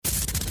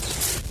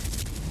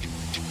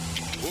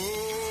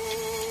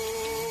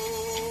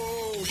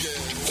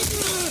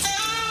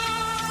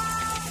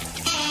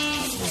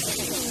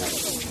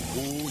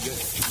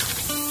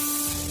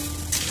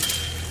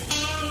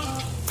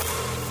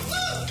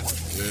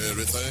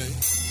Everything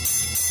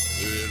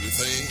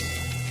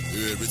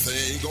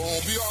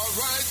gonna be all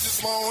right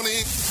this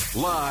morning.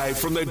 Live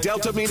from the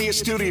Delta Media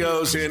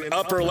Studios in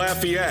Upper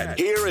Lafayette,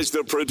 here is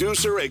the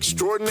producer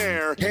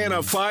extraordinaire,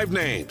 Hannah Five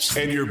Names,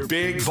 and your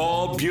big,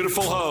 bald,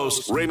 beautiful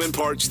host, Raymond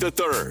Parks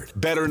III,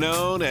 better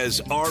known as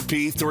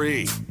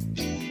RP3.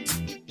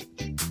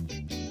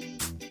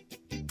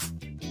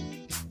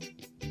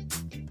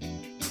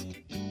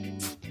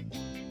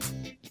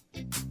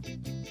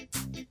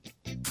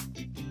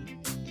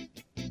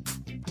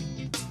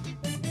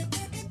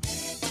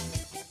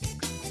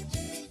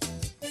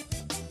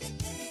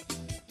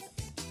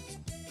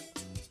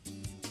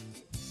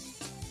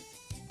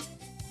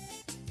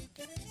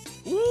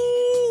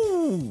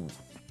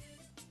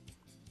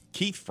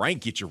 Keith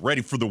Frank, get you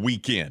ready for the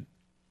weekend.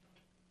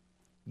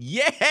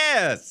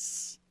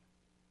 Yes!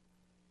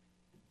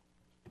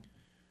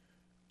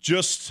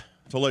 Just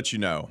to let you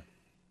know,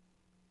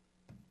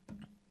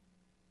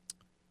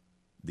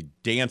 the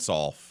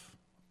dance-off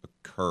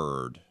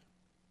occurred,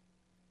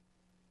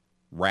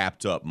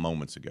 wrapped up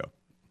moments ago.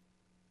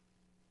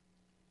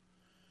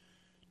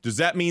 Does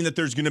that mean that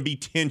there's going to be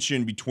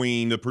tension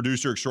between the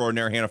producer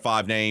extraordinaire, Hannah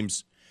Five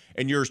Names,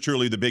 and yours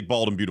truly, the big,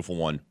 bald, and beautiful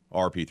one,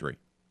 RP3?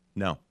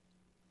 No.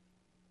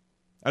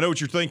 I know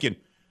what you're thinking.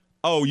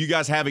 Oh, you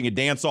guys having a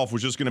dance-off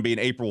was just going to be an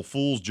April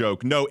Fool's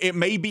joke. No, it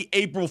may be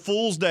April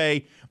Fool's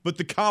Day, but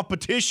the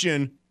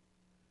competition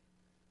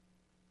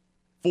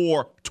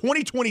for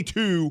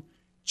 2022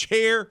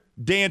 Chair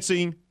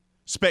Dancing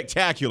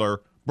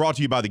Spectacular, brought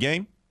to you by The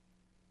Game,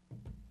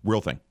 real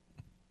thing.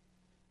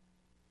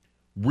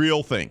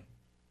 Real thing.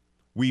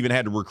 We even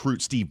had to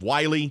recruit Steve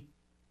Wiley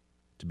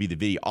to be the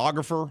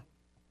videographer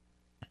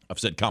of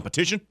said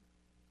competition.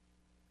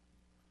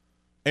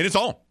 And it's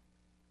on.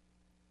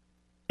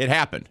 It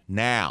happened.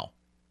 Now,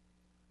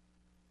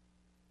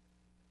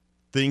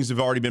 things have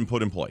already been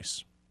put in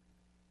place.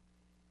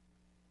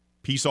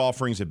 Peace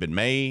offerings have been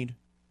made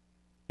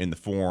in the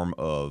form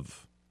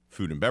of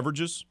food and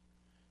beverages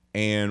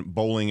and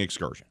bowling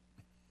excursion.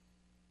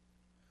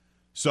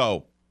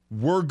 So,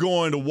 we're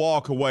going to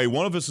walk away.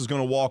 One of us is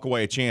going to walk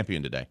away a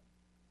champion today.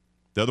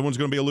 The other one's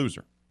going to be a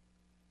loser.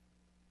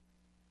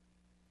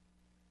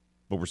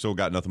 But we're still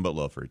got nothing but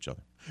love for each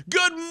other.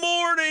 Good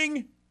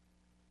morning!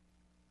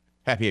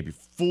 Happy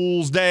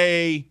Fool's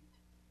Day.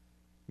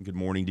 Good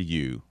morning to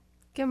you.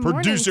 Good morning.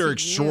 Producer to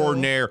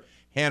extraordinaire,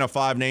 Hannah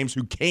Five Names,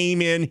 who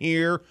came in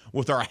here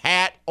with her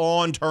hat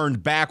on,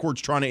 turned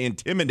backwards, trying to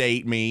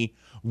intimidate me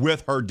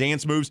with her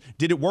dance moves.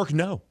 Did it work?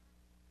 No.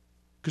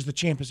 Because the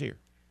champ is here.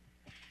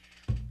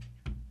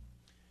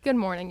 Good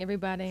morning,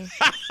 everybody.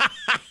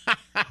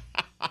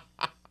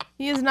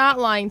 He is not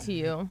lying to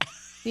you.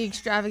 The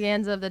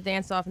extravaganza of the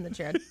dance-off in the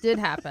chair did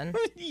happen.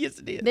 Yes,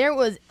 it did. There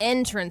was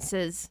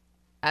entrances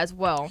as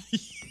well.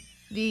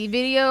 The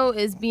video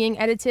is being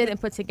edited and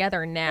put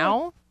together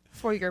now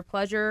for your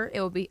pleasure. It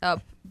will be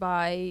up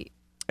by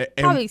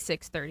probably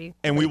 6:30.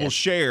 And we will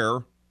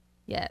share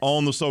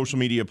on the social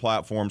media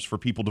platforms for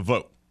people to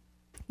vote.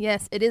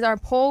 Yes, it is our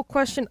poll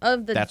question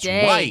of the day. That's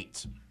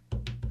right.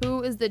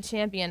 Who is the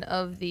champion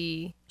of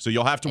the So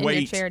you'll have to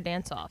wait chair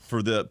dance-off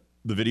for the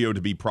video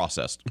to be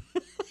processed.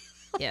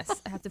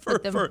 Yes, I have to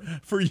put them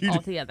for you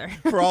all together.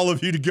 For all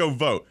of you to go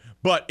vote.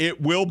 But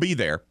it will be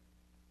there.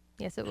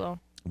 Yes, it will.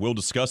 We'll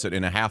discuss it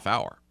in a half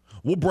hour.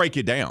 We'll break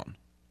it down.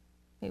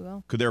 We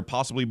will. Could there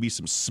possibly be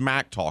some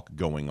smack talk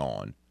going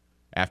on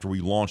after we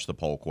launch the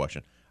poll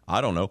question?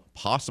 I don't know.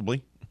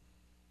 Possibly.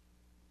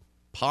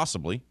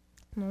 Possibly.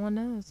 No one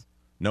knows.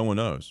 No one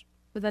knows.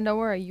 But then don't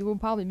worry, you will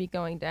probably be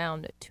going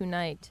down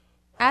tonight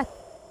at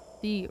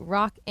the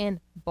Rock and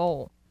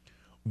Bowl.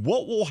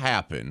 What will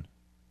happen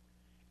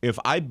if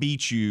I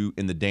beat you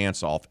in the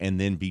dance-off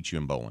and then beat you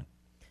in bowling?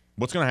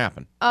 What's going to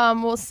happen?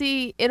 We'll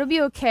see. It'll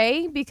be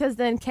okay because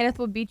then Kenneth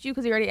will beat you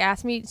because he already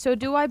asked me. So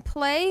do I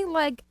play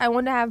like I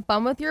want to have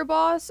fun with your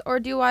boss, or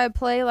do I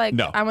play like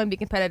I want to be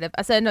competitive?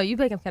 I said, no, you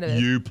play competitive.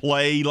 You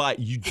play like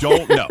you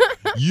don't know.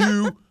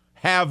 You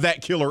have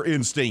that killer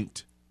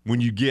instinct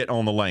when you get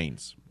on the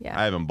lanes. Yeah.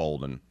 I haven't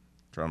bowled in. I'm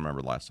trying to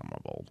remember the last time I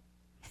bowled.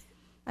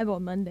 I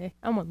bowled Monday.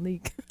 I'm on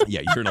league.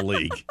 Yeah, you're in a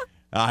league.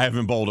 I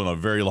haven't bowled in a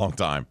very long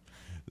time.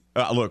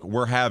 Look,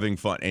 we're having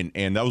fun,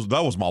 and that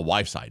was my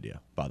wife's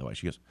idea, by the way.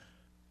 She goes,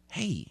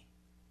 hey,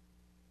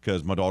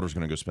 because my daughter's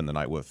going to go spend the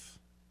night with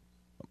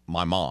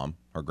my mom,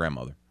 her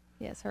grandmother.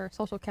 Yes, her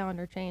social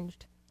calendar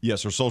changed.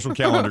 Yes, her social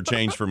calendar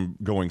changed from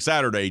going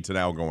Saturday to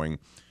now going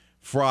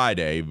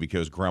Friday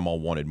because Grandma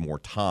wanted more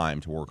time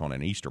to work on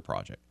an Easter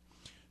project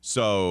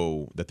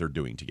so that they're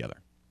doing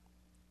together.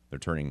 They're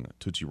turning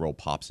Tootsie Roll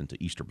Pops into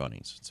Easter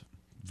bunnies. It's a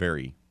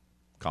very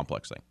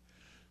complex thing.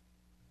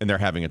 And they're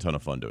having a ton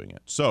of fun doing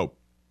it. So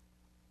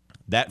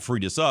that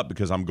freed us up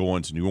because I'm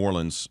going to New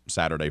Orleans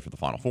Saturday for the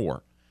Final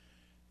Four.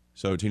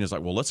 So Tina's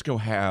like, well, let's go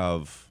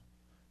have,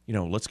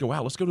 let's go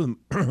out. Let's go to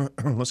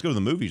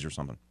the movies or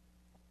something.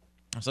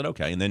 I said,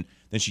 okay. And then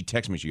she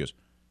texts me. She goes,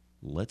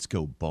 let's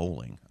go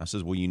bowling. I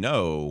says,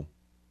 well,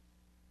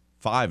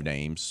 Five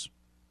Names,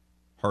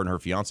 her and her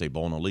fiance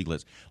bowling on league.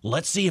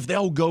 Let's see if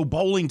they'll go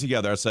bowling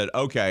together. I said,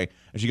 okay.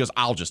 And she goes,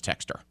 I'll just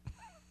text her.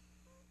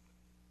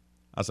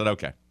 I said,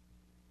 okay.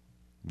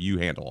 You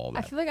handle all that.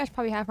 I feel like I should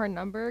probably have her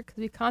number because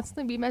we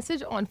constantly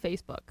message on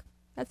Facebook.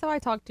 That's how I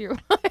talk to you.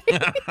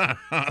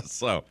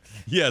 So,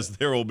 yes,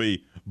 there will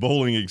be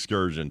bowling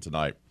excursion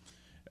tonight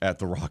at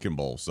the Rockin'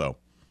 Bowl. So,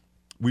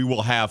 we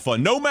will have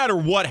fun. No matter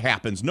what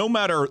happens, no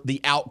matter the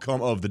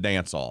outcome of the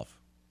dance-off,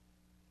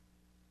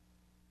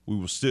 we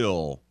will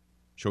still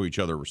show each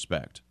other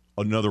respect.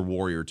 Another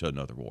warrior to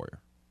another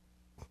warrior.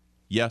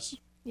 Yes?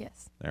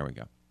 Yes. There we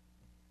go.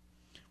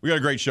 We got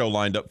a great show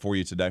lined up for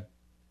you today.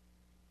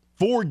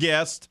 4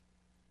 guests.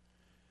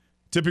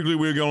 Typically,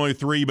 we go only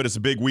 3, but it's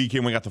a big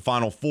weekend. We got the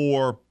Final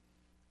Four.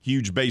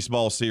 Huge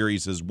baseball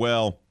series as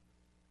well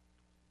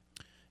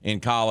in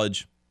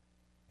college.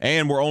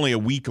 And we're only a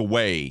week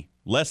away,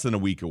 less than a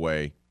week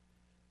away,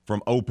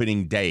 from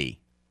opening day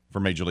for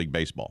Major League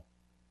Baseball.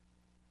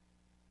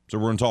 So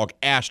we're going to talk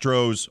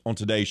Astros on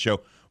today's show.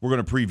 We're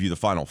going to preview the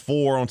Final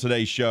Four on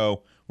today's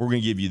show. We're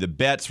going to give you the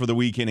bets for the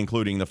weekend,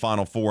 including the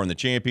Final Four and the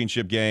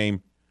championship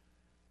game.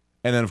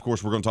 And then, of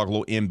course, we're going to talk a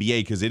little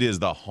NBA because it is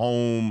the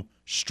home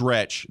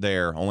stretch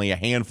there. Only a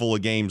handful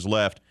of games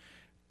left.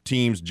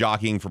 Teams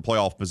jockeying for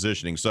playoff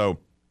positioning. So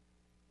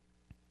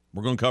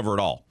we're going to cover it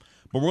all.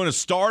 But we're going to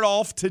start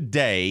off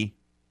today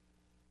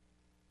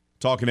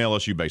talking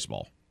LSU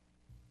baseball.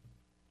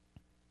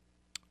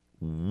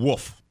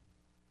 Woof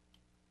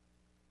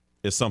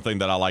is something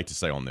that I like to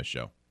say on this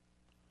show.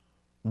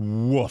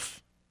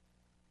 Woof.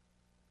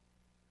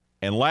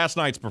 And last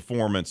night's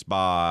performance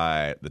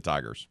by the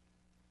Tigers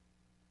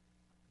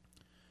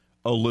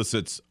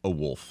elicits a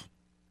wolf.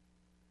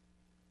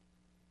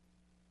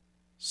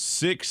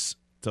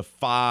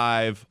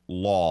 6-5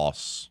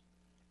 loss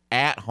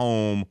at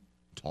home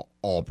to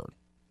Auburn.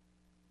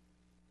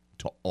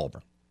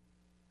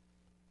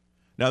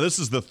 Now, this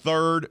is the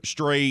 3rd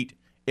straight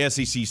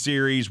SEC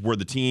series where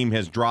the team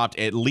has dropped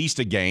at least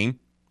a game.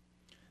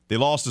 They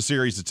lost the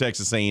series to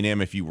Texas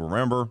A&M, if you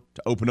remember,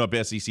 to open up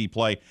SEC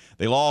play.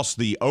 They lost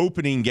the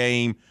opening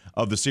game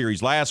of the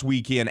series last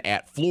weekend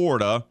at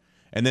Florida,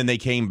 and then they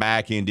came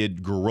back and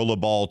did Gorilla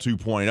Ball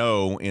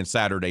 2.0 in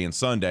Saturday and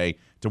Sunday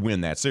to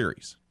win that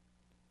series.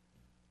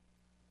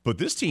 But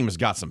this team has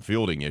got some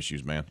fielding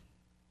issues, man.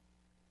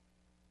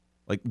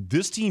 Like,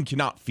 this team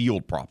cannot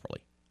field properly.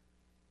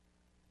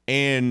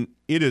 And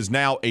it is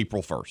now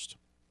April 1st.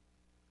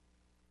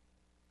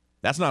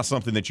 That's not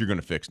something that you're going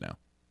to fix now.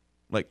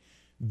 Like,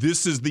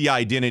 this is the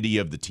identity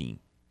of the team.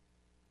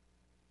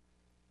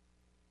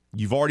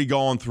 You've already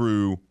gone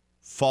through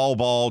fall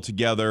ball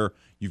together.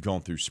 You've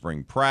gone through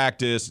spring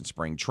practice and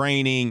spring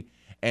training.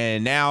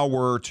 And now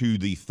we're to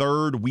the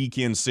 3rd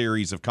weekend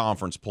series of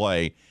conference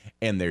play,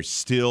 and they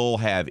still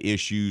have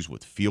issues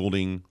with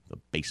fielding the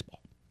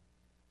baseball.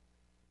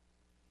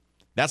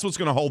 That's what's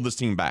going to hold this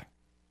team back.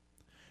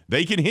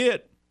 They can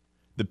hit.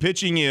 The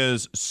pitching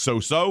is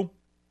so-so.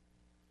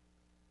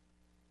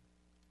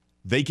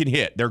 They can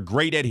hit. They're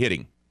great at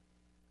hitting.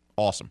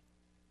 Awesome.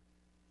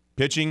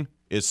 Pitching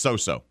is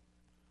so-so.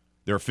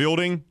 Their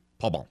fielding,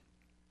 pa-bom.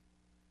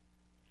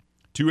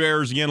 2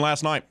 errors again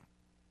last night.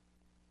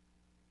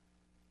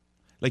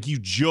 Like, you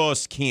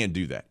just can't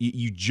do that.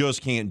 You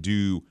just can't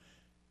do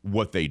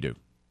what they do.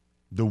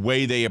 The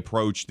way they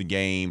approach the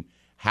game,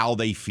 how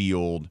they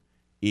field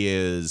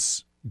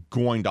is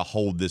going to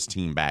hold this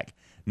team back.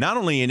 Not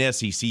only in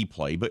SEC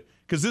play, but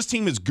because this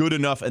team is good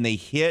enough and they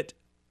hit,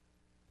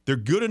 they're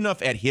good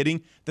enough at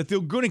hitting that they're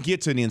going to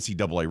get to an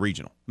NCAA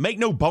regional. Make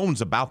no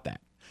bones about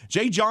that.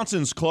 Jay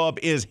Johnson's club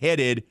is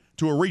headed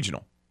to a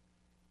regional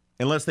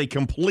unless they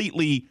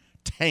completely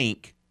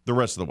tank the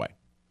rest of the way.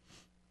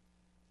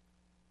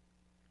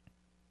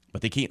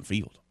 But they can't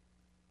field.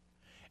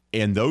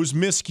 And those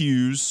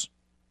miscues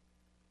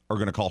are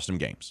going to cost them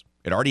games.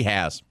 It already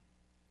has.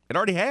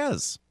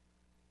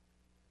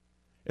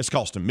 It's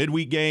cost them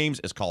midweek games.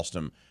 It's cost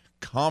them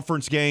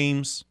conference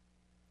games.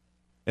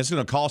 It's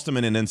going to cost them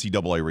in an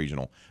NCAA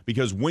regional.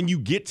 Because when you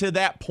get to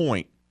that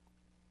point,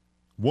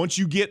 once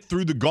you get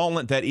through the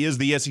gauntlet that is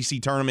the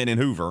SEC tournament in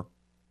Hoover,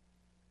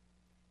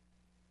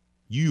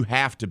 you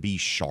have to be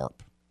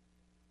sharp.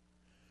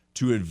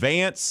 To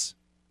advance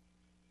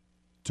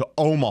to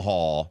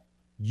Omaha,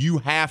 you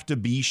have to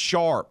be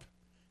sharp.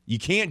 You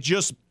can't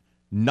just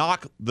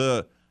knock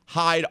the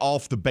hide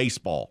off the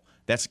baseball.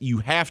 You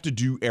have to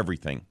do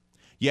everything.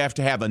 You have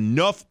to have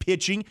enough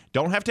pitching.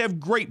 Don't have to have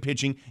great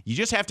pitching. You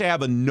just have to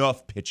have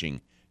enough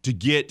pitching to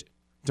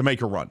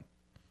make a run.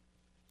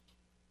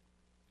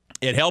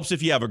 It helps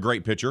if you have a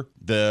great pitcher.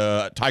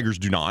 The Tigers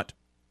do not.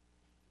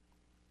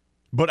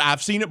 But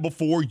I've seen it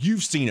before.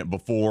 You've seen it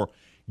before.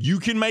 You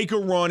can make a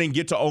run and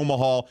get to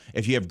Omaha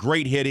if you have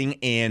great hitting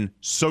and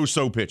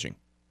so-so pitching.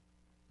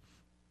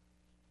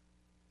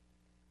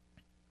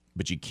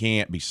 But you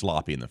can't be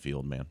sloppy in the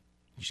field, man.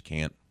 You just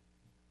can't.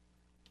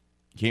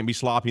 You can't be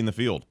sloppy in the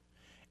field.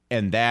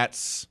 And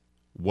that's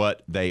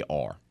what they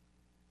are.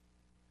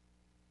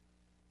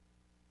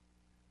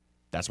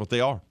 That's what they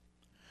are.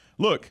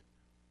 Look,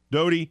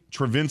 Doty,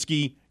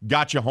 Travinski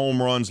got you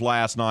home runs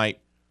last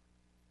night.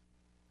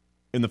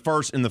 in the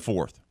first and the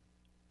fourth.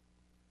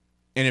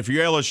 And if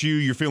you're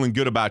LSU, you're feeling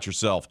good about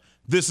yourself.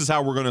 This is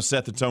how we're going to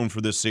set the tone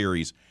for this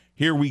series.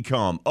 Here we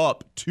come,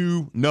 up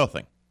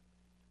 2-0.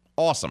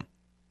 Awesome.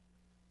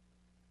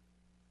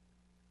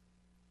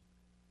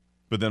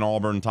 But then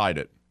Auburn tied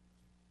it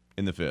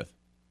in the fifth.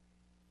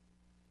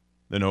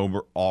 Then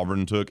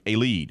Auburn took a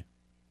lead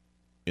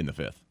in the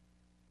fifth.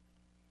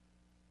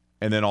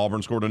 And then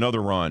Auburn scored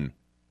another run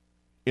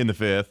in the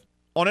fifth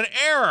on an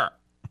error.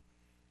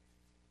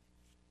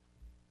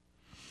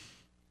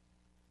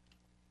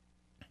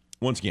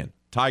 Once again,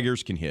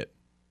 Tigers can hit.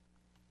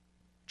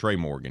 Trey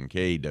Morgan,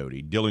 K.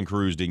 Doty. Dylan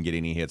Cruz didn't get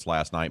any hits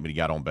last night, but he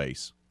got on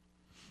base.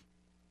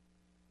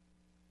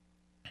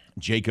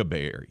 Jacob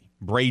Berry,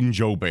 Braden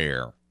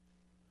Jobert,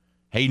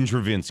 Hayden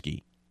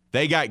Travinski.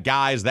 They got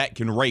guys that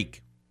can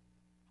rake.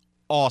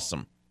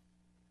 Awesome.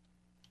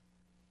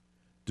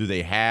 Do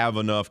they have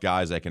enough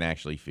guys that can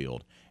actually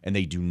field? And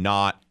they do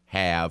not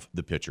have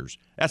the pitchers.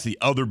 That's the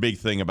other big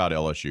thing about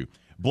LSU.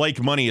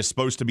 Blake Money is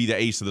supposed to be the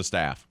ace of the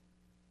staff.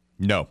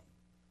 No.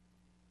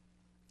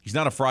 He's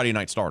not a Friday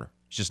night starter.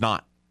 He's just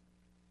not.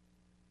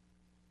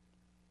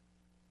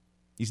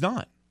 He's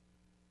not.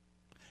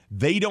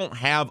 They don't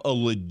have a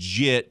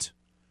legit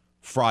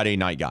Friday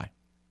night guy.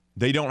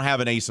 They don't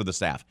have an ace of the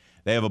staff.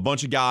 They have a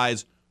bunch of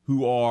guys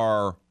who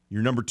are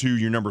your number 2,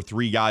 your number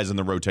 3 guys in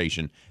the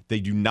rotation. They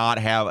do not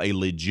have a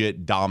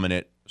legit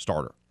dominant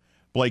starter.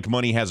 Blake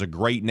Money has a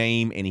great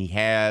name, and he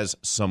has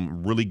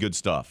some really good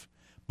stuff.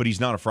 But he's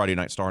not a Friday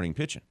night starting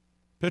pitcher.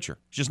 He's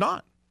just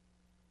not.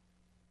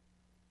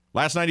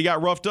 Last night he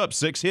got roughed up.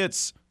 6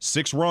 hits,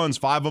 6 runs,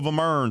 5 of them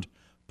earned.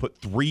 Put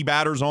 3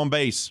 batters on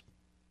base.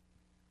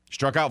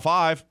 Struck out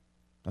 5.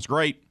 That's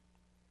great.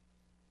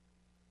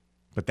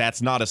 But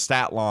that's not a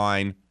stat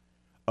line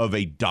of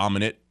a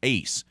dominant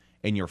ace.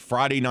 And your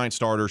Friday night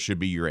starter should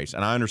be your ace.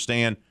 And I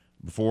understand,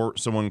 before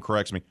someone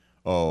corrects me,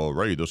 oh,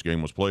 Ray, this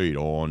game was played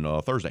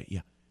on Thursday.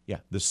 Yeah.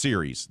 The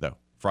series, though.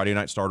 Friday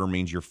night starter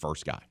means your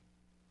first guy.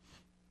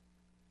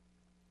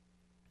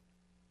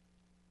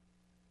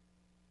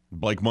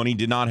 Blake Money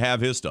did not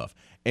have his stuff.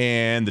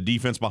 And the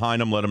defense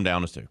behind him let him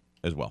down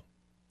as well.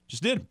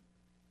 Just did.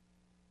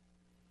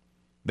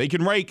 They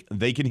can rake.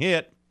 They can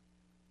hit.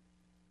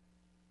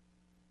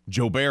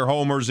 Jobert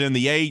homers in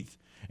the 8th.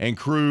 And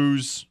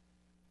Cruz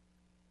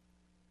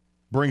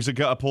brings a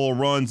couple of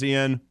runs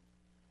in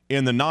the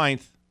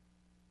 9th.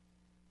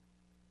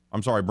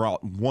 I'm sorry,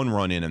 brought 1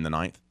 run in the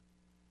 9th.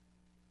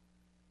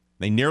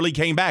 They nearly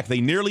came back. They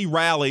nearly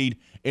rallied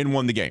and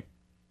won the game.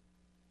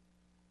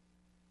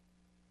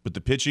 But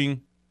the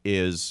pitching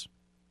is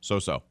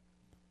so-so.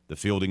 The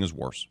fielding is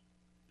worse.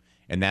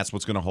 And that's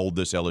what's going to hold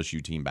this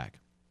LSU team back.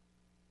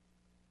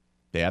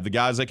 They have the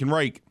guys that can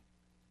rake.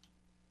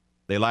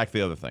 They lack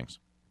the other things.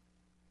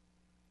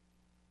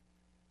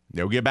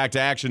 They'll get back to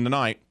action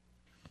tonight.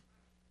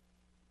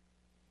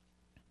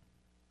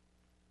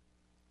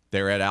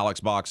 They're at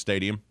Alex Box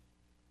Stadium.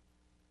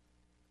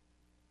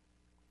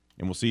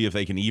 And we'll see if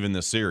they can even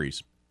this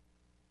series.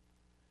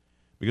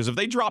 Because if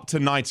they drop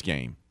tonight's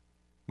game,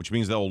 which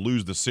means they'll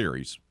lose the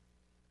series,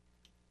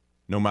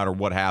 no matter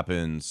what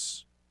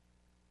happens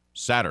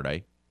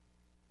Saturday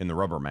in the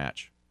rubber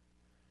match,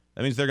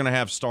 that means they're going to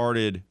have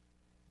started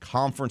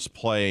conference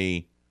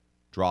play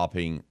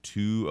dropping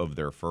 2 of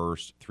their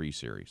first 3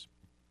 series.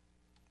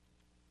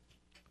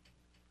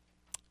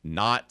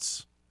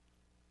 Not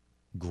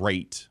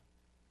great,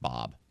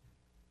 Bob.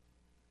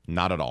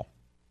 Not at all.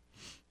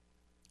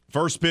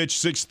 First pitch,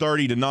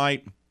 6:30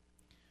 tonight.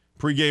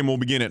 Pregame will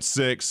begin at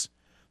 6.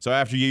 So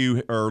after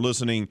you are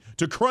listening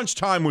to Crunch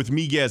Time with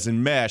Miguez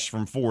and Mesh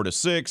from 4 to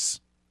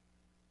 6,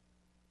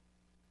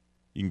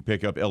 you can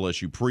pick up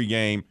LSU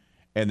pregame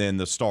and then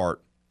the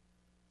start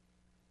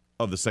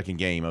of the second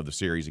game of the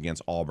series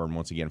against Auburn.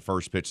 Once again,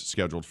 first pitch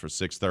scheduled for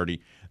 6:30.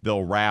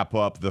 They'll wrap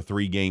up the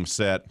 3-game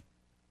set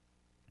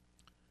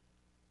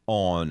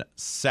on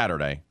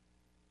Saturday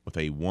with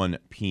a 1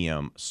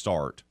 p.m.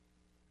 start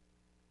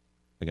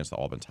against the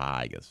Auburn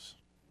Tigers.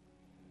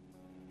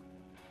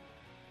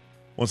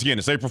 Once again,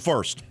 it's April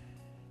 1st.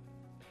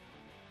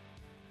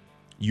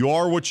 You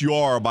are what you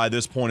are by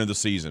this point of the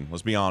season.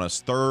 Let's be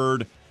honest.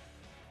 3rd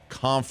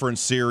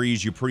conference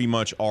series, you pretty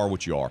much are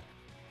what you are.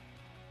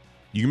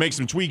 You can make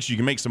some tweaks, you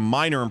can make some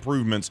minor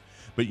improvements,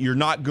 but you're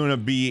not going to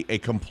be a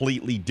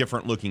completely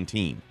different looking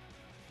team.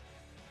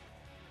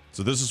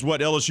 So this is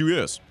what LSU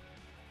is.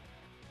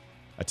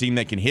 A team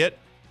that can hit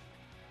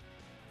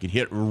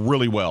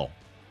really well.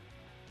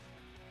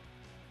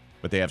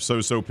 But they have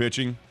so-so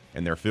pitching,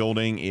 and their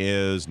fielding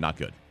is not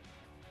good.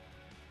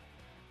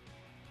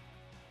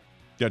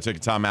 Got to take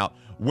a timeout.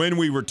 When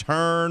we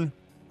return,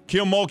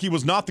 Kim Mulkey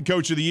was not the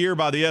coach of the year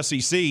by the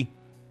SEC.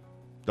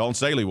 Dalton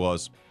Staley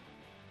was.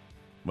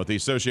 But the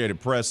Associated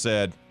Press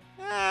said,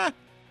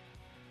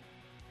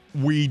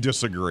 we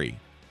disagree.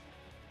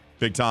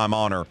 Big time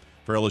honor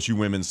for LSU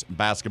women's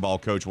basketball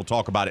coach. We'll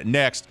talk about it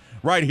next,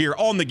 right here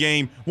on The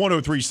Game,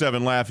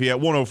 103.7 Lafayette,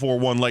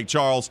 104.1 Lake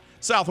Charles,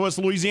 Southwest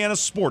Louisiana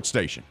sports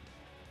station.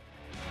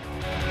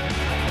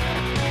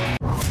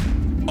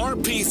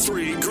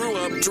 RP3 grew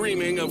up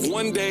dreaming of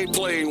one day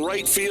playing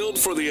right field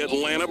for the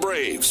Atlanta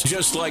Braves,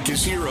 just like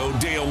his hero,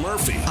 Dale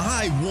Murphy.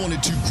 I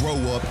wanted to grow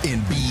up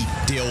and be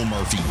Dale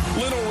Murphy.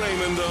 Little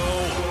Raymond,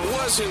 though,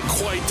 wasn't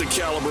quite the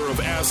caliber of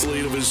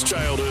athlete of his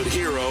childhood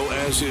hero,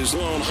 as his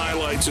lone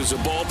highlights as a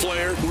ball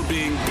player were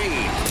being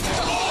beamed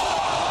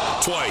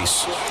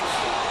twice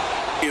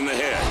in the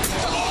head.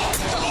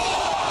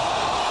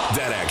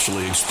 That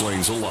actually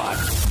explains a lot.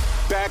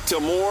 Back to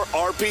more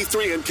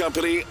RP3 and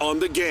Company on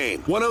the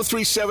Game.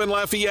 103.7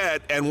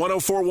 Lafayette and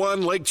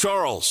 104.1 Lake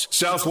Charles,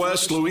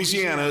 Southwest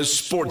Louisiana's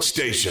sports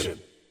station.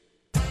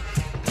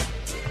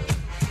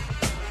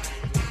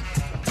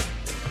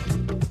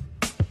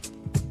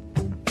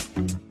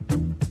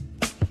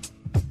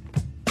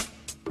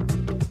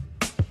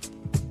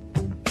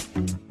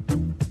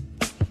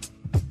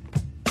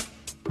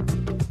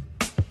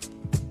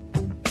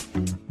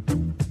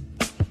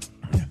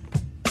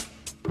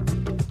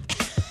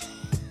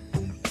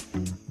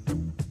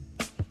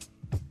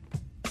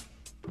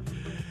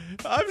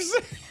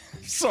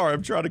 Sorry,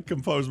 I'm trying to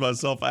compose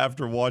myself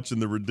after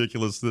watching the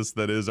ridiculousness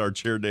that is our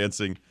chair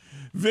dancing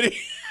video.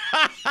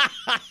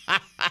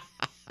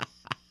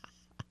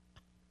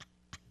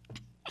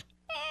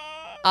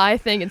 I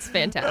think it's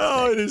fantastic.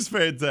 Oh, it is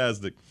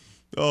fantastic.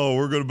 Oh,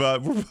 we're going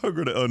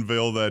to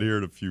unveil that here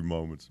in a few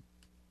moments.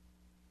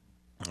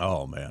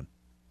 Oh man,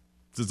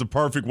 this is a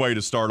perfect way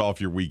to start off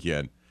your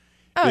weekend.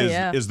 Oh,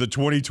 is the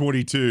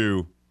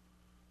 2022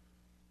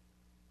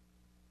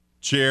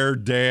 chair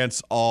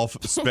dance off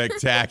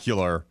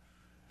spectacular.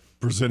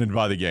 Presented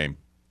by the Game.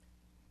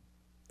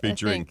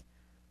 Featuring.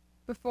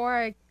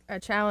 Before I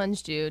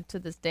challenged you to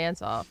this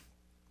dance off,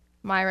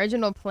 my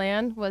original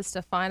plan was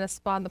to find a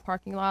spot in the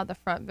parking lot of the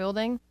front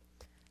building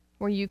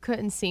where you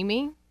couldn't see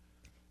me.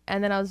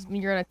 And then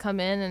you're going to come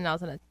in and I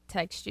was going to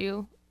text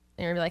you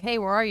and you're going to be like, hey,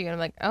 where are you? And I'm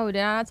like, oh,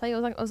 did I not tell you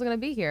I was going to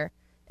be here?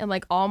 And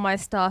like all my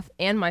stuff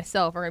and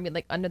myself are going to be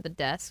like under the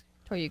desk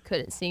where you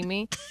couldn't see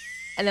me.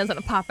 And then I was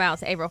going to pop out and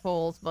say April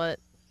Fools, but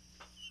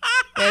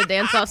the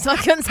dance off, so I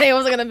couldn't say I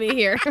wasn't going to be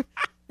here.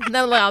 And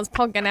then I was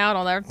punking out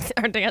on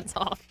our dance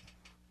off.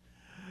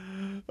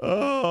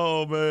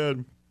 Oh,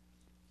 man.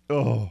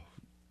 Oh,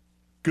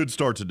 good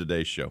start to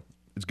today's show.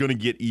 It's going to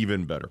get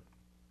even better.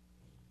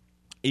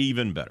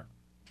 Even better.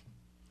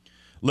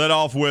 Led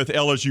off with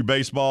LSU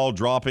baseball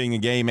dropping a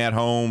game at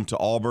home to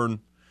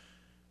Auburn.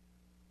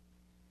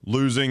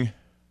 Losing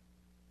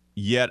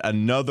yet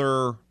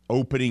another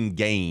opening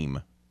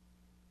game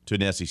to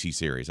an SEC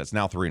series. That's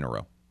now 3 in a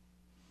row.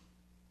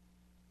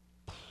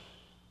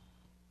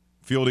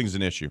 Fielding's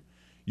an issue.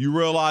 You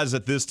realize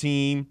that this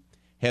team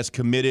has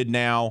committed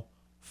now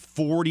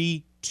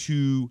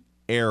 42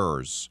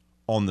 errors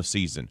on the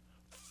season.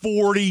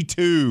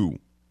 42.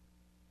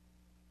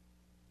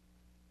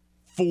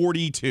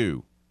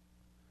 42.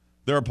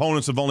 Their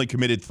opponents have only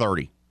committed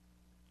 30.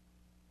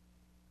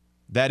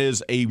 That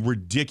is a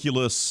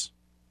ridiculous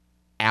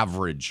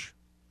average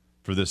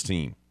for this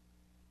team.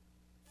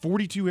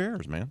 42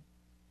 errors, man.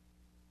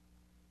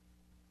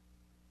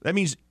 That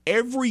means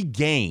every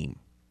game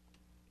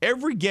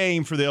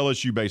for the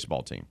LSU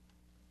baseball team,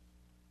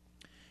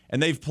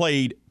 and they've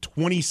played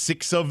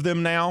 26 of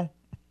them now,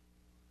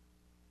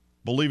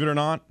 believe it or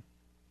not.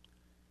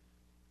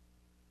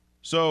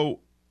 So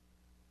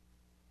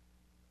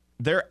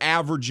they're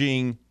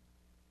averaging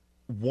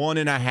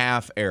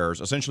 1.5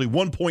 errors, essentially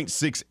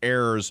 1.6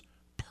 errors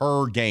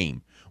per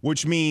game,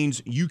 which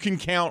means you can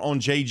count on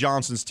Jay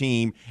Johnson's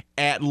team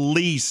at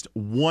least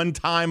one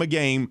time a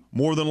game,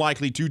 more than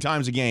likely 2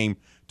 times a game,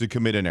 to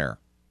commit an error.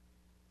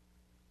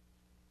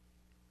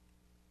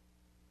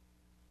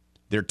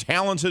 They're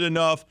talented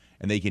enough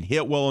and they can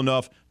hit well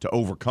enough to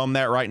overcome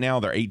that right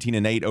now. They're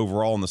 18-8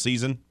 overall in the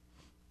season.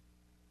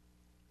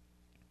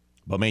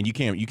 But man, you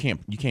can't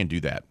do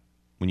that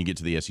when you get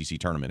to the SEC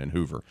tournament in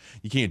Hoover.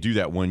 You can't do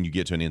that when you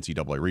get to an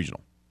NCAA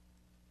regional.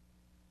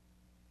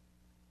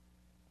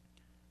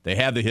 They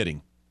have the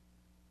hitting.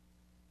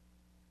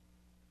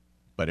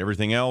 But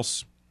everything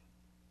else,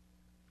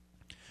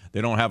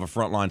 they don't have a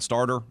frontline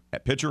starter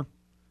at pitcher,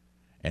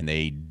 and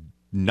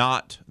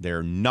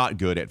they're not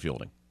good at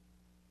fielding.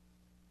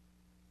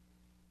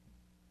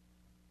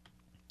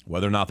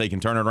 Whether or not they can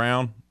turn it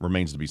around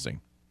remains to be seen.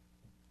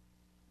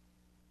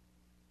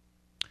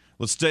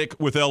 Let's stick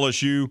with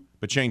LSU,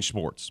 but change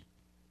sports.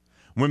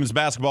 Women's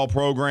basketball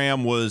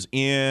program was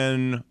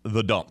in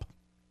the dump.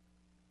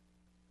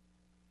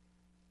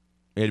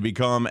 It had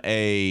become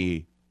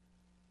a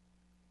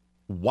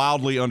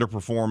wildly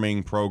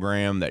underperforming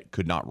program that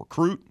could not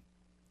recruit,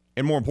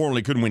 and more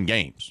importantly, couldn't win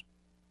games.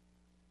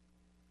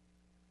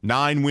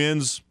 9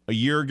 wins a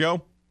year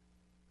ago.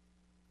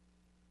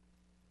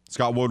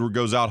 Scott Woodward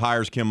goes out,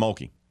 hires Kim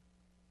Mulkey.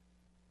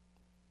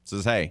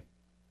 Says, hey,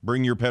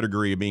 bring your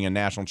pedigree of being a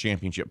national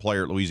championship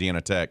player at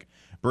Louisiana Tech.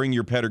 Bring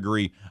your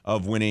pedigree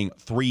of winning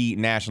 3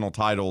 national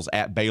titles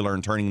at Baylor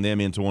and turning them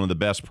into one of the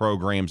best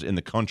programs in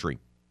the country.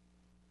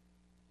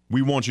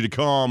 We want you to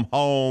come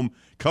home,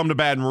 come to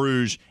Baton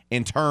Rouge,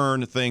 and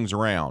turn things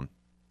around.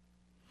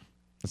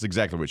 That's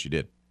exactly what she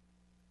did.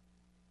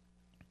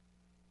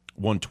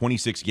 won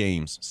 26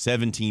 games,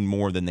 17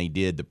 more than they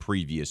did the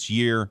previous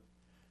year.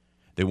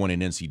 They won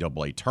an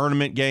NCAA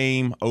tournament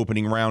game,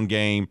 opening round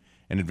game,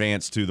 and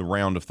advanced to the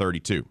round of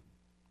 32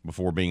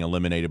 before being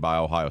eliminated by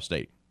Ohio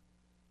State.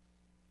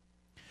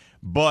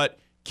 But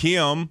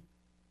Kim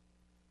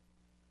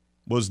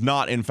was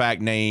not, in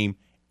fact, named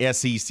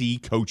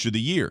SEC Coach of the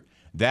Year.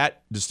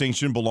 That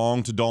distinction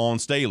belonged to Dawn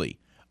Staley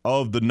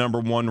of the number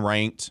 1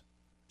 ranked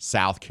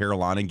South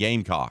Carolina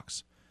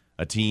Gamecocks,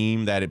 a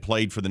team that had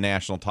played for the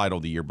national title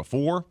the year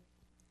before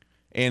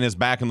and is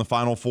back in the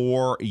Final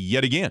Four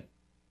yet again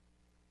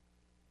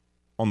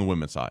on the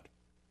women's side.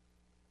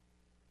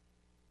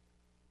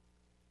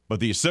 But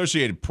the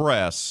Associated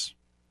Press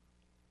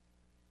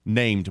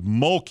named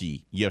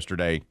Mulkey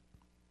yesterday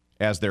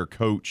as their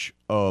coach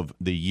of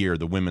the year,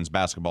 the women's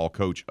basketball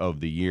coach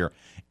of the year.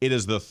 It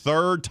is the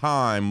 3rd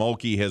time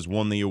Mulkey has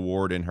won the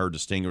award in her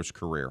distinguished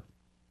career.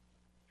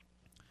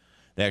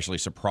 They actually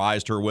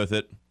surprised her with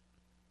it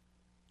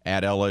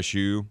at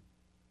LSU.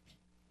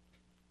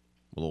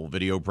 A little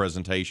video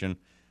presentation.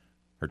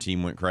 Her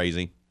team went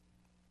crazy.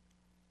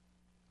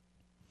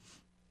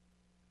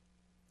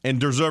 And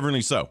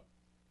deservingly so.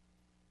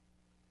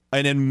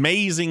 An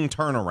amazing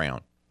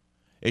turnaround.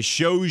 It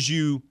shows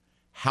you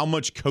how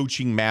much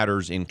coaching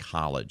matters in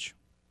college.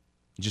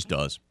 It just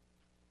does.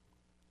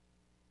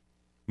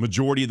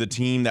 Majority of the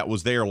team that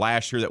was there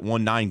last year that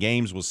won 9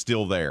 games was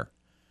still there.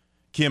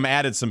 Kim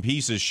added some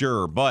pieces,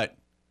 sure, but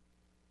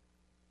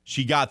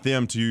she got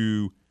them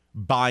to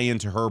buy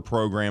into her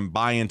program,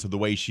 buy into the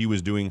way she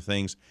was doing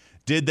things.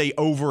 Did they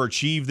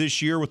overachieve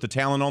this year with the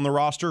talent on the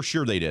roster?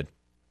 Sure they did.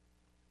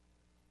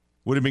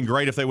 Would have been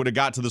great if they would have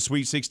got to the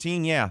Sweet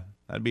 16? Yeah,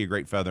 that'd be a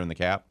great feather in the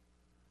cap.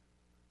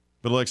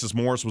 But Alexis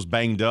Morris was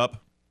banged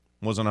up,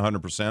 wasn't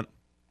 100%.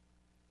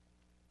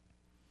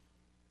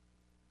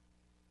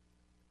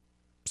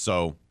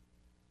 So,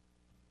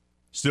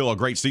 still a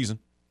great season.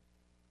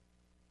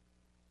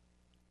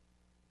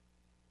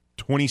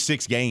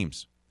 26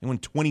 games. They won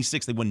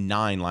 26. They won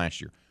 9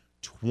 last year.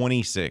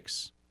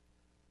 26.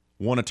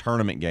 Won a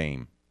tournament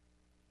game.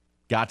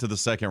 Got to the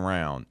second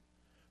round.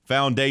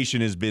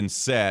 Foundation has been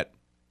set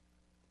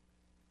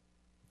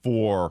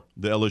for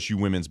the LSU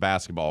women's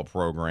basketball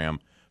program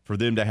for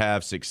them to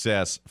have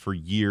success for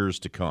years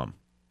to come.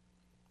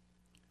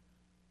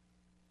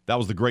 That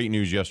was the great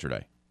news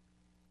yesterday.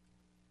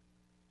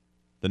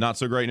 The not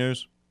so great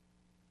news?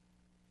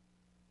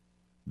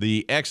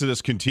 The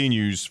exodus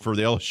continues for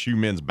the LSU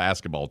men's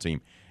basketball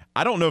team.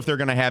 I don't know if they're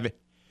going to have it.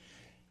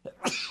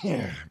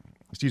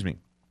 Excuse me.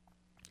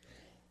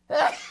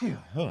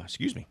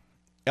 Excuse me.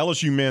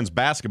 LSU men's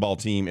basketball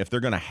team, if they're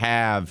going to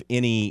have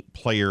any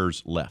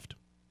players left.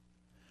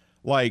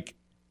 Like,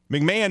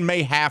 McMahon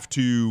may have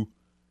to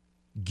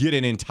get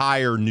an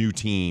entire new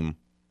team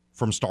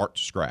from start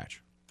to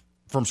scratch.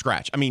 From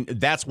scratch. I mean,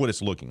 that's what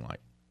it's looking like.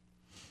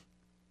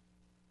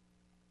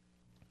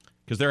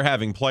 Because they're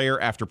having player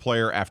after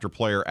player after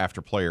player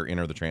after player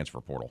enter the transfer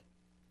portal.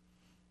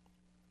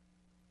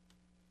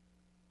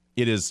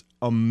 It is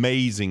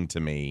amazing to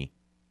me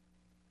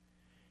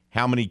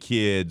how many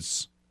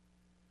kids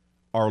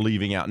are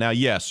leaving out. Now,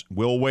 yes,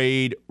 Will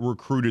Wade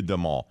recruited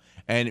them all.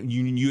 And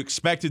you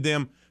expected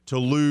them to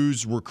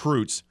lose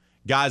recruits,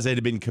 guys that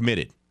had been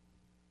committed.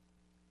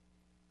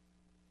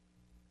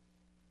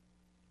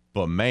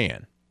 But,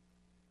 man,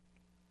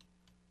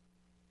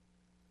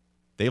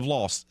 they've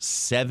lost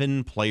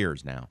 7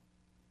 players now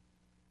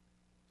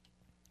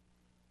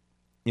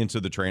into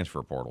the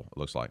transfer portal, it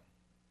looks like.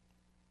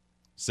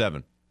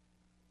 7.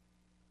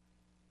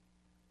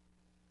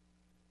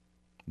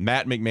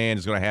 Matt McMahon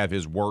is going to have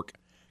his work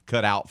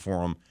cut out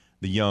for him,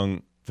 the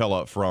young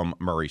fella from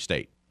Murray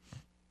State.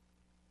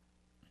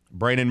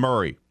 Brandon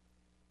Murray,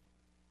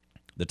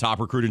 the top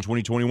recruit in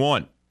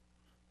 2021.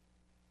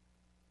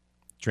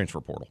 Transfer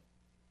portal.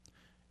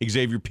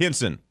 Xavier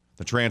Pinson,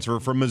 the transfer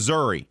from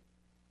Missouri,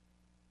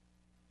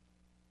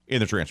 in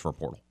the transfer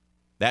portal.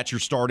 That's your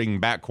starting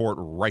backcourt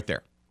right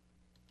there.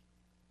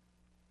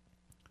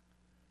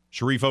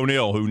 Sharif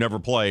O'Neal, who never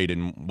played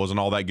and wasn't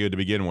all that good to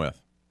begin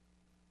with.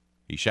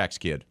 He's Shaq's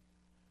kid.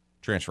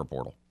 Transfer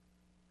portal.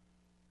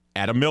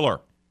 Adam Miller.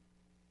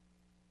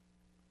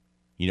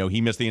 You know,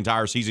 he missed the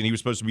entire season. He was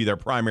supposed to be their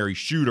primary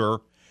shooter.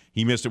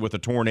 He missed it with a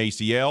torn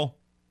ACL.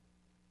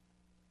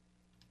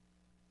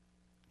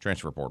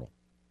 Transfer portal.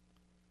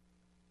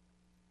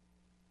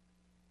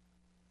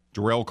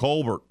 Jarrell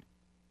Colbert.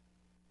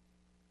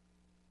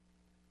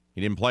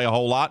 He didn't play a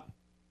whole lot.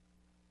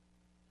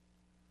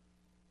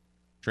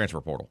 Transfer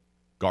portal.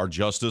 Guard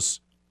Justice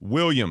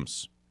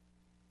Williams.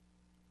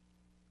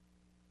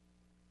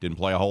 Didn't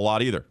play a whole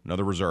lot either.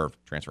 Another reserve.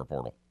 Transfer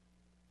portal.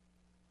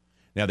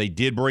 Now, they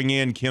did bring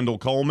in Kendall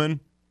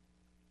Coleman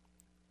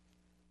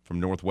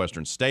from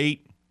Northwestern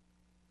State.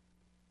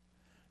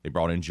 They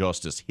brought in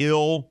Justice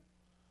Hill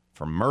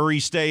from Murray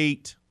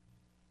State.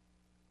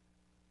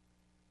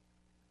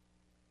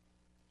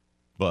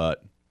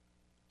 But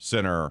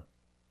center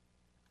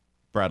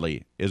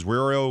Bradley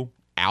Israel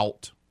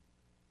out.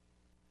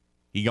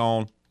 He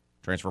gone.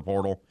 Transfer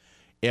portal.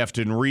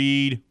 Efton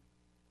Reed,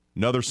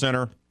 another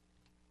center.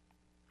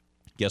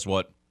 Guess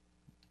what?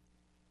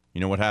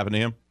 You know what happened to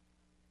him?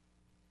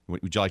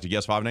 Would you like to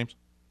guess 5 names?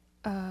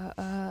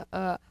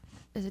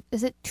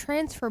 Is it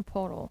transfer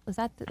portal? Is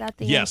that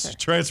the Yes, answer?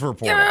 transfer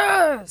portal.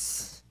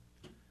 Yes.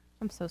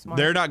 I'm so smart.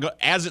 They're not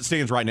as it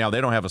stands right now.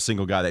 They don't have a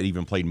single guy that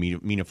even played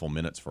meaningful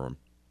minutes for them.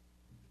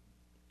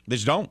 They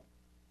just don't.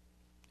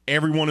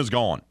 Everyone is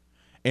gone,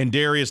 and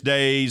Darius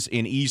Days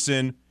and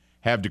Eason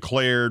have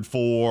declared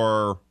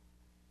for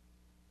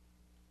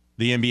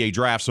the NBA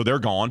draft, so they're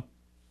gone.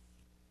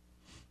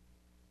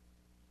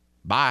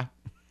 Bye.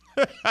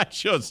 I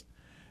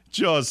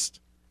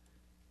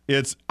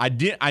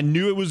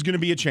knew it was going to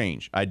be a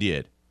change. I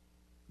did.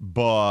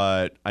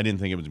 But I didn't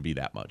think it was going to be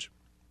that much.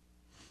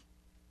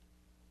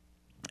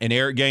 And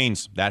Eric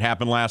Gaines, that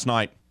happened last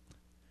night.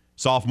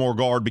 Sophomore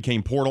guard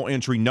became portal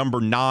entry number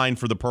 9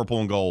 for the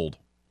Purple and Gold.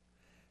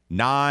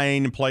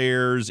 9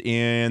 players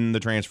in the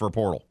transfer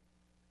portal.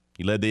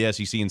 He led the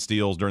SEC in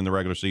steals during the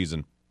regular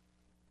season.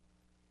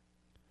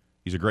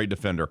 He's a great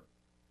defender.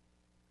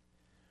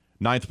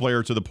 9th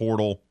player to the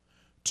portal.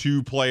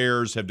 2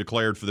 players have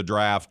declared for the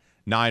draft.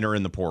 9 are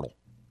in the portal.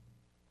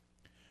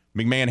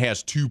 McMahon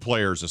has 2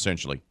 players,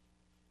 essentially.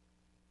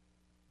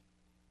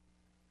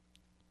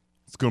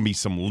 It's going to be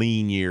some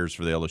lean years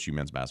for the LSU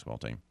men's basketball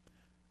team.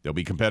 They'll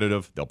be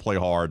competitive. They'll play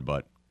hard,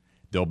 but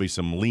there'll be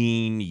some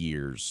lean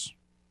years.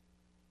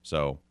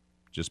 So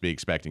just be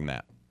expecting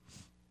that.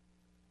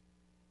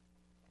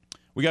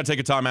 We got to take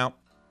a timeout.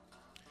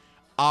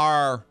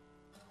 Our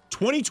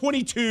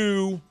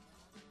 2022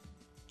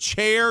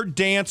 Chair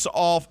Dance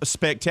Off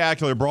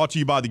Spectacular brought to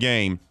you by The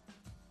Game.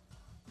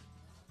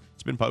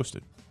 It's been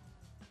posted.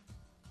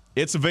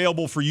 It's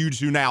available for you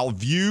to now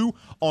view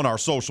on our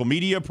social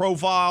media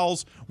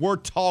profiles. We're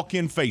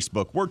talking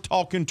Facebook. We're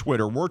talking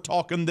Twitter. We're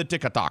talking the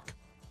TikTok.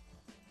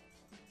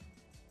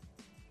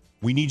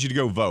 We need you to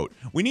go vote.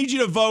 We need you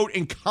to vote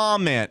and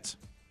comment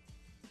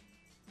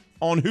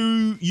on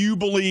who you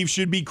believe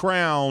should be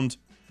crowned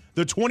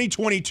the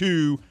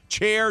 2022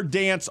 Chair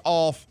Dance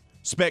Off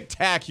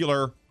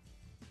Spectacular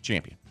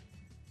champion.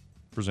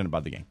 Presented by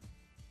The Game.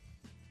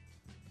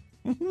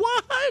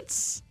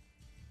 What?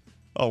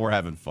 Oh, we're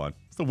having fun.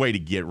 It's the way to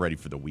get ready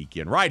for the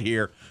weekend. Right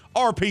here,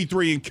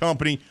 RP3 and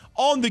Company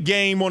on The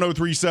Game,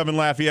 103.7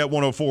 Lafayette,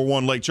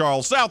 104.1 Lake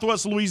Charles,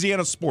 Southwest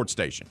Louisiana Sports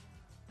Station.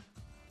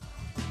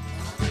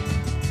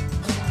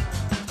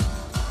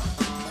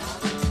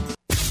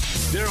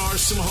 There are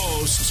some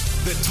hosts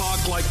that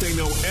talk like they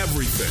know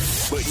everything,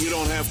 but you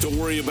don't have to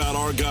worry about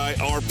our guy,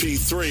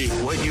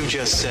 RP3. What you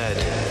just said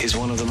is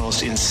one of the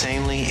most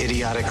insanely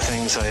idiotic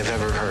things I have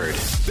ever heard.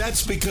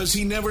 That's because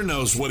he never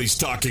knows what he's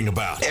talking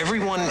about.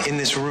 Everyone in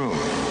this room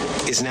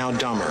is now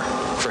dumber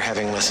for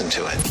having listened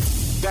to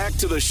it. Back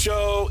to the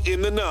show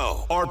in the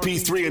know.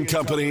 RP3 and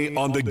Company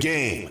on The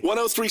Game.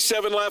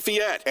 103.7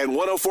 Lafayette and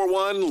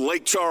 104.1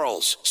 Lake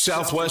Charles,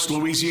 Southwest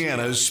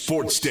Louisiana's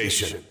sports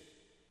station.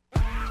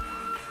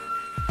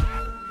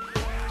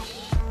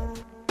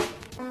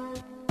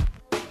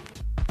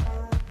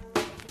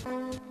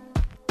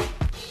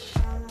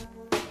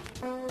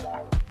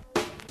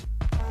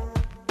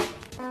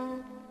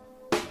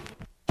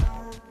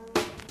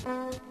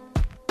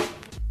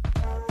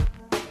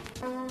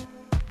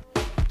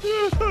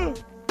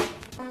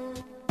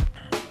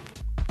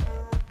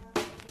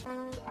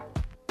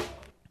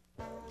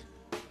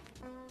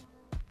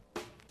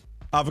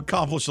 I've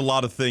accomplished a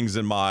lot of things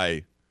in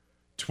my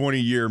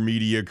 20-year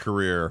media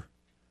career.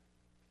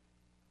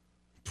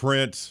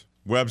 Print,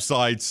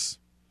 websites,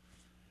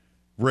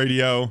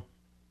 radio,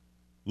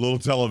 little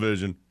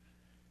television.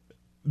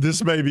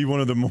 This may be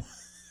one of the more...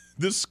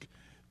 This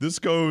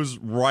goes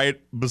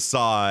right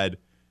beside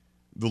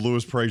the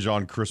Louis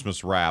Prejean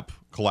Christmas rap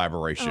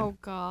collaboration. Oh,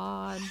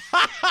 God.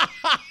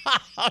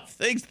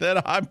 Things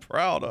that I'm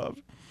proud of.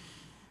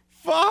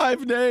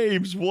 5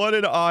 names. What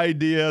an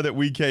idea that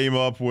we came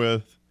up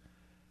with.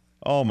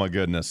 Oh, my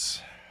goodness.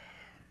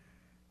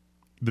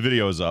 The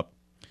video is up.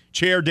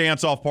 Chair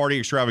Dance-Off Party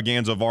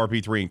Extravaganza of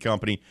RP3 and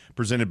Company,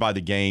 presented by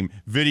The Game.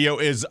 Video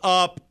is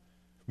up.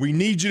 We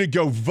need you to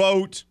go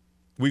vote.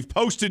 We've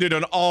posted it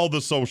on all the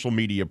social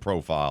media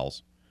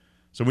profiles.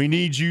 So we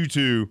need you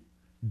to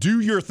do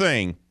your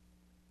thing.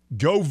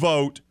 Go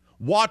vote.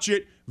 Watch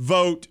it,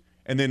 vote,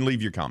 and then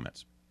leave your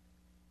comments.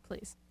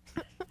 Please.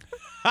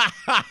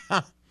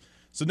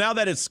 So now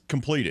that it's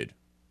completed,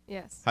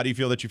 Yes. how do you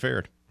feel that you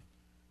fared?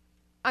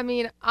 I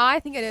mean, I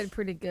think I did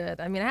pretty good.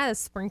 I mean, I had a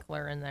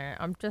sprinkler in there.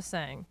 I'm just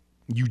saying.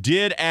 You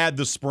did add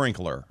the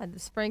sprinkler. I had the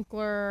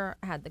sprinkler.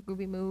 I had the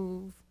groovy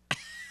move.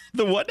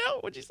 The what now?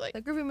 What'd you say?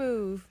 The groovy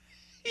move.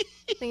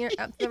 Finger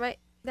up to the right,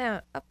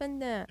 down, up and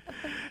down,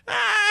 up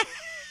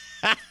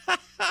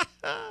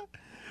and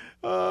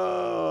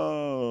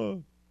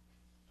Oh.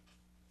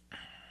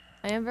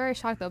 I am very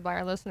shocked, though, by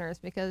our listeners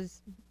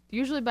because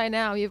usually by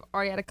now you've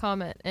already had a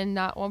comment and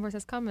not one person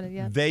has commented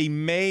yet. They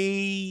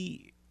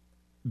may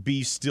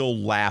be still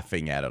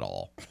laughing at it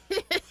all.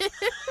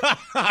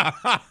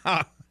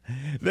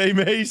 They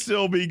may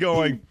still be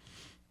going,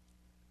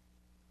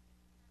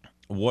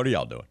 what are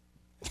y'all doing?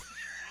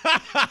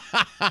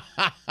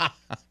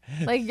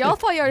 Like, y'all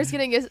thought y'all were just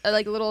getting a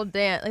little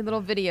dance, like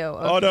little video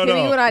of no,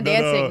 Kimmy no, and I no,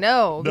 dancing.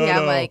 No, no, we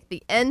have no. like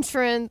the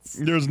entrance,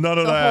 There's none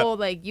of the that. whole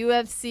like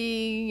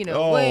UFC,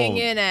 Oh. weighing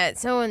in at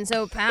so and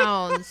so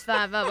pounds,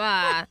 blah blah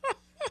blah.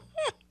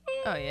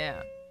 Oh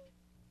yeah,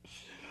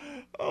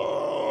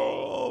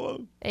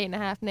 Oh.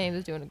 8.5 Names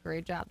is doing a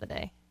great job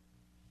today.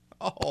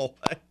 Oh.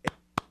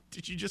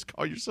 Did you just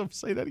call yourself?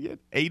 Say that again.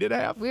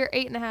 8.5. We're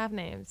 8.5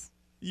 Names.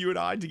 You and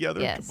I together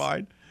Yes.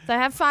 combined. So I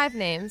have 5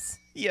 names,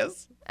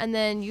 Yes. and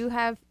then you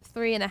have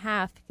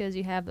 3.5 because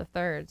you have the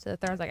third. So the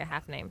third's like a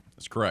half name.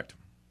 That's correct.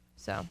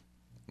 So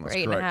we're That's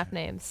 8.5 correct.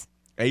 names.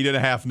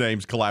 8.5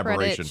 names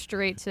collaboration. Credit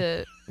straight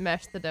to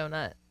Mesh the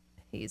Donut.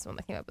 He's the one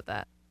that came up with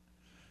that.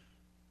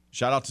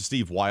 Shout out to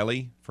Steve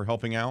Wiley for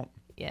helping out.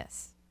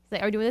 Yes. He's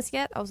like, are we doing this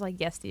yet? I was like,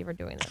 yes, Steve, we're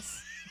doing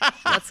this.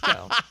 Let's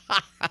go.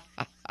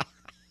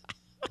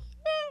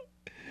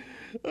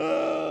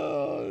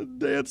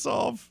 Dance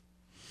off.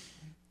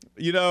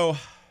 You know,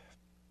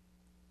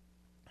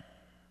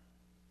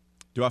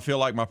 do I feel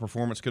like my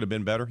performance could have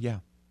been better? Yeah.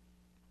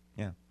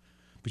 Yeah.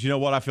 But you know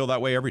what? I feel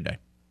that way every day.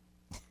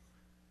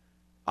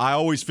 I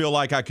always feel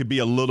like I could be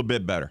a little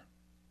bit better.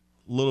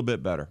 A little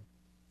bit better.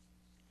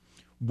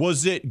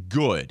 Was it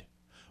good?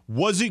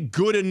 Was it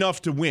good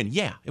enough to win?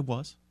 Yeah, it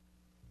was.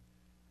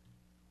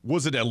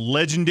 Was it a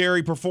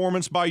legendary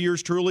performance by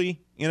yours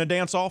truly in a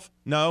dance-off?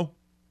 No.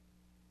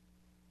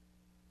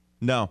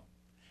 No.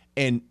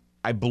 And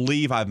I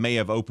believe I may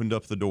have opened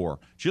up the door,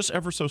 just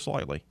ever so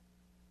slightly,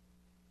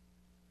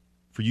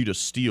 for you to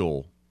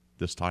steal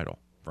this title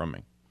from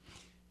me.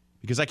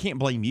 Because I can't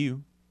blame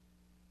you.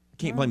 I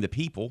can't blame the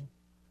people.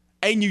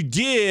 And you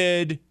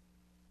did.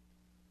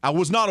 I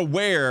was not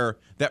aware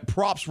that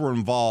props were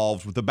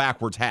involved with the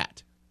backwards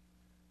hat.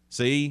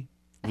 See?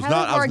 I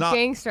was more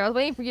gangster. I was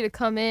waiting for you to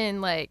come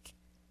in like,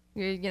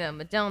 you're,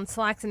 Magellan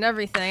slacks and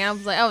everything. I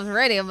was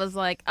ready. I was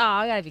like, oh,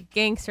 I gotta be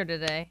gangster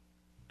today.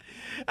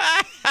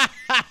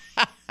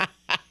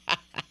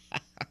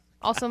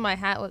 Also, my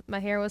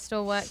hair was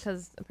still wet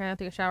because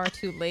apparently I took a shower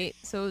too late,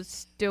 so it was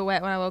still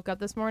wet when I woke up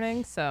this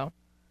morning. So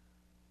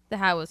the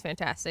hat was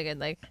fantastic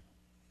and like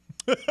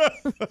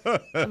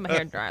let my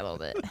hair dry a little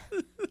bit.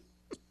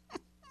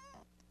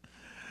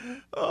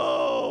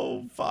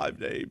 Oh, 5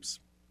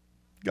 names.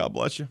 God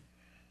bless you.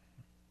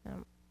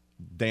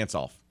 Dance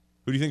off.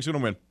 Who do you think's going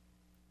to win?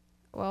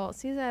 Well, it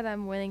seems that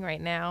I'm winning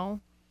right now.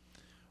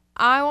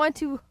 I want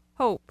to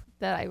hope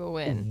that I will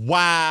win.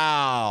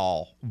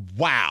 Wow.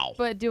 Wow.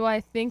 But do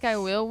I think I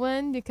will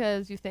win?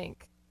 Because you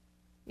think,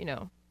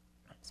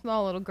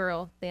 small little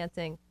girl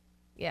dancing.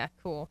 Yeah,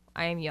 cool.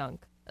 I am young.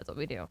 That's what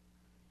we do.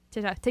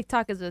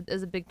 TikTok is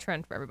a big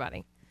trend for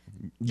everybody.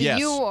 Yes.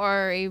 You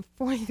are a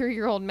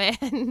 43-year-old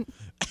man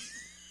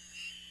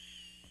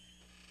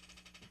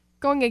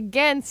going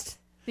against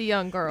the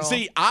young girl.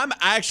 See, I'm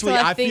actually, So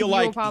I I think feel you'll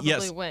like, probably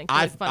yes, win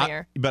 'cause it's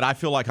funnier. but I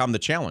feel like I'm the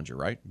challenger,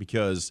 right?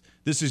 Because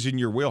this is in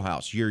your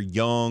wheelhouse. You're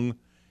young,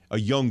 a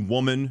young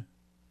woman,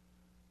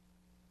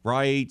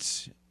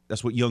 right?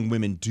 That's what young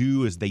women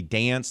do is they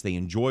dance, they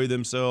enjoy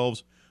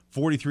themselves.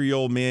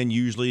 43-year-old men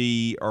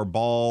usually are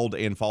bald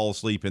and fall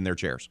asleep in their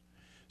chairs.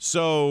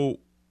 So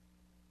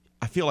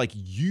I feel like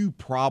you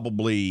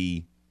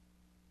probably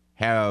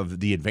have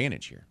the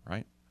advantage here,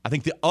 right? I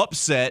think the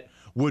upset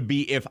would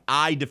be if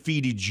I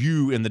defeated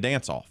you in the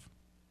dance-off.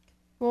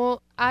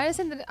 Well, I just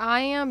think that I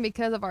am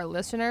because of our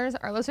listeners.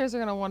 Our listeners are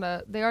going to want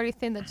to, they already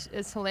think that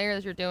it's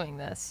hilarious you're doing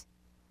this.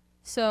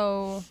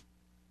 So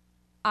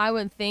I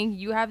would think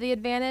you have the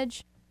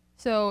advantage.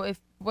 So if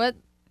what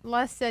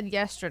Les said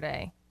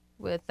yesterday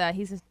with that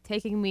he's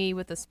taking me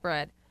with the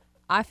spread,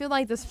 I feel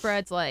like the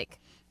spread's like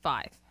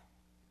 5.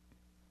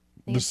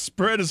 The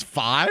spread is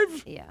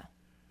 5? Yeah.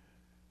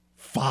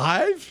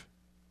 5?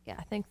 Yeah,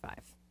 I think 5.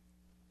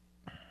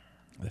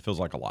 That feels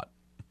like a lot.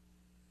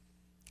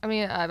 I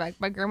mean,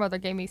 my grandmother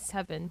gave me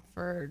 7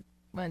 for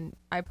when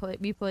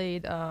we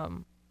played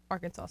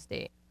Arkansas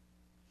State.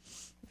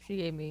 She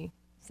gave me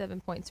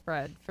 7-point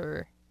spread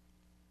for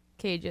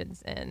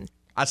Cajuns, and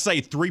I say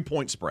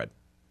 3-point spread.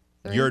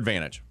 3? Your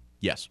advantage.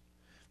 Yes.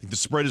 I think the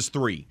spread is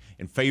 3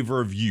 in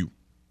favor of you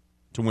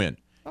to win.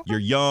 Okay. You're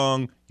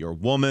young. You're a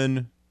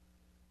woman.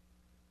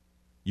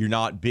 You're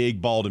not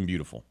big, bald, and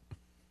beautiful.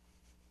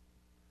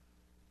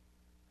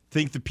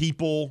 Think the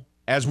people,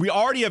 as we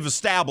already have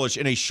established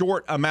in a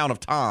short amount of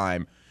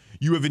time,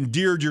 you have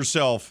endeared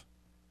yourself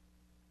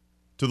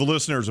to the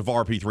listeners of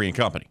RP3 and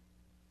Company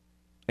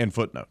and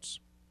Footnotes.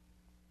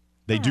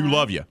 They do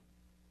love you.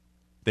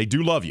 They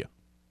do love you.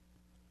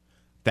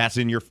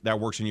 That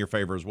works in your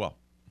favor as well.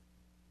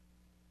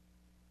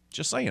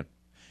 Just saying.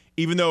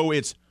 Even though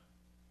it's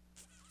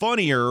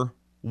funnier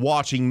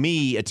watching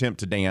me attempt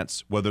to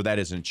dance, whether that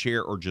is in a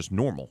chair or just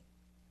normal.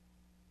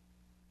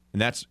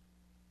 And that's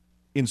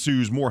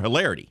ensues more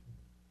hilarity.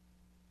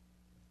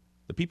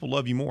 The people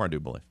love you more, I do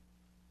believe.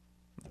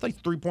 I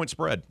think 3-point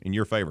spread in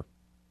your favor.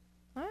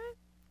 all right.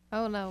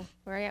 Oh no,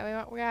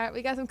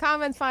 we got some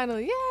comments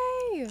finally.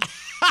 Yay!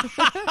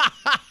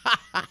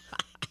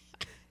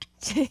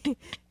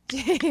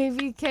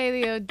 JVK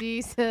the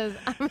OD says,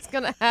 I'm just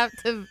going to have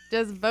to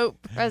just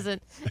vote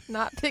present,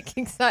 not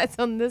picking sides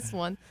on this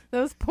one.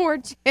 Those poor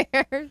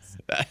chairs.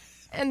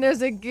 And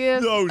there's a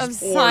gif of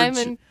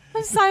Simon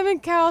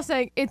Cowell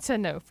saying, it's a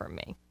no for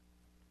me.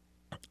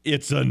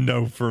 It's a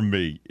no for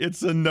me.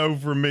 It's a no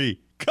for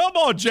me. Come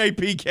on,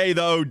 JPK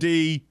the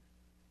OD.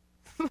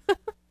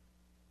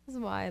 This is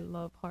why I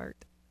love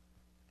Hart.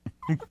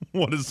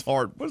 What is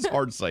Hart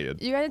saying?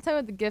 You got to tell me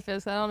what the gif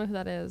is. I don't know who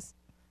that is.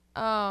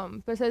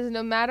 But it says,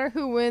 no matter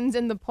who wins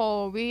in the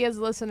poll, we as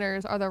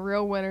listeners are the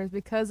real winners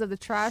because of the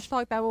trash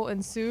talk that will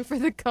ensue for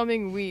the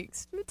coming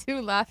weeks.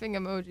 2 laughing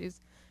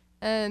emojis.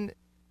 And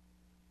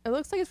it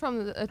looks like it's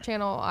from a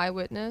channel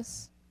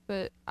Eyewitness,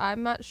 but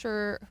I'm not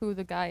sure who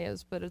the guy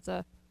is, but it's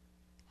a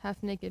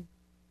half-naked,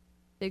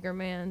 bigger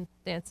man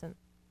dancing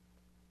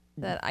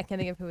that I can't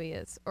think of who he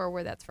is or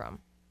where that's from.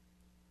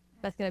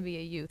 That's going to be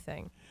a you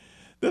thing.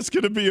 That's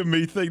going to be a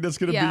me thing. That's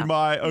going to be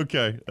my,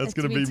 okay. That's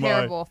going to be my. It's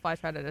terrible if I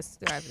try to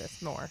describe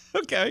this more.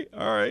 Okay.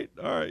 All right.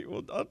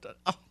 Well, I'll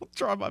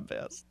try my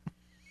best.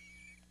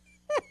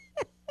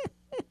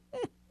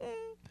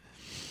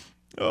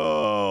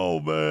 Oh,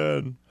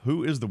 man.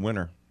 Who is the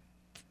winner?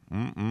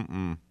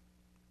 That's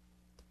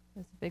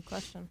a big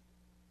question.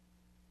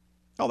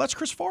 Oh, that's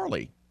Chris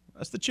Farley.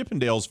 That's the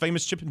Chippendales,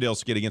 famous Chippendales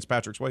skit against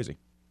Patrick Swayze.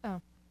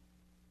 Oh.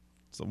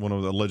 It's one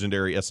of the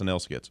legendary SNL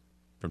skits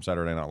from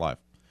Saturday Night Live.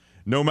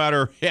 No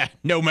matter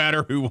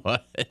who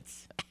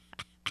wins.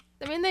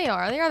 I mean, they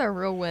are the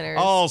real winners.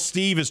 Oh,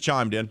 Steve has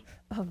chimed in.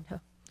 Oh, no.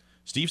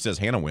 Steve says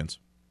Hannah wins.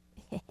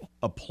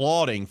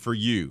 Applauding for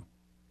you.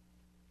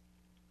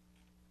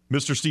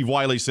 Mr. Steve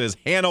Wiley says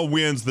Hannah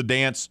wins the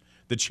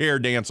chair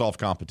dance-off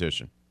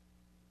competition.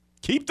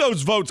 Keep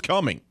those votes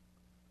coming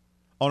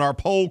on our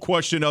poll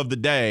question of the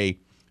day.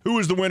 Who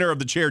is the winner of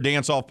the chair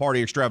dance-off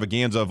party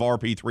extravaganza of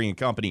RP3 and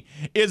Company?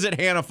 Is it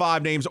Hannah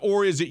 5 Names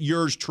or is it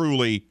yours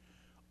truly,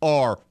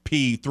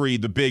 RP3,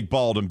 the big,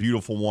 bald, and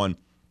beautiful one?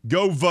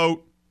 Go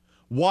vote.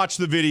 Watch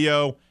the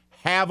video.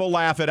 Have a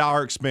laugh at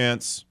our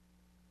expense.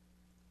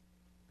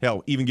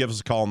 Hell, even give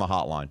us a call on the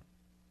hotline.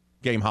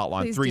 Game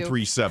hotline,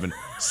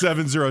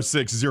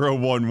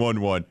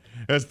 337-706-0111.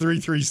 That's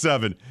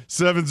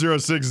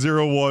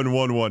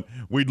 337-706-0111.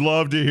 We'd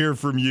love to hear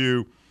from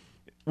you.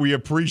 We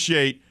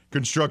appreciate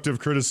constructive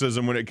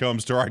criticism when it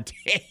comes to our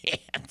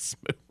dance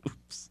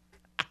moves.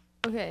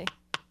 Okay.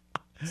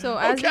 So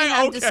as we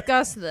have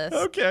discussed this,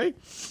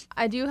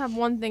 I do have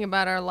one thing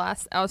about our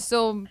last. I was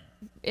still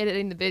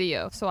editing the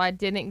video, so I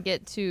didn't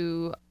get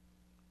to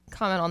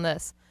comment on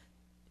this.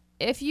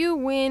 If you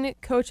win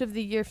Coach of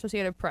the Year for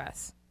Associated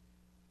Press,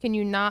 can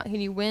you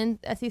win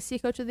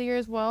SEC Coach of the Year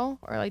as well,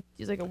 or like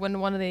just like win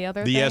one or the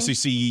other? The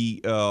SEC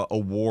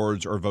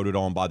awards are voted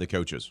on by the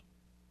coaches.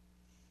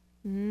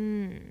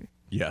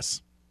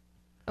 Yes.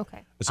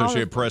 Okay.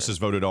 Associated Press is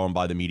voted on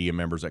by the media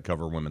members that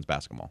cover women's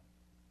basketball.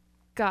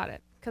 Got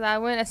it. Because I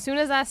went, as soon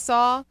as I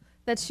saw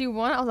that she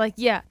won, I was like,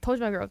 yeah, told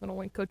you my girl was going to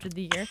win Coach of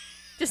the Year.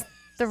 Just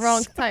the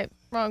wrong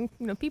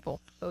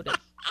people voted.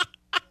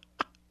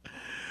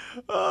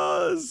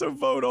 So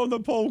vote on the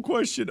poll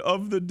question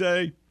of the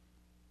day.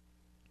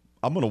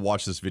 I'm going to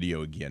watch this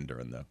video again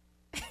during the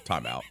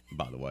timeout,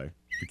 by the way,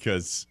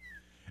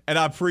 and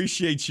I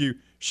appreciate you.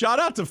 Shout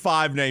out to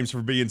 5 Names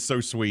for being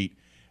so sweet.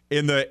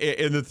 In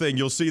the thing,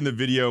 you'll see in the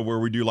video where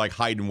we do like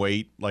height and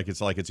weight, like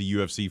it's a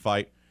UFC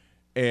fight.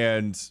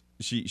 And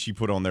she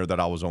put on there that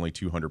I was only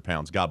 200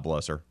 pounds. God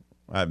bless her.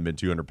 I haven't been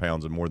 200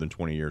 pounds in more than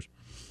 20 years.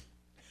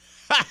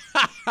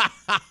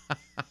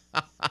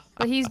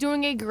 But he's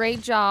doing a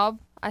great job.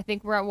 I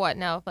think we're at what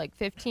now? Like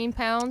 15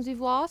 pounds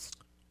you've lost?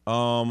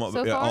 So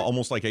far?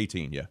 Almost like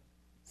 18, yeah.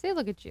 See,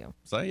 look at you.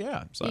 So,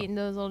 yeah. Eating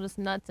those little just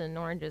nuts and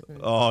oranges and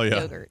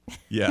yogurt.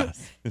 Yeah.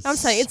 I'm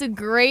saying it's a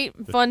great,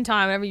 fun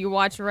time whenever you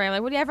watch Ray.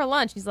 Like, what do you have for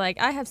lunch? He's like,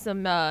 I have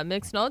some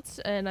mixed nuts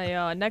and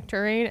a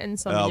nectarine and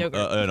some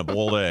yogurt. And a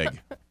boiled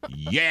egg.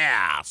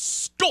 Yeah.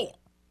 Score.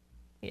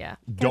 Yeah.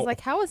 I was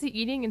like, how is he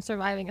eating and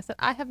surviving? I said,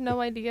 I have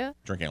no idea.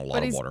 Drinking a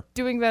lot of water.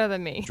 Doing better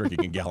than me.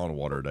 Drinking a gallon of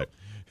water a day.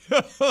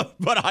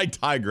 But I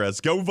digress.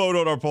 Go vote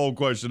on our poll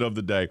question of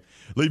the day.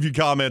 Leave your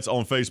comments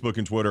on Facebook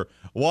and Twitter.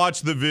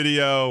 Watch the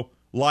video.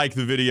 Like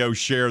the video.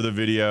 Share the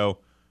video.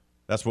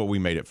 That's what we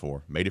made it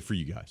for. Made it for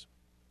you guys.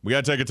 We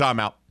got to take a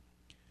timeout.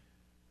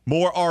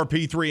 More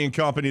RP3 and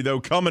Company, though,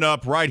 coming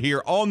up right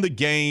here on the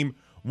Game.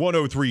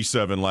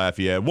 103.7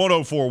 Lafayette.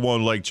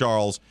 104.1 Lake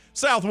Charles.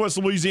 Southwest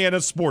Louisiana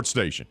Sports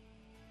Station.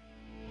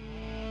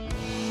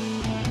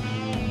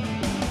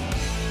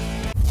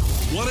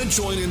 Want to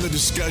join in the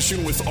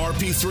discussion with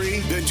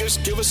RP3? Then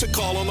just give us a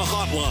call on the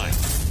hotline.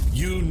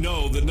 You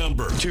know the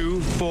number.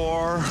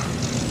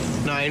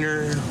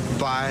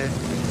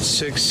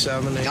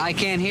 249er567. I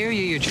can't hear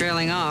you. You're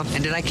trailing off.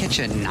 And did I catch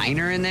a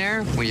niner in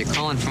there? Were you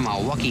calling from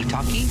a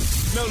walkie-talkie?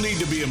 No need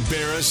to be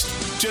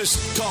embarrassed.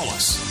 Just call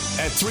us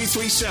at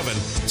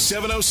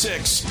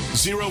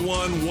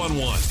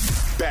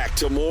 337-706-0111. Back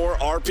to more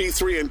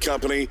RP3 and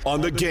Company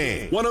on the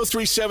Game.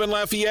 103.7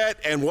 Lafayette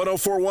and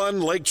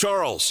 104.1 Lake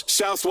Charles,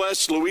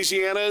 Southwest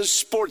Louisiana's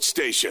sports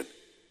station.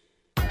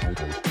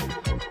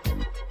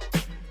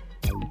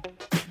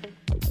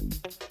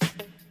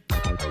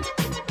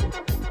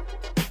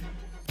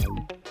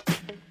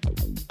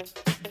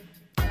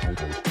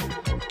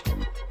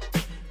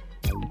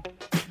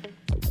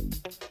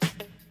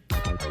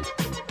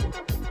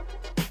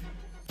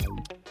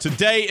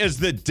 Today is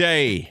the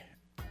day,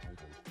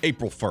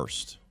 April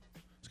 1st.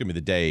 It's going to be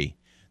the day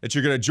that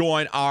you're going to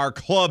join our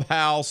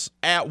clubhouse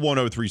at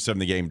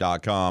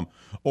 1037thegame.com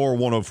or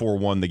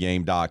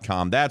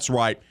 1041thegame.com. That's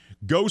right.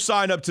 Go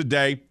sign up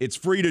today. It's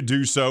free to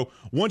do so.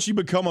 Once you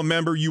become a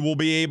member, you will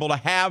be able to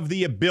have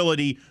the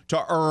ability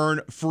to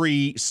earn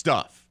free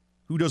stuff.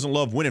 Who doesn't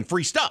love winning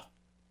free stuff?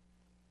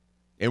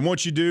 And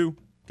once you do,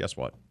 guess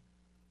what?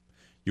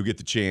 You'll get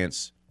the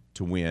chance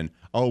to win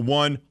a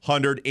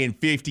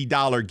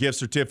 $150 gift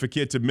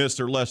certificate to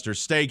Mr. Lester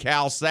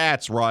Steakhouse.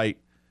 That's right.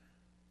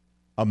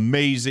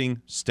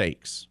 Amazing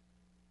steaks.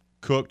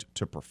 Cooked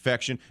to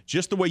perfection.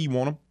 Just the way you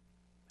want them.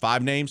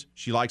 5 names.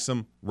 She likes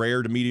them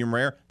rare to medium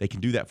rare. They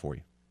can do that for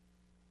you.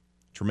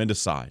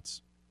 Tremendous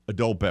sides.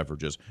 Adult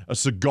beverages. A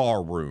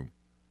cigar room.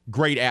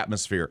 Great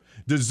atmosphere.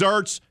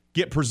 Desserts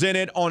get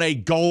presented on a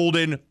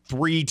golden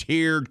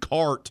 3-tiered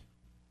cart.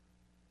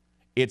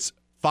 It's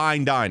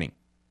fine dining.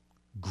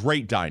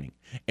 Great dining.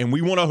 And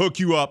we want to hook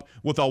you up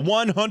with a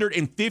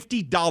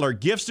 $150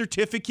 gift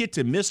certificate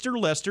to Mr.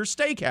 Lester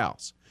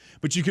Steakhouse.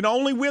 But you can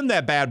only win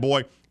that bad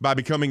boy by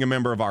becoming a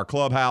member of our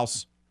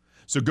clubhouse.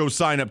 So go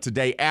sign up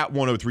today at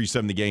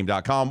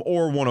 1037thegame.com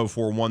or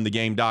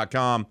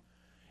 1041thegame.com.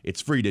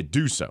 It's free to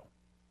do so.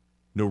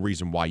 No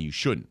reason why you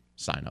shouldn't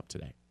sign up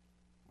today.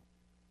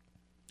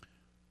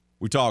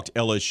 We talked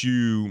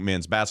LSU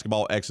men's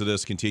basketball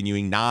exodus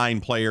continuing.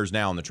 9 players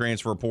now in the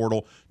transfer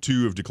portal.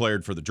 2 have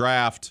declared for the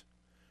draft.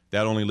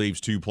 That only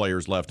leaves 2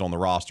 players left on the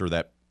roster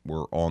that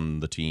were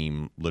on the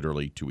team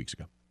literally 2 weeks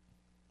ago.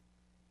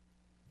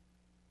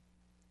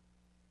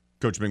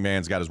 Coach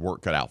McMahon's got his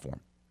work cut out for him.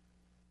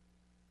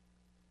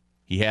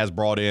 He has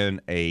brought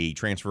in a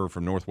transfer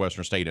from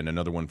Northwestern State and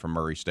another one from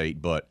Murray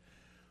State, but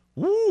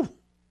going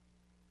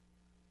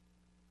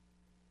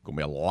to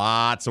be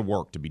lots of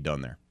work to be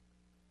done there.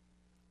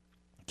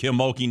 Kim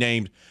Mulkey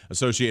named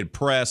Associated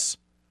Press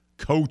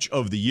Coach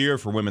of the Year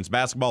for women's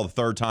basketball,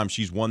 the 3rd time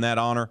she's won that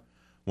honor.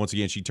 Once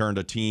again, she turned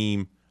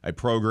a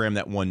program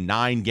that won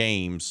 9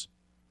 games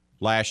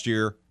last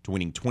year to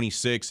winning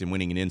 26 and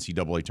winning an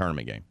NCAA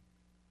tournament game.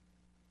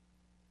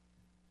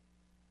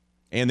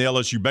 And the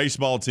LSU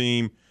baseball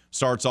team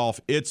starts off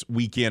its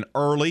weekend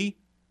early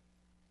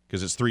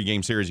because it's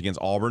 3-game series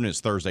against Auburn.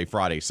 It's Thursday,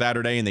 Friday,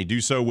 Saturday, and they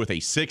do so with a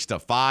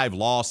 6-5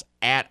 loss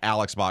at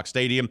Alex Box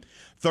Stadium.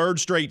 3rd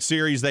straight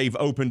series they've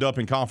opened up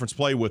in conference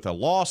play with a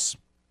loss.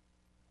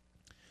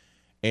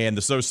 And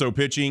the so-so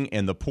pitching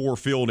and the poor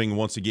fielding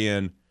once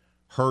again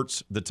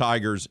hurts the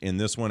Tigers in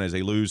this one as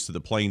they lose to the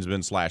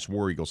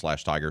Plainsmen/War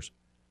Eagles/Tigers.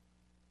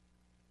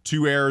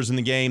 2 errors in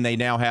the game. They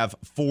now have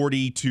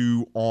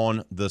 42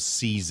 on the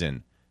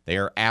season. They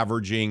are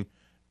averaging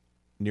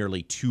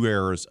nearly 2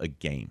 errors a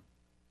game.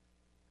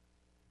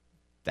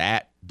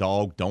 That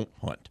dog don't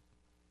hunt.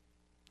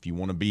 If you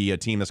want to be a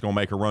team that's going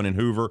to make a run in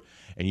Hoover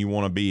and you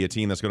want to be a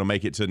team that's going to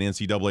make it to an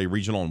NCAA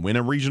regional and win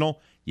a regional,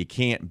 you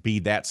can't be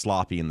that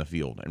sloppy in the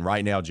field. And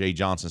right now, Jay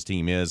Johnson's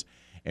team is,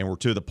 and we're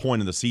to the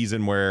point of the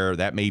season where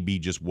that may be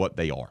just what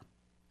they are.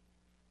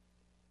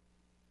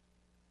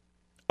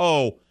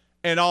 Oh,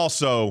 and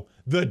also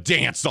the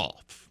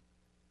dance-off.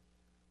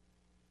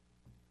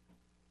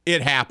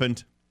 It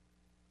happened.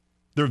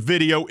 Their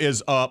video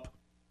is up.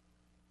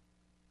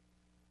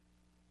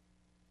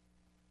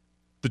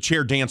 The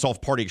chair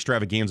dance-off party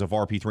extravaganza of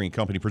RP3 and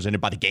Company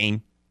presented by The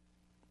Game.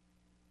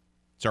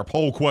 It's our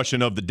poll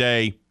question of the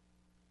day.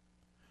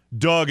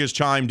 Doug has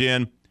chimed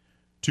in.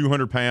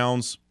 200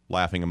 pounds.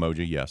 Laughing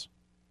emoji, yes.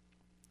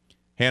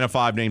 Hannah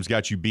 5 Names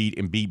got you beat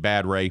and beat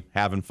Bad Ray.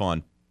 Having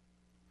fun.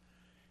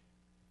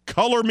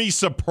 Color me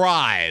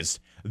surprised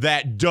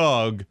that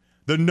Doug,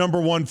 the number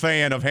 1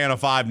 fan of Hannah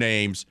 5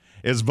 Names,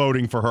 is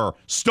voting for her.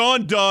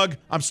 Stunned, Doug.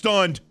 I'm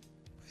stunned.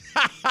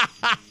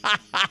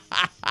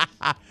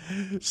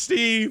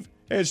 Steve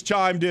has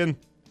chimed in.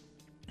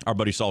 Our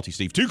buddy Salty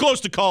Steve. Too close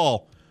to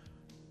call.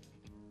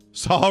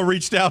 Saul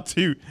reached out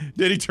to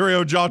Diddy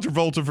Terrell and John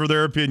Travolta for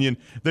their opinion.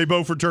 They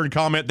both returned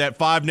comment that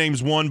 5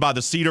 Names won by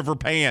the seat of her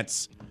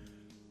pants.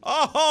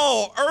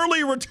 Oh,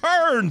 early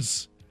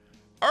returns.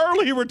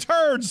 Early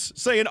returns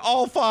saying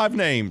all 5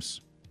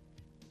 names.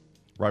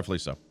 Rightfully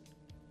so.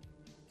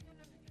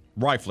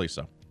 Rightfully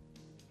so.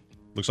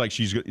 Looks like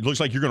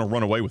you're going to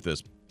run away with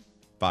this.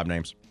 5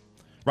 Names.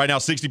 Right now,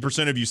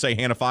 60% of you say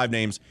Hannah 5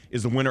 Names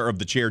is the winner of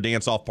the chair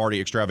dance-off party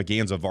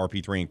extravaganza of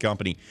RP3 and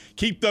Company.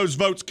 Keep those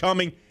votes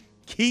coming.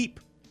 Keep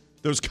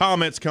those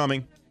comments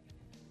coming.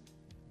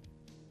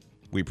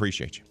 We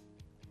appreciate you.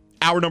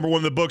 Hour number 1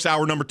 of the books.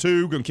 Hour number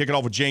 2. Going to kick it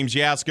off with James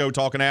Yasko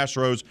talking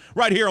Astros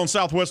right here on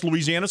Southwest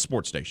Louisiana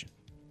Sports Station.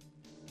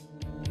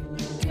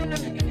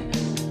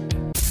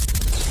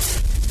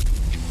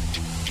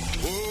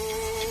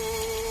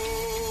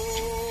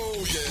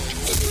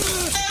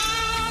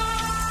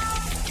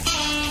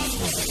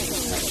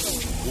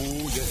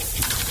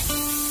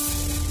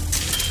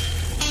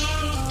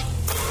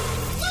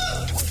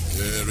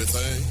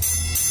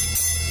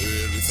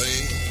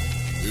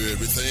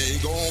 Everything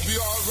gonna be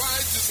all right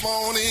this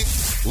morning.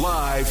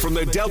 Live from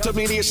the Delta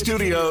Media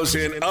Studios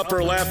in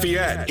Upper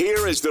Lafayette,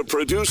 here is the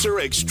producer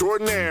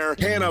extraordinaire,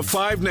 Hannah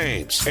Five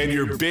Names, and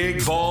your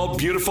big, bald,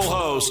 beautiful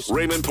host,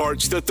 Raymond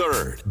Parks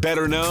III,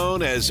 better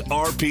known as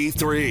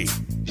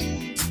RP3.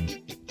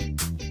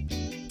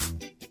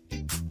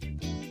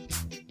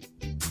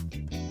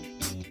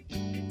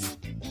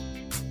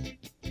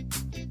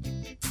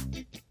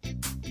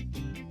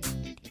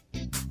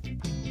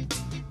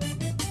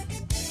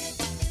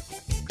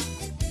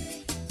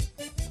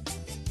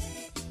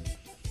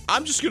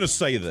 I'm just going to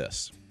say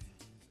this.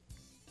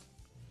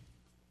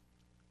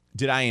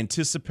 Did I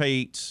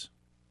anticipate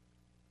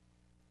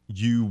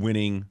you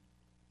winning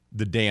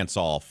the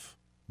dance-off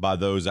by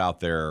those out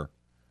there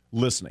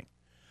listening?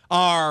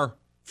 Our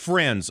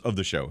friends of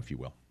the show, if you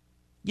will.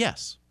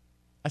 Yes.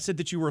 I said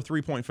that you were a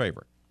 3-point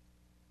favorite.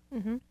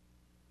 Mm-hmm.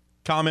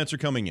 Comments are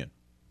coming in.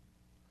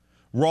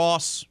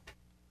 Ross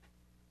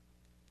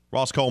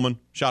Coleman,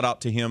 shout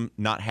out to him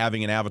not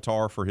having an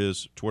avatar for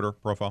his Twitter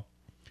profile.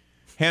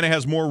 Hannah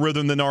has more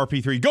rhythm than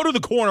RP3. Go to the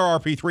corner,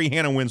 RP3.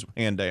 Hannah wins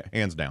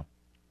hands down.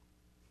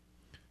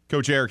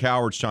 Coach Eric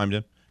Howard's chimed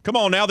in. Come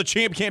on now, the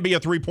champ can't be a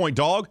 3-point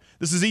dog.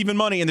 This is even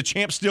money, and the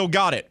champ still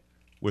got it.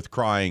 With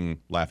crying,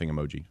 laughing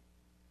emoji.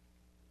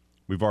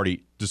 We've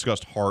already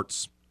discussed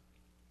Hart's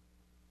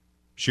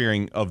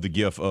sharing of the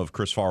gif of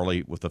Chris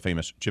Farley with the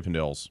famous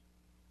Chippendales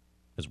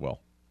as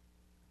well.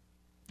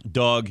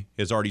 Doug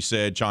has already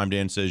chimed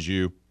in, says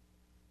you.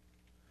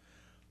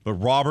 But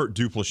Robert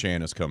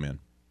Duplashan has come in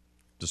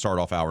to start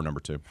off hour number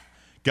 2.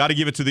 Got to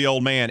give it to the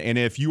old man. And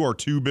if you are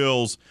 2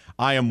 bills,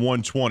 I am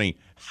 120.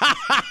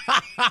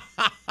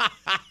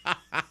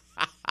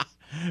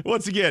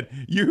 Once again,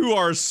 you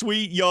are a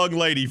sweet young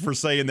lady for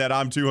saying that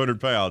I'm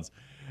 200 pounds.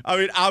 I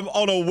mean, I'm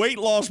on a weight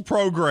loss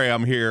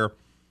program here,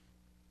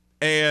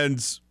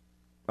 and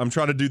I'm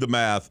trying to do the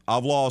math. I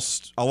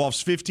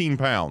lost 15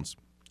 pounds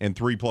in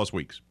 3+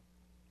 weeks.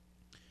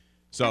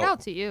 So, shout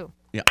out to you.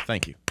 Yeah,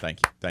 thank you.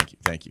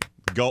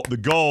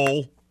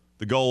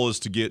 The goal is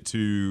to get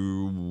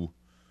to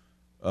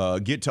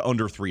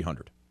under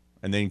 300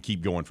 and then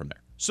keep going from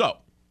there. So,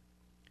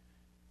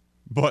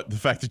 but the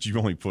fact that you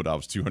only put I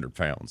was 200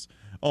 pounds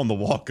on the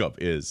walk-up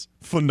is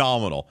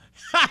phenomenal.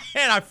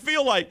 And I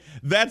feel like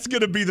that's going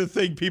to be the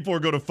thing people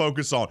are going to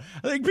focus on.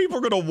 I think people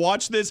are going to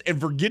watch this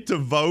and forget to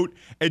vote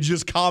and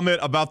just comment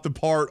about the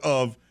part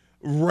of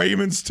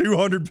Raymond's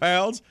 200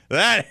 pounds.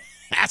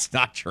 That's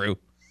not true.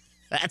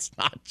 That's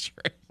not true.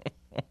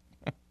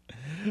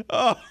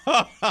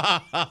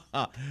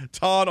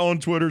 Todd on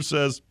Twitter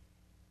says,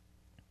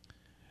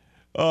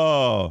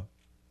 RP3,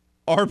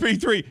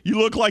 you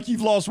look like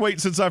you've lost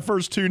weight since I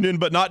first tuned in,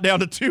 but not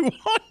down to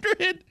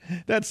 200.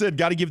 That said,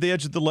 got to give the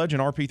edge to the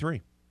legend,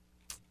 RP3.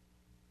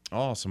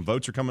 Oh, some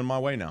votes are coming my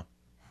way now.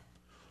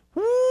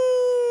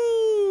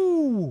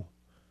 Woo!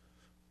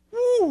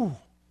 Woo!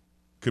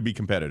 Could be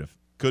competitive.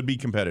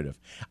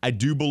 I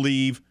do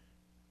believe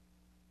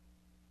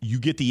you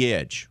get the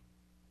edge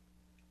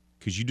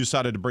because you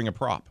decided to bring a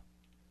prop.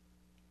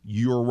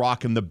 You're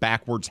rocking the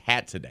backwards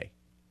hat today.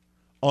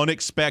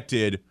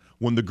 Unexpected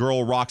when the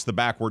girl rocks the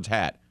backwards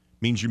hat.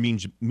 Means you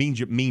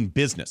mean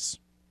business.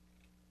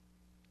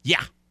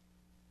 Yeah.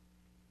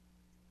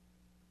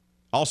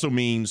 Also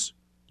means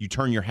you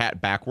turn your hat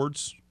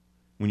backwards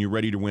when you're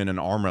ready to win an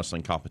arm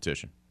wrestling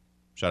competition.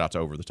 Shout out to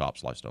Over the Top,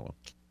 Sly Stolo.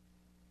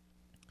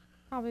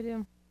 Probably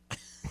do.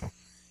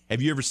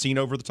 Have you ever seen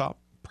Over the Top?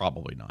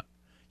 Probably not.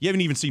 You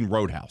haven't even seen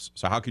Roadhouse,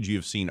 so how could you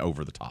have seen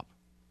Over the Top?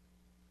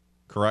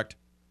 Correct?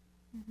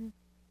 Mm-hmm.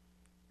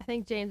 I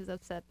think James is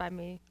upset by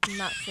me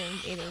not seeing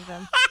either of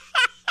them.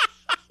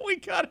 We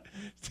gotta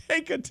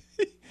take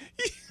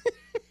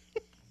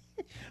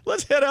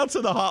Let's head out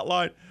to the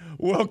hotline.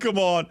 Welcome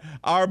on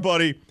our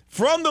buddy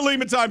from the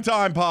Lima Time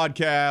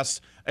podcast,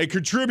 a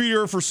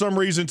contributor for some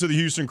reason to the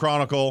Houston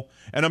Chronicle,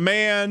 and a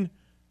man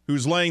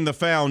who's laying the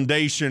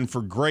foundation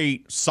for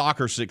great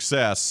soccer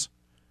success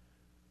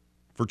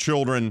for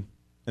children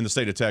in the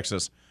state of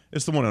Texas.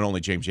 It's the one and only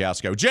James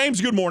Yasko.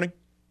 James, good morning.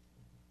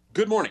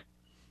 Good morning.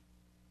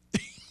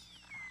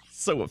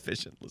 So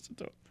efficient. Listen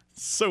to him.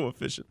 So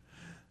efficient.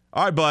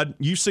 All right, bud.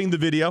 You've seen the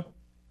video.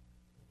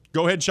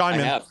 Go ahead, chime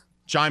in. Have.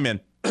 Chime in.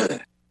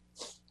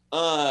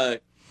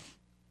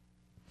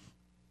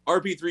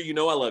 RP3, you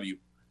know I love you.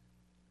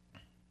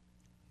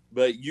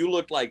 But you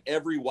look like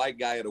every white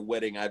guy at a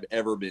wedding I've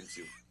ever been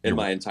to in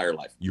my entire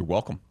life. You're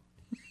welcome.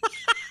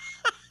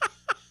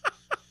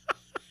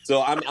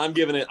 So I'm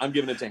giving it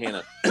to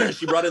Hannah.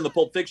 She brought in the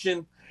Pulp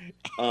Fiction.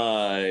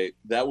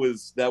 That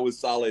was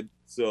solid.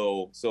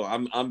 So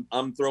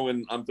I'm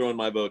throwing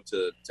my vote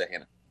to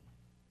Hannah.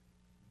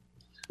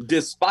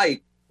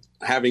 Despite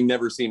having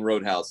never seen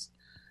Roadhouse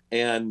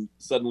and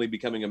suddenly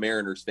becoming a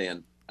Mariners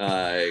fan,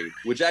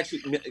 which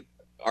actually,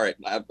 all right,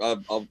 I'm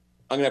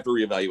gonna have to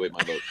reevaluate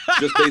my vote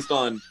just based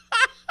on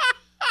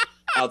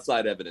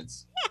outside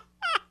evidence.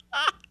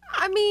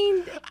 I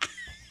mean,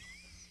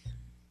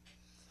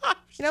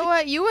 you know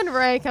what? You and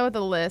Ray come with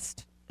a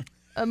list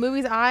of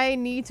movies I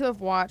need to have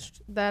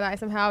watched that I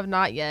somehow have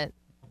not yet.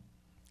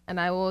 and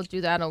I will do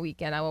that on a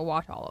weekend. I will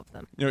watch all of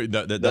them.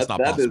 That's not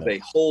possible. That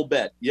is a whole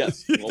bet.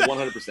 Yes,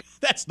 100%.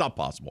 That's not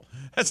possible.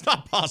 That's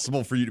not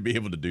possible for you to be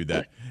able to do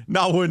that.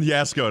 Not when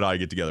Yasko and I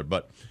get together.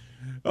 But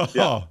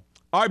all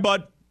right,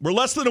 bud. We're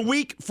less than a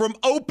week from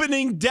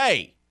opening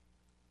day.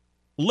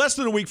 Less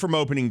than a week from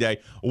opening day.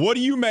 What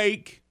do you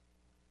make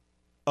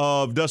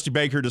of Dusty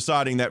Baker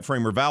deciding that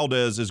Framber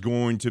Valdez is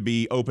going to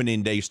be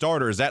opening day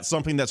starter? Is that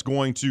something that's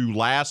going to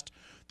last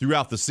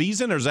throughout the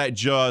season, or is that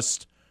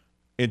just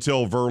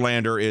until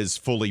Verlander is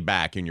fully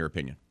back, in your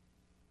opinion?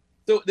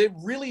 So it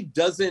really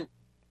doesn't.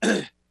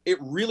 It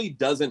really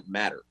doesn't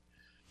matter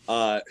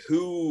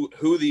who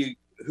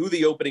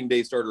the opening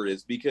day starter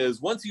is,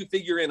 because once you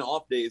figure in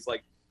off days,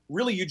 like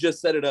really you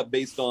just set it up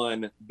based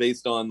on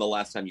the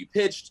last time you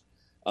pitched.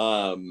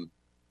 But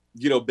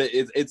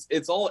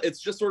it's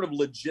just sort of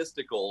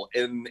logistical,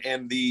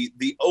 and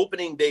the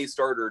opening day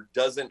starter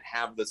doesn't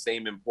have the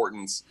same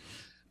importance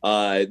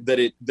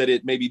that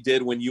it maybe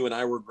did when you and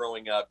I were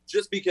growing up,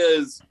 just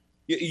because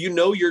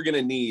you're going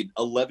to need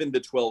 11 to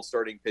 12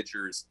 starting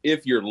pitchers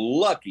if you're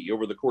lucky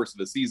over the course of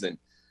a season.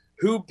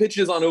 Who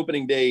pitches on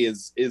opening day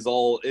is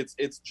all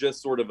it's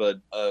just sort of a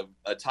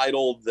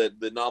title that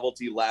the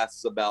novelty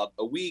lasts about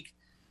a week,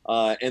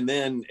 and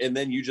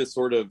then you just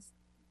sort of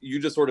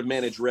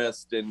manage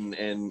rest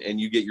and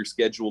you get your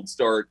scheduled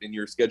start and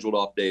your scheduled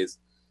off days.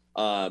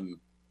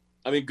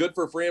 I mean, good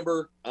for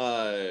Framber.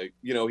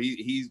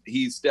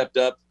 He stepped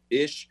up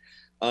ish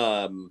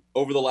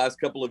over the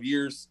last couple of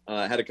years.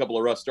 Had a couple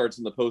of rough starts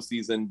in the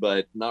postseason,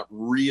 but not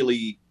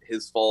really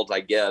his fault,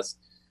 I guess,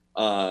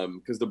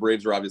 because the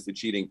Braves are obviously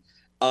cheating.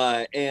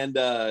 And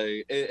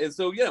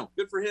so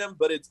good for him.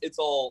 But it's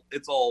all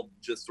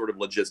just sort of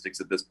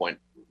logistics at this point.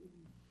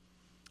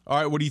 All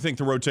right, what do you think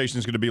the rotation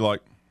is going to be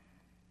like?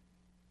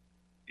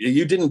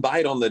 You didn't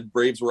bite on the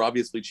Braves were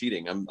obviously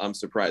cheating. I'm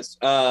surprised.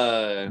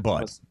 But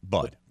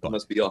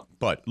must be off.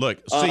 But look,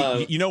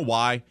 see, you know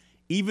why?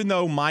 Even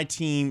though my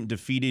team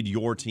defeated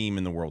your team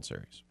in the World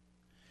Series,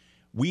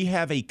 we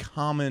have a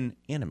common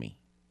enemy.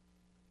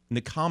 And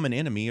the common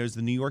enemy is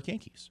the New York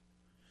Yankees.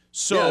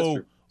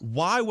 So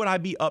why would I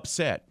be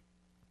upset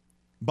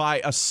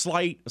by a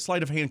sleight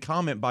of hand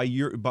comment by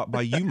you,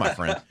 my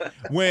friend,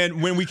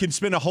 when we can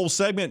spend a whole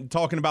segment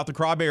talking about the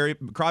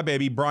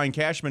crybaby Brian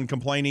Cashman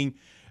complaining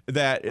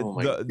that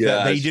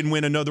they didn't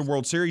win another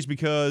World Series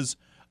because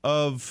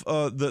of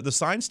the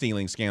sign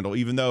stealing scandal,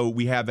 even though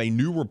we have a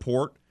new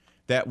report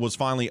that was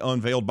finally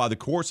unveiled by the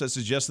courts that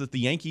suggests that the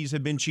Yankees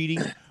have been cheating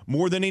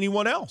more than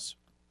anyone else.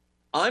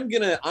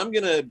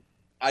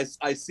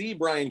 I see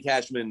Brian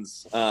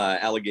Cashman's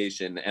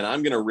allegation, and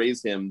I'm going to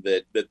raise him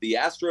that the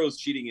Astros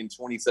cheating in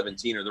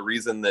 2017 are the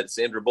reason that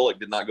Sandra Bullock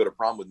did not go to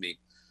prom with me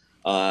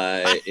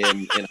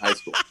in high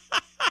school.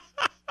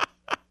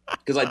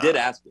 Because I did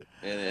ask her,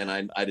 and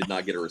I did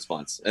not get a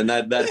response. And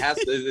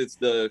it's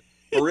the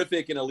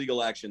horrific and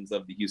illegal actions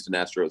of the Houston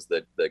Astros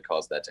that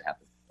caused that to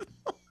happen.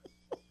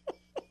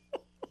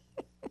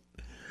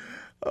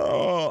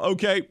 Oh,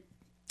 okay.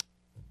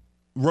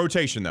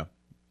 Rotation, though.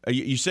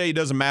 You say it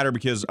doesn't matter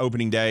because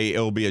opening day,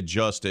 it'll be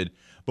adjusted.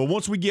 But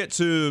once we get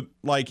to,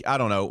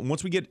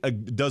 once we get a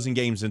dozen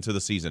games into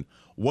the season,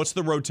 what's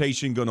the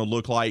rotation going to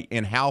look like,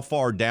 and how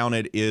far down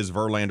it is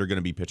Verlander going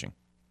to be pitching?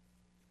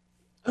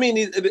 I mean,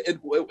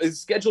 it's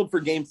scheduled for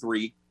Game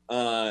 3,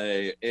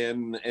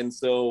 and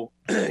so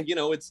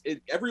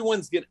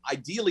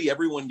ideally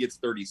everyone gets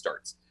 30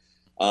 starts.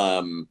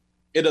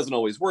 It doesn't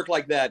always work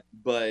like that,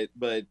 but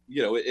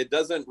it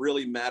doesn't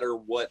really matter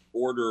what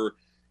order.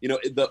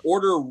 The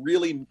order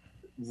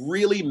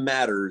really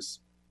matters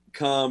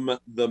come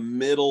the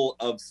middle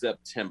of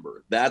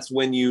September. That's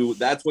when you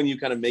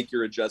kind of make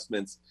your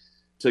adjustments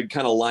to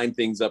kind of line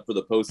things up for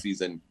the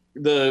postseason.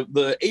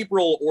 The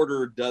April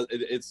order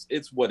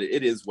it's what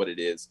it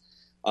is.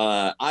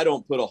 I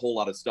don't put a whole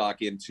lot of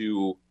stock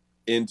into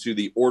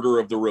the order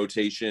of the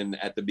rotation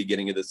at the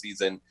beginning of the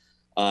season.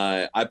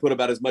 I put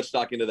about as much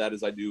stock into that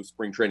as I do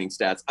spring training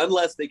stats,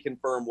 unless they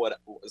confirm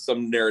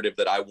some narrative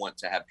that I want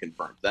to have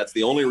confirmed. That's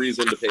the only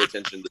reason to pay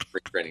attention to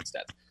spring training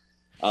stats.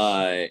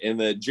 And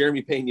the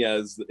Jeremy Pena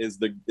is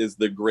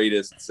the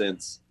greatest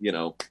since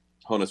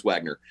Honus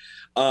Wagner.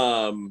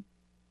 So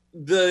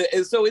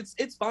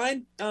it's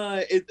fine.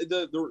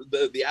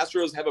 The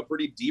Astros have a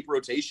pretty deep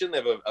rotation. They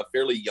have a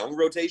fairly young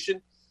rotation,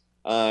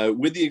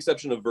 with the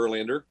exception of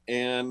Verlander,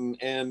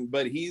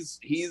 but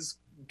he's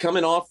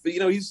coming off.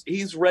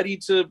 He's ready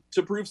to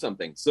prove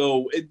something.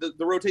 So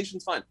the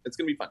rotation's fine. It's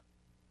gonna be fine.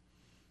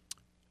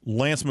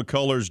 Lance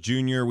McCullers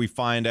Jr., we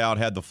find out,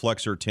 had the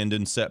flexor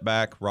tendon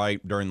setback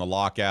right during the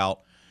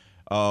lockout.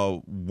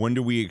 When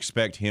do we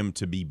expect him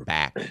to be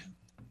back?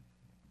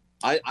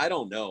 I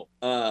don't know.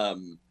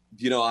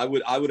 I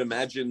would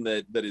imagine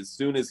that as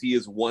soon as he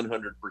is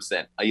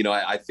 100%.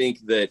 I think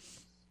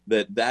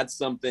that's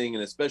something,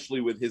 and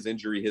especially with his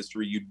injury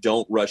history, you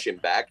don't rush him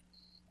back,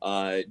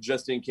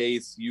 just in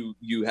case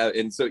you have.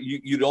 And so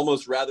you'd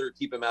almost rather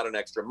keep him out an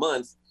extra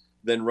month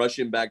than rush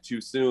him back too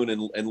soon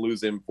and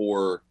lose him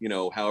for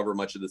however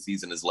much of the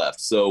season is left.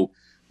 So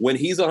when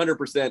he's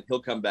 100%,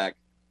 he'll come back.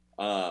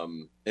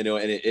 You know,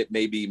 and it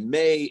may be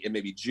May, it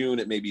may be June,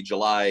 it may be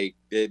July,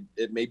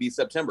 it may be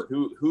September.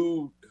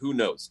 Who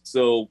knows?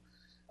 So,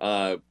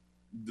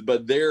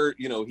 but there,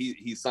 you know,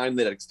 he signed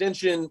that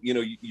extension. You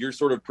know, you're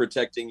sort of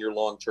protecting your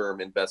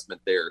long-term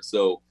investment there.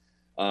 So,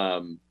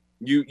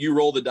 you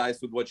roll the dice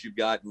with what you've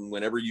got, and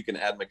whenever you can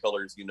add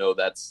McCullers,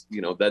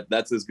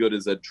 that's as good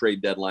as a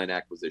trade deadline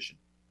acquisition.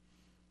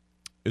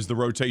 Is the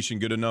rotation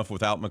good enough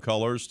without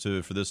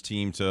McCullers for this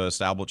team to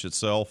establish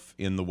itself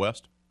in the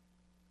West?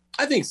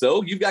 I think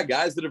so. You've got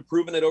guys that have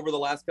proven it over the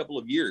last couple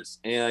of years,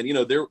 and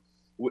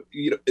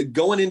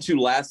going into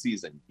last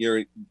season,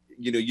 you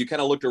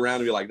kind of looked around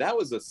and you're like, that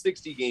was a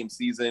 60-game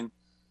season.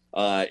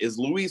 Is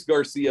Luis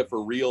Garcia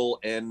for real?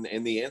 And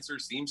the answer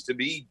seems to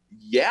be,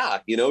 yeah.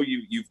 You know,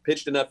 you've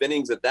pitched enough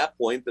innings at that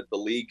point that the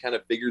league kind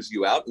of figures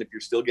you out, and if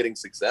you're still getting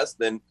success,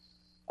 then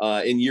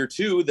in year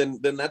two, then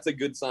that's a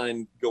good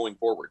sign going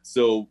forward.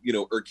 So, you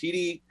know,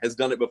 Urquidy has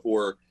done it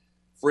before.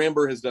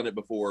 Framber has done it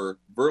before.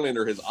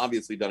 Verlander has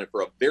obviously done it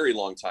for a very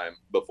long time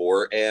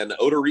before. And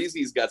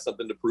Odorizzi's got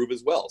something to prove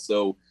as well.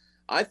 So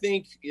I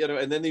think, you know,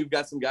 and then you've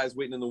got some guys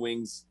waiting in the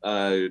wings,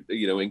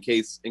 in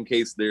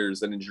case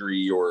there's an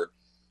injury or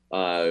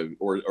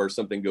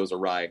something goes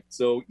awry.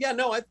 So, yeah,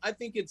 no, I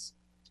think it's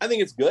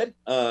good.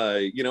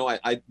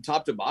 I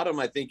top to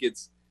bottom, I think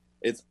it's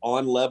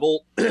on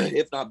level,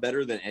 if not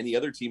better than any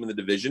other team in the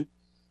division.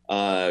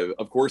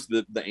 Of course,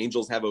 the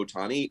Angels have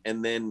Ohtani,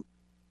 and then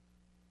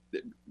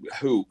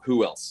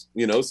who else?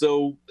 You know,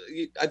 so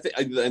I think,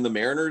 and the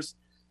Mariners,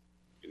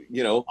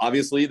 you know,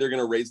 obviously they're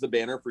going to raise the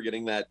banner for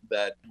getting that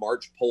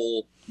March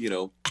poll, you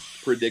know,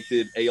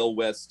 predicted AL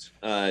West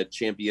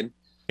champion.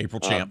 April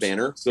champs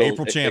banner. So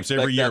April champs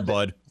every year,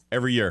 bud.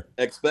 Every year.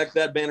 Expect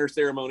that banner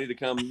ceremony to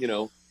come, you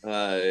know,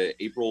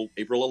 April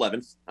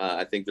 11th.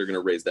 I think they're going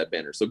to raise that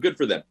banner. So good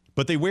for them.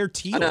 But they wear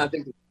teal. I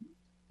think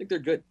they're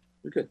good.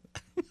 They're good.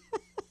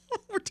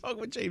 We're talking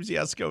with James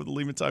Yesko of the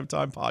Lehman Time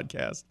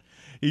podcast.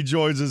 He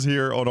joins us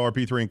here on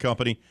RP3 and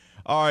Company.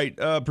 All right,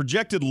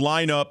 projected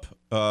lineup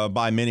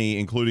by many,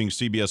 including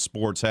CBS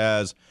Sports,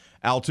 has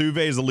Altuve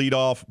as the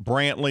leadoff,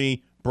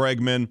 Brantley,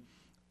 Bregman,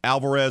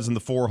 Alvarez in the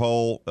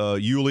 4-hole,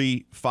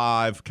 Yuli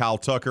 5, Kyle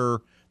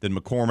Tucker, then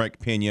McCormick,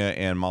 Pena,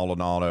 and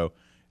Maldonado.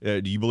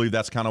 Do you believe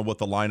that's kind of what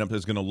the lineup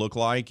is going to look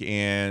like?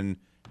 And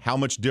how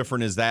much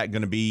different is that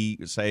going to be,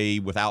 say,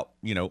 without,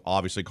 you know,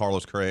 obviously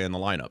Carlos Correa in the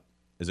lineup?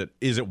 Is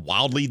it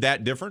wildly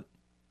that different?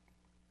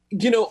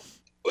 You know,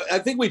 I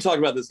think we talked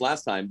about this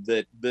last time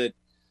that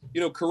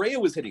you know, Correa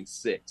was hitting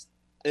 6th,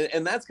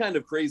 and that's kind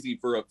of crazy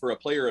for a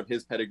player of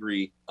his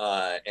pedigree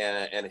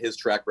and his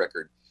track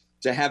record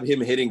to have him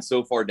hitting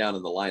so far down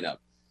in the lineup.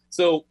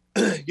 So,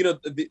 you know,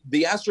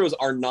 the Astros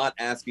are not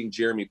asking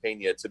Jeremy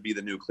Pena to be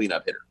the new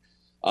cleanup hitter.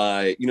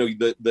 You know,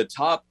 the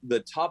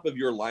top of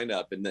your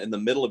lineup and the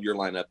middle of your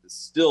lineup is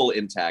still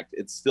intact.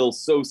 It's still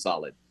so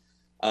solid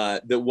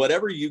that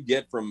whatever you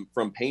get from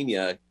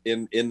Pena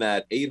in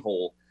that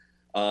 8-hole,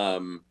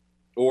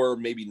 or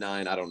maybe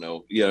 9, I don't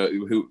know, you know,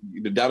 who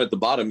down at the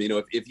bottom, you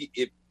know,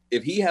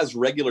 if he has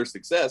regular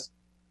success,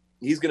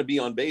 he's going to be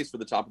on base for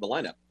the top of the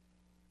lineup.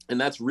 And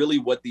that's really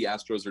what the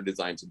Astros are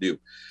designed to do.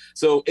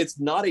 So it's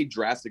not a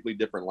drastically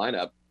different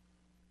lineup.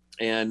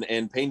 And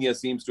Pena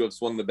seems to have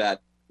swung the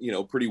bat, you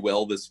know, pretty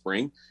well this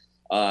spring.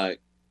 What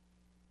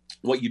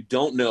you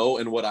don't know,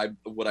 and what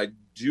I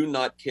do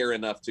not care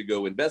enough to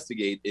go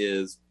investigate,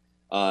 is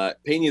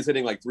Pena's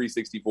hitting like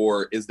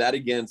 364. Is that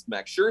against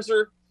Max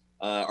Scherzer?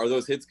 Are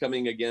those hits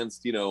coming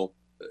against, you know,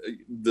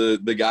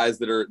 the guys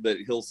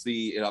that he'll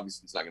see? And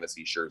obviously he's not going to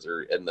see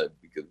Scherzer in the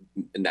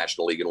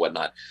National League and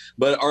whatnot,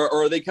 but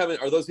are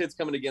those hits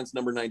coming against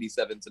number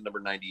 97s and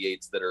number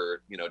 98s that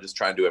are, you know, just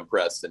trying to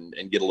impress and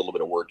get a little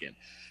bit of work in?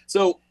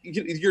 So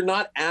you're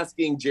not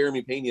asking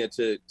Jeremy Pena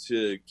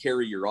to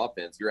carry your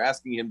offense. You're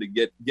asking him to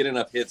get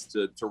enough hits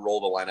to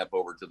roll the lineup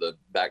over to the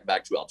back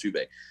to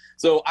Altuve.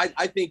 So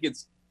I think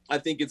it's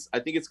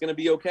going to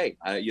be okay.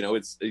 You know,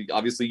 it's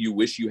obviously you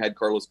wish you had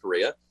Carlos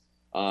Correa,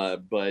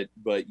 but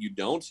you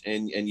don't,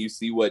 and you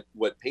see what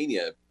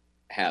Pena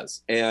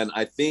has. And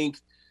I think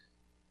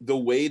the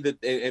way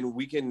that, and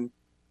we can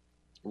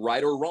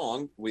right or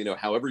wrong, you know,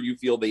 however you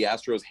feel the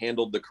Astros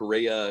handled the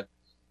Correa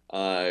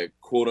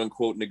quote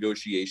unquote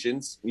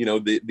negotiations, you know,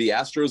 the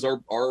Astros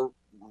are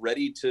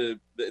ready to,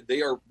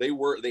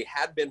 they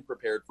had been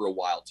prepared for a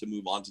while to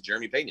move on to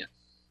Jeremy Pena.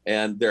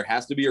 And there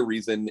has to be a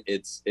reason.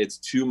 It's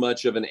too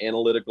much of an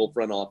analytical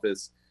front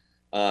office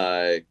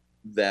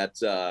that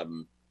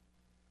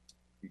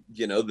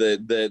you know,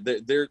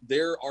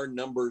 there are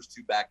numbers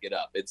to back it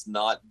up. It's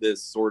not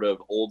this sort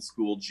of old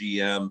school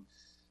GM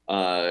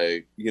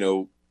you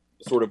know,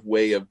 sort of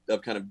way of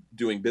kind of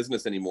doing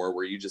business anymore,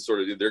 where you just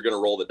sort of, they're going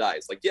to roll the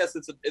dice. Like, yes,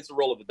 it's a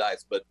roll of the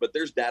dice, but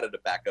there's data to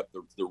back up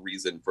the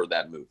reason for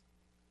that move.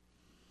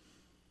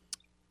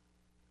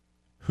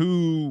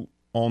 Who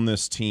on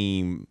this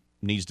team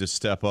needs to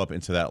step up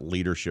into that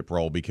leadership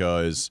role?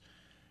 Because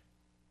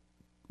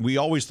we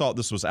always thought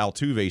this was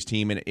Altuve's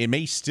team, and it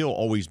may still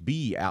always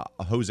be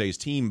Jose's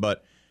team,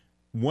 but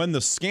when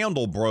the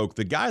scandal broke,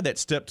 the guy that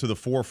stepped to the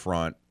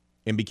forefront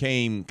and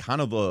became kind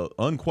of a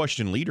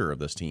unquestioned leader of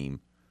this team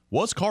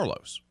was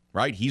Carlos,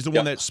 right? He's the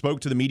one that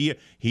spoke to the media.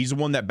 He's the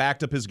one that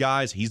backed up his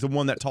guys. He's the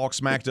one that talked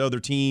smack to other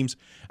teams.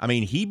 I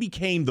mean, he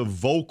became the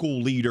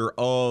vocal leader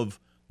of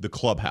the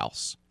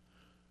clubhouse.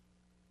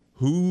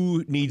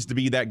 Who needs to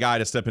be that guy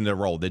to step into the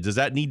role? Does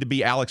that need to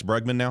be Alex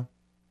Bregman now?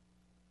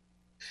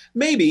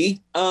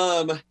 Maybe.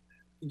 I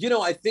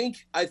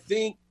think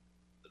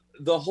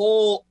the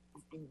whole,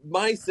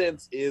 my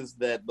sense is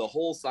that the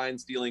whole sign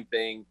stealing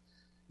thing,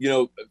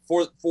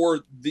 for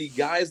the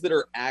guys that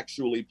are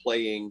actually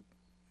playing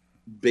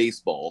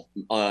baseball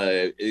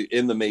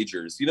in the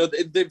majors,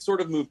 they've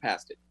sort of moved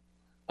past it.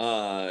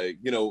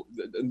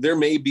 There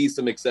may be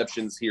some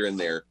exceptions here and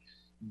there,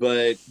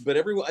 but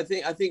everyone,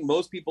 I think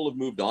most people have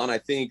moved on. I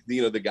think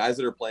the guys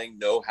that are playing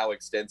know how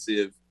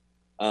extensive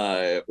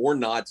or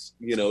not,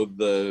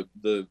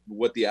 the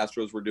what the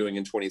Astros were doing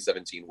in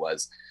 2017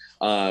 was.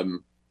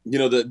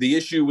 The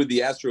issue with the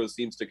Astros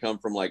seems to come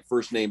from like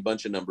first name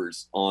bunch of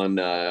numbers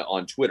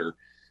on Twitter,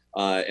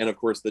 and of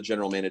course the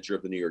general manager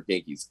of the New York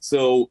Yankees.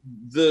 So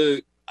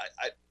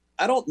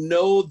I don't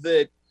know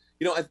that,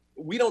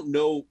 we don't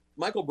know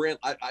Michael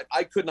Brantley.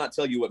 I could not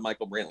tell you what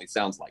Michael Brantley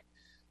sounds like,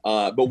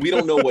 but we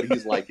don't know what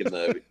he's like in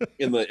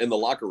the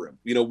locker room.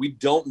 We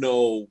don't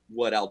know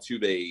what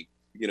Altuve,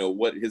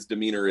 what his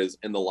demeanor is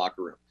in the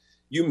locker room.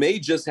 You may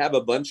just have a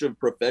bunch of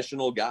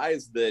professional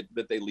guys that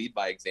they lead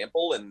by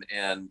example,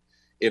 and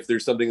if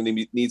there's something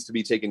that needs to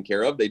be taken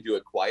care of, they do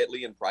it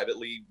quietly and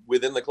privately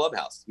within the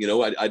clubhouse.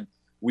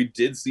 We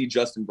did see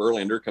Justin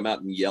Verlander come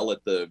out and yell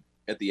at the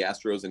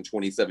Astros in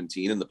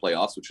 2017 in the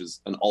playoffs, which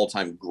is an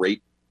all-time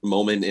great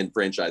moment in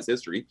franchise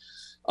history.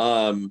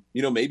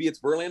 Maybe it's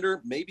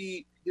Verlander,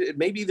 maybe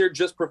they're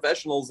just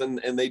professionals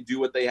and they do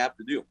what they have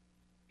to do.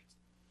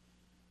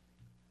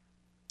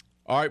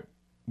 All right,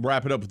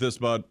 wrap it up with this,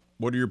 bud.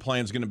 What are your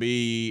plans going to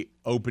be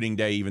opening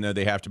day, even though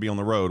they have to be on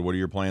the road? What are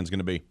your plans going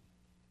to be?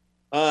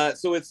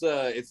 So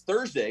it's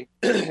Thursday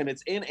and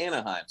it's in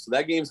Anaheim. So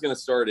that game's going to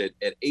start at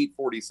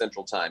 8:40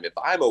 Central Time. If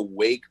I'm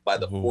awake by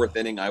the fourth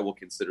inning, I will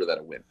consider that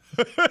a win.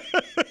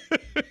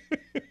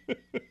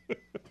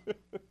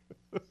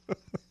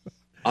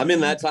 I'm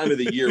in that time of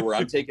the year where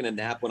I'm taking a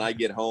nap when I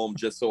get home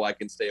just so I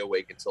can stay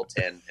awake until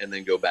 10 and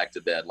then go back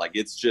to bed. Like,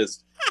 it's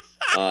just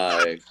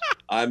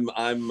I'm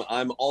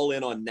all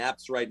in on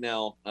naps right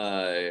now.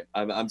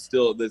 I'm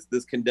still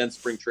this condensed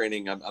spring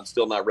training. I'm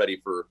still not ready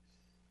for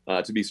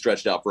to be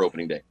stretched out for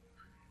opening day.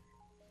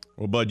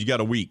 Well, bud, you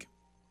got a week.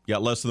 You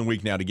got less than a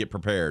week now to get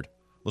prepared.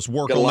 Let's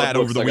work on that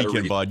over the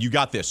weekend, bud. You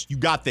got this. You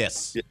got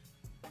this.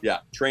 Yeah.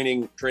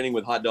 Training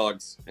with hot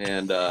dogs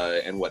and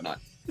whatnot.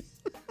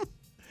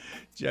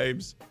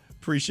 James,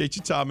 appreciate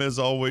your time as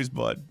always,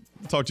 bud.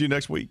 Talk to you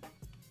next week.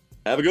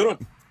 Have a good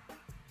one.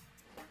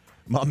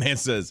 My man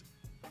says,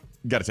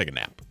 got to take a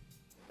nap.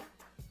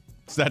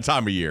 It's that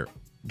time of year.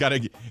 Got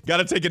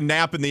to take a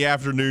nap in the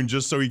afternoon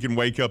just so he can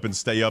wake up and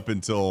stay up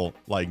until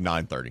like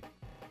 9:30.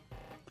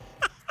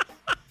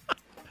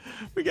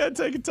 We got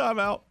to take a time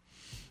out.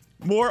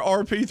 More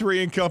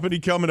RP3 and Company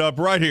coming up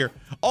right here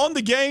on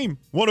The Game.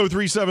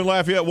 103.7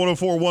 Lafayette,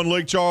 104.1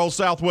 Lake Charles,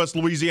 Southwest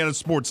Louisiana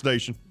Sports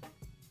Station.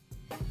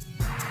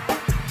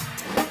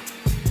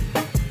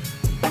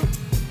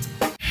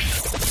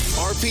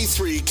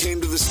 RP3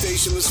 came to the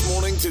station this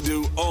morning to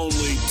do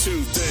only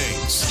two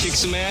things. Kick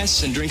some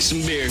ass and drink some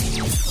beer.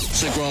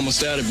 It's like we're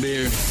almost out of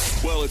beer.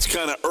 Well, it's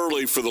kind of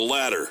early for the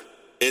latter,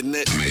 isn't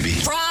it? Maybe.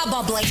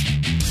 Probably.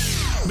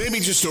 Maybe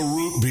just a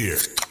root beer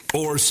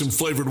or some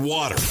flavored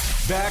water.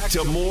 Back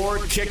to more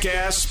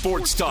kick-ass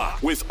sports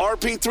talk with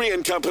RP3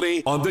 and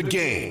Company on The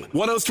Game.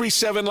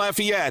 103.7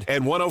 Lafayette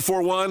and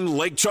 104.1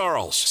 Lake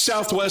Charles,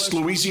 Southwest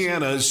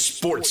Louisiana's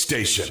sports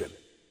station.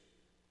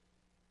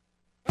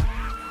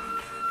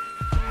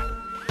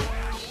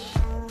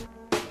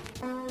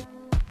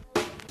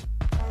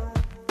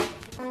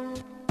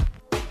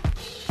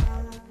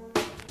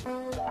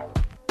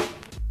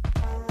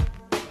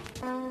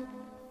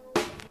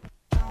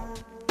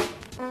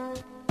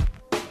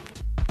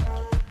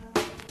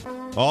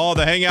 Oh,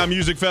 the Hangout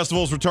Music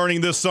Festival is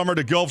returning this summer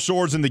to Gulf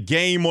Shores, and The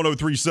Game.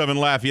 103.7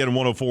 Lafayette and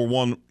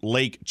 104.1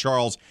 Lake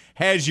Charles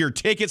has your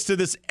tickets to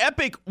this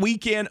epic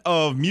weekend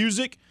of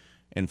music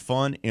and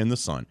fun in the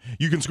sun.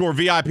 You can score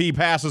VIP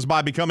passes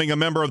by becoming a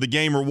member of the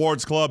Game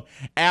Rewards Club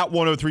at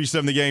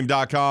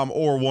 1037thegame.com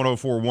or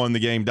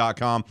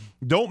 1041thegame.com.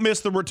 Don't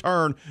miss the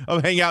return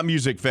of Hangout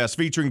Music Fest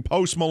featuring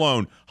Post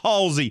Malone,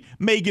 Halsey,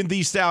 Megan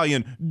Thee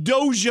Stallion,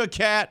 Doja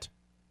Cat,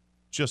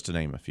 just to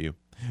name a few.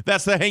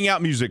 That's the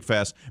Hangout Music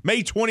Fest,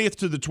 May 20th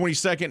to the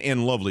 22nd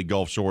in lovely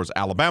Gulf Shores,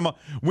 Alabama.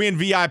 Win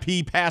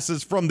VIP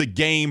passes from The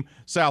Game,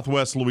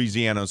 Southwest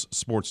Louisiana's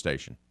sports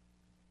station.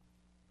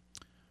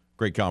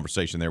 Great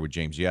conversation there with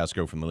James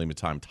Yasko from the Lima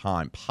Time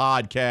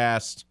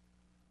podcast.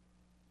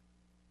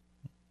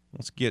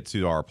 Let's get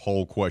to our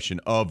poll question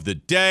of the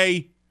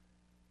day.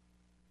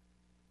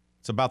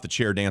 It's about the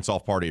chair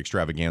dance-off party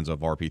extravaganza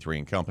of RP3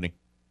 and Company.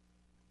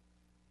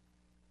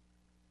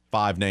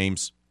 5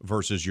 names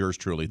versus yours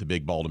truly, the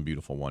big, bald, and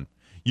beautiful one.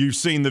 You've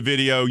seen the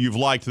video. You've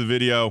liked the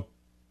video.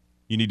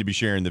 You need to be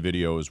sharing the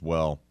video as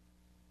well.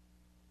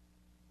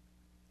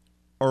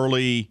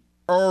 Early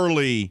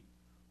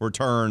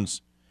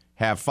returns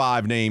have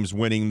 5 names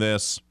winning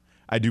this.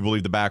 I do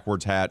believe the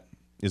backwards hat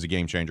is a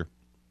game changer.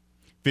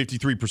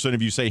 53%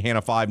 of you say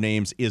Hannah 5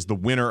 Names is the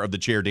winner of the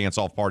chair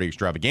dance-off party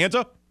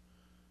extravaganza.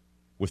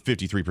 With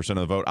 53% of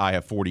the vote, I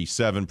have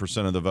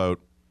 47% of the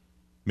vote.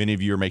 Many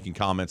of you are making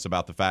comments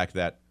about the fact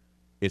that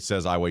it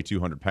says I weigh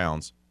 200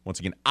 pounds.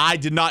 Once again, I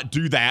did not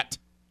do that.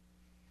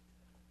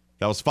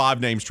 That was 5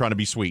 names trying to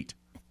be sweet.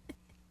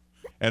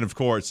 And, of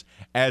course,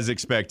 as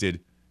expected,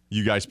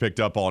 you guys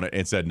picked up on it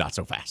and said, not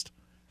so fast.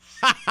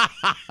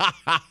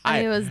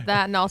 It was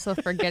that, and also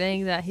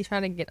forgetting that he's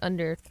trying to get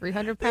under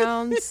 300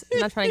 pounds,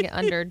 not trying to get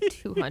under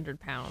 200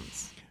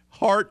 pounds.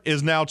 Hart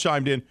is now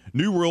chimed in.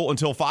 New rule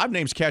until 5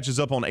 Names catches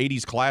up on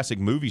 80s classic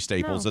movie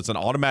staples. It's an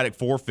automatic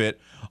forfeit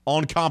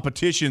on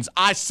competitions.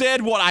 I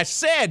said what I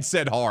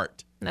said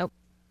Hart. Nope.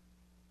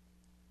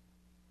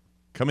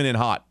 Coming in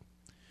hot.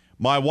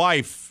 My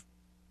wife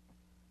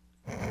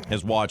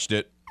has watched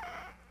it.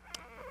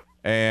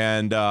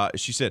 And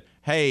she said,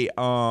 hey,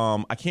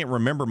 I can't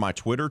remember my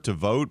Twitter to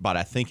vote, but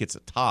I think it's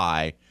a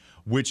tie,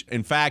 which,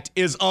 in fact,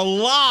 is a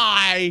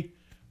lie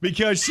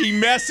because she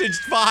messaged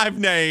 5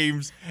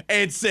 Names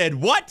and said,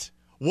 what?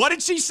 What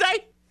did she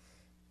say?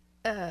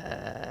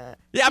 Yeah,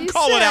 I'm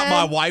calling out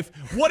my wife.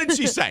 What did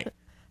she say?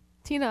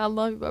 Tina, I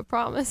love you, I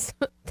promise.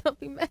 Don't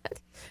be mad.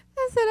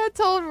 I said I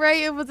told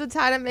Ray it was a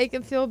tie to make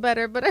him feel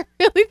better, but I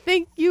really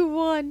think you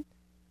won.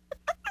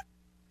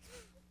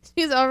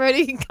 She's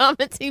already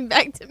commenting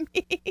back to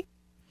me.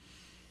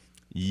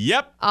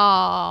 Yep.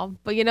 Oh,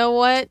 but you know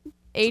what?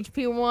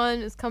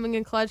 HP1 is coming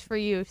in clutch for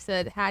you.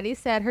 Said Hattie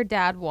said her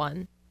dad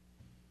won.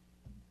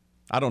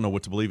 I don't know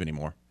what to believe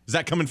anymore. Is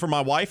that coming from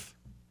my wife?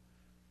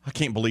 I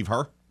can't believe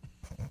her.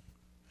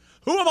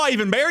 Who am I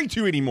even married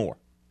to anymore?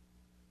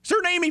 Is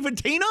her name even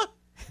Tina?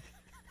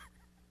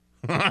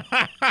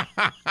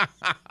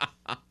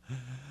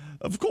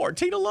 Of course.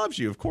 Tina loves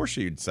you. Of course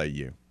she'd say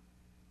you.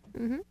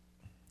 Mm-hmm.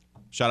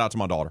 Shout out to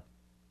my daughter.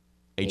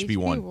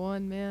 HP1.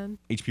 HP1, man.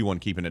 HP1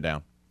 keeping it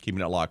down.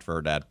 Keeping it locked for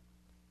her dad.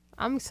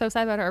 I'm so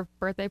excited about her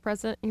birthday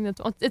present. You know,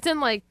 it's in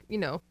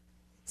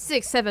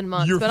 6-7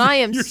 months, but I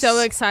am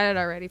so excited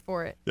already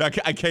for it. Yeah,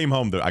 I came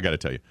home, I got to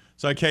tell you.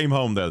 So I came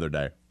home the other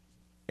day,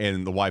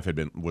 and the wife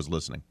was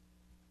listening.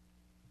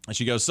 And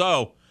she goes,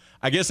 so,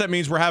 I guess that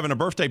means we're having a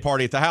birthday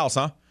party at the house,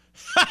 huh?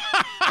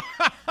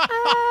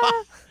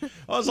 I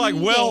was like,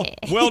 well,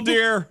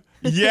 dear,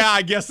 yeah,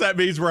 I guess that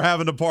means we're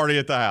having a party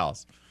at the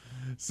house.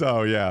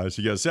 So, yeah,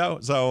 she goes,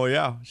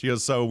 yeah. She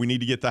goes, so we need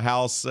to get the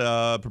house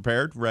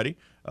prepared, ready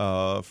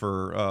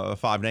for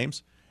 5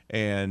 Names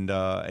and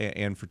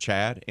for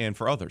Chad and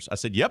for others. I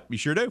said, yep, you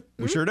sure do.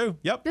 We sure do.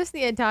 Yep. Just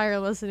the entire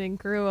listening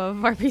crew of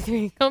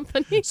RP3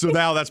 Company. So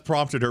now that's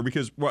prompted her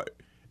because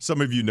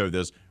some of you know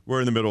this. We're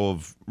in the middle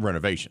of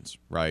renovations,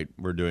 right?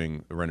 We're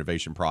doing a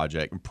renovation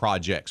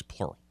projects,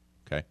 plural,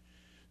 okay?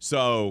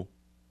 So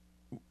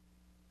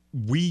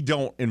we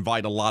don't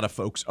invite a lot of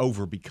folks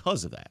over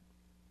because of that,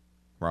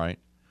 right?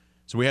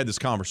 So we had this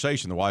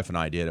conversation, the wife and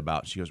I did,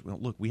 about, she goes, well,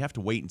 look, we have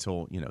to wait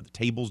until, the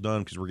table's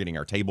done because we're getting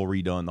our table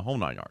redone, the whole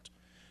 9 yards.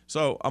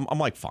 So I'm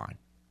like, fine,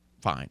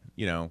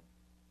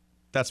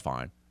 that's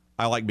fine.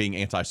 I like being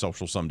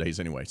antisocial some days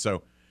anyway.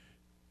 So,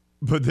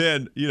 but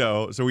then,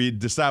 so we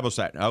established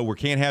that, we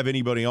can't have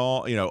anybody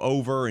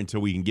over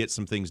until we can get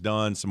some things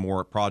done, some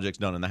more projects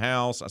done in the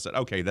house. I said,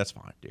 okay, that's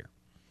fine, dear.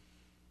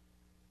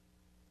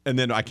 And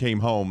then I came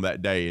home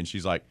that day and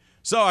she's like,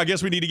 so I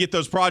guess we need to get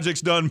those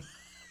projects done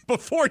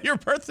before your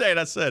birthday. And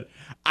I said,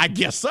 I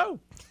guess so.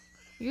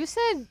 You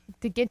said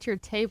to get your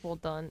table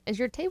done. Is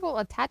your table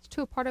attached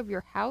to a part of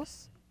your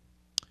house?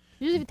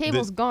 Usually if the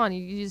table's gone,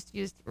 you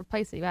just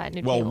replace it. You add a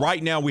new table.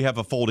 Right now we have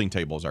a folding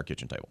table as our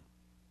kitchen table.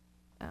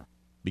 Oh.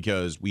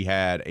 Because we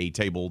had a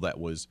table that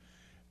was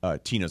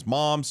Tina's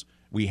mom's.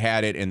 We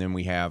had it, and then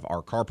we have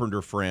our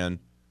carpenter friend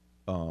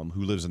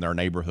who lives in our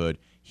neighborhood.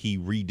 He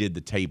redid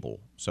the table.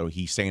 So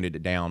he sanded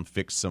it down,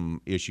 fixed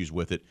some issues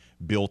with it,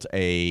 built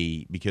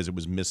because it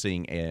was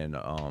missing a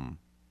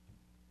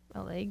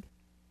leg.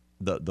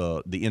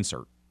 The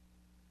insert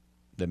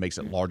that makes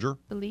it larger.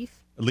 The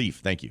leaf? Leaf,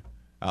 thank you.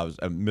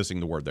 I'm missing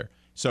the word there.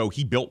 So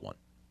he built one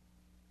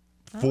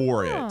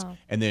for it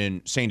and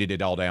then sanded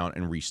it all down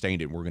and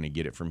restained it. We're going to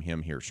get it from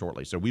him here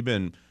shortly. So we've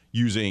been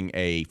using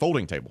a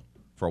folding table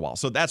for a while.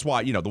 So that's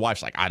why, the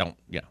wife's like, I don't,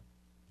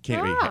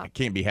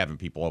 can't be having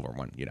people over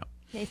when, Yeah,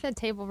 he said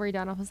table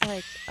redone. I was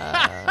like,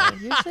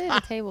 usually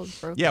the table's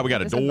broken. Yeah, we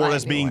got a door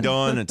that's being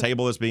done, a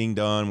table that's being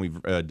done. We've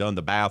done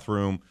the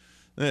bathroom,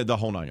 the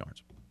whole 9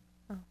 yards.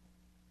 Oh.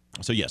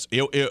 So, yes,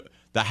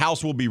 the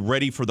house will be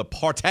ready for the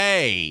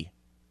party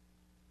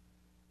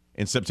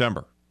in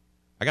September.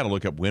 I got to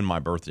look up when my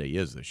birthday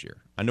is this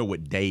year. I know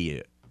what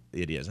day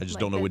it is. I just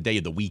don't know what day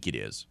of the week it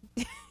is.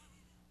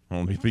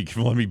 Let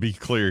me be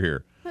clear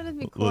here. Let us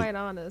be quite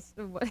honest.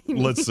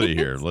 Let's see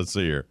here.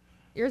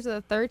 Yours is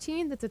the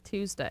 13th. It's a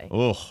Tuesday.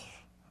 Oh.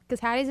 Because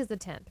Hattie's is the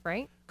 10th,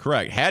 right?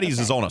 Correct. Hattie's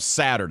is on a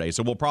Saturday,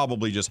 so we'll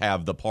probably just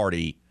have the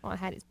party on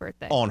Hattie's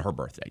birthday. On her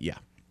birthday, yeah.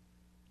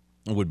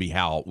 would be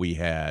how we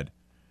had.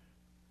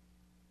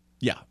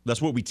 Yeah,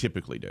 that's what we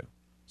typically do.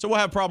 So we'll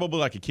have probably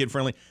like a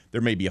kid-friendly.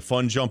 There may be a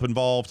fun jump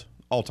involved,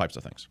 all types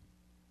of things.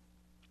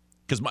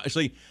 Because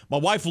my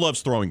wife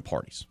loves throwing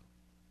parties.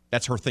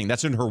 That's her thing.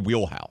 That's in her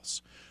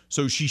wheelhouse.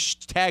 So she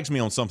tags me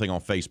on something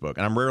on Facebook,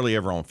 and I'm rarely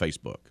ever on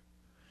Facebook.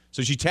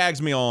 So she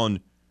tags me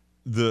on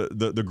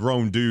the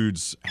grown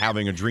dudes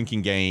having a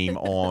drinking game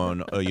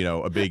on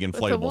a big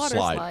inflatable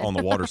slide on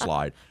the water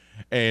slide,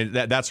 and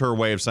that's her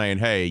way of saying,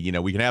 hey,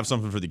 we can have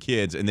something for the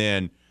kids, and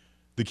then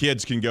the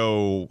kids can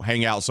go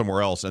hang out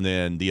somewhere else, and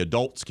then the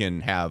adults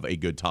can have a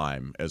good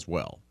time as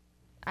well.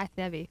 I think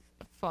that'd be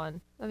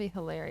fun. That'd be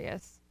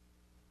hilarious.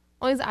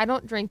 Only I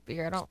don't drink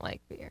beer. I don't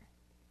like beer.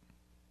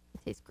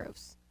 It tastes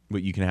gross.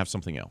 But you can have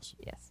something else.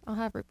 Yes, I'll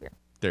have root beer.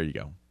 There you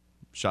go.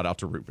 Shout out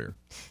to root beer.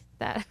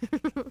 That.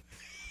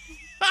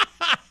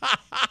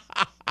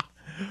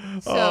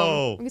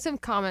 So, we get some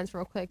comments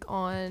real quick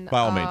on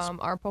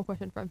our poll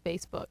question from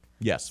Facebook.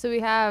 Yes. So we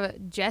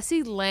have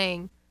Jesse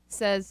Lang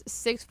says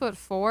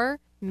 6'4",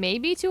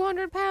 maybe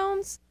 200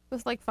 pounds,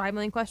 with like 5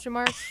 million question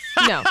marks.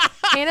 No,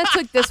 Hannah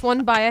took this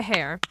one by a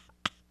hair.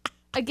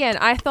 Again,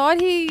 I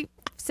thought he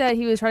said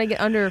he was trying to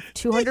get under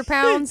 200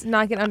 pounds,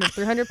 not get under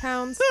 300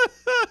 pounds.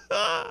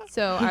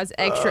 So I was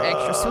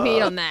extra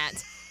sweet on that.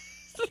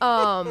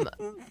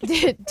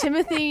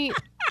 Timothy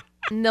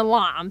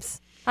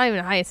Nalams. I don't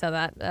even know how you said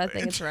that. I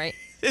think it's right.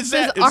 Is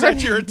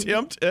that your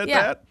attempt at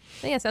that?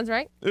 I think that sounds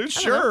right.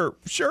 Sure,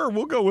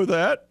 we'll go with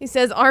that. He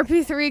says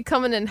RP3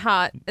 coming in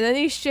hot, and then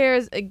he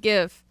shares a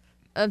gif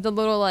of the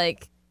little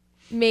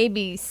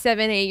maybe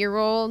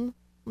 7-8-year-old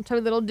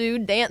little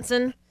dude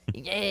dancing.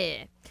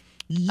 Yeah.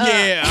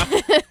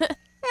 Yeah.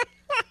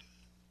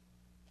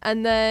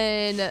 And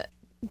then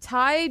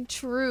Tide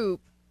Toops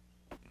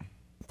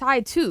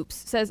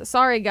says,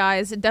 sorry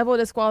guys, double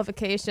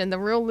disqualification. The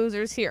real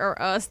losers here are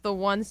us, the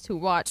ones to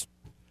watch.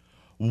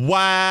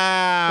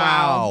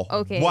 Wow.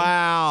 Okay.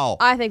 Wow.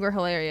 I think we're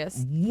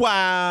hilarious.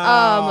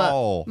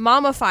 Wow.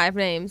 Mama 5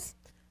 names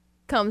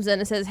comes in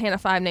and says Hannah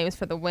 5 names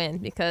for the win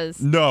because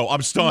no,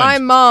 I'm stunned. My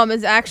mom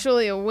is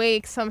actually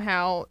awake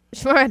somehow.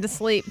 She might have to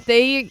sleep.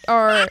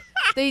 Her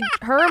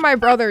and my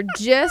brother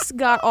just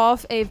got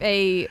off of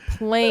a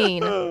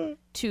plane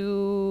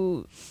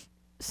to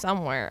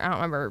somewhere. I don't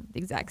remember the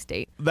exact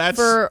state.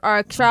 For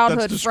our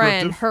childhood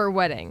friend, her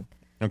wedding.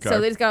 Okay.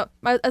 So they just got.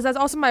 That's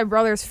also my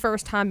brother's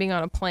first time being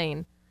on a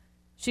plane.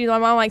 My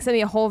mom sent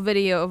me a whole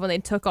video of when they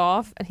took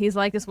off, and he's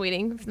just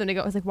waiting for them to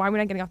go. I was like, why are we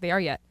not getting off the air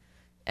yet?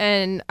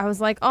 And I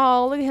was like,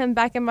 oh, look at him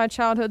back in my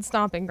childhood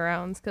stomping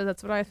grounds, because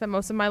that's what I spent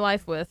most of my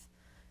life with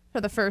for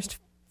the first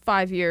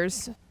 5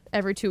 years.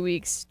 Every 2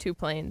 weeks, 2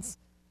 planes.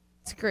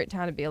 It's a great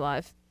time to be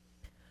alive.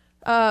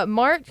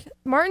 Martin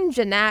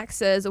Janak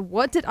says,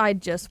 what did I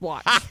just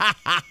watch?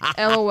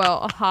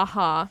 LOL,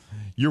 haha.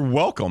 You're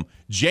welcome.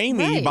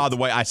 Jamie, by the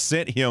way, I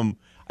sent him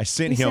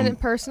sent it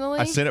personally?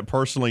 I sent it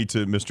personally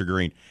to Mr.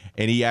 Green,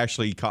 and he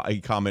actually he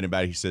commented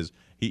about it. He says,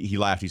 he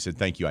laughed. He said,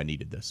 thank you. I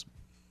needed this.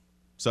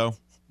 So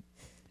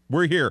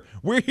we're here.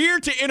 We're here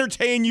to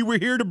entertain you. We're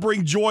here to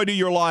bring joy to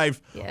your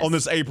life on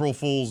this April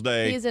Fool's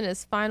Day. He's in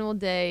his final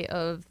day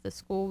of the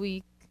school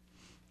week.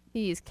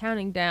 He's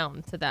counting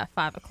down to that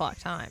 5 o'clock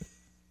time.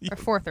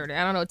 Or 4:30.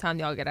 I don't know what time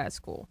y'all get out of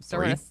school. So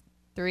 3?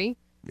 3?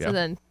 Yeah. So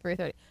then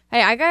 3:30.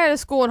 Hey, I got out of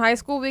school in high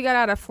school. We got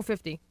out at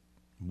 4:50.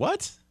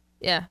 What?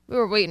 Yeah, we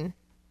were waiting.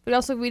 But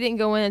also, we didn't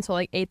go in until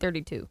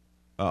 8:32.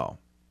 Oh.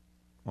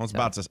 I was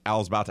about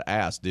to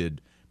ask,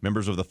 did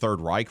members of the Third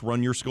Reich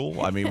run your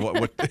school? I mean, what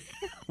what the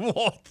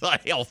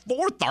hell?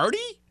 4:30?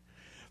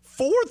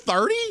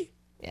 4:30?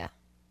 Yeah.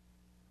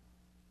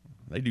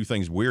 They do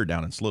things weird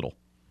down in Slittle.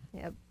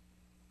 Yep.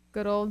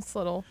 Good old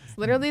Slittle. It's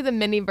literally the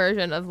mini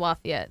version of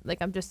Lafayette.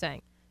 I'm just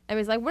saying.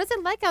 Everybody's like, what is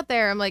it like out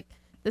there? I'm like,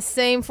 the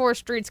same 4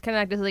 streets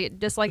connect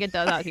just like it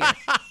does out here.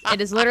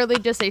 It is literally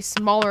just a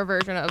smaller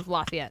version of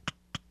Lafayette.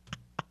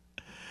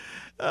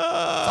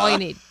 That's all you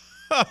need.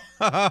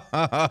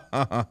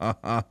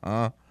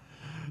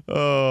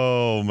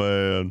 Oh,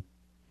 man.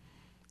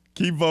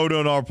 Keep voting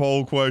on our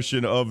poll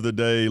question of the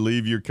day.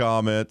 Leave your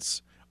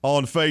comments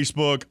on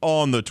Facebook,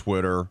 on the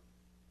Twitter.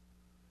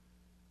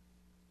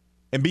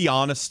 And be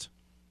honest.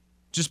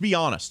 Just be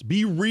honest.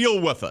 Be real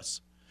with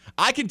us.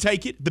 I can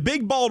take it. The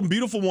big, bald, and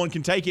beautiful one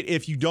can take it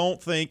if you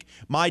don't think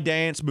my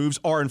dance moves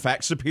are, in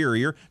fact,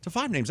 superior to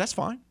 5 names. That's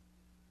fine.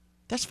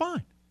 That's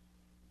fine.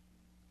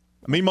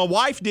 I mean, my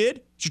wife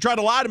did. She tried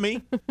to lie to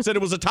me, said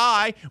it was a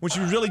tie when she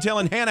was really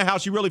telling Hannah how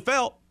she really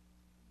felt.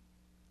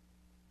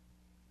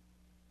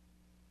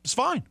 It's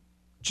fine.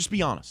 Just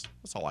be honest.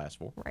 That's all I ask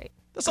for. Right.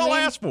 That's all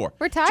I ask for.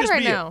 We're tied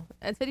right now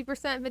at 50%,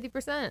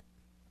 50%.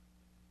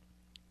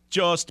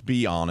 Just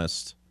be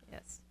honest.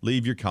 Yes.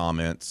 Leave your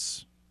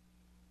comments.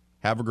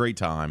 Have a great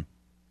time.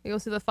 You'll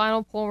see the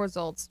final poll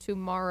results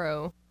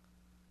tomorrow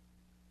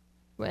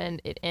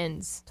when it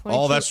ends. 22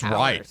 Oh, that's hours.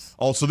 right.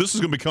 Oh, so this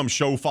is going to become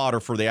show fodder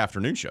for the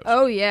afternoon shows.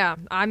 Oh, yeah.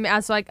 I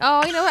was like,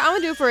 oh, you know what? I'm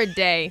going to do it for a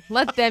day.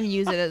 Let them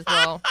use it as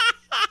well.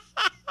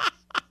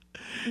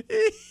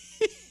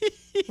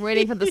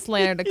 Waiting for the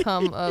slander to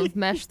come of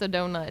Mesh the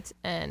Donut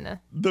and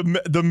the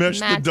Mesh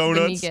the Matt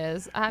Donuts.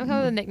 Miguez. I haven't come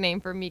up with a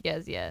nickname for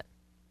Miguez yet.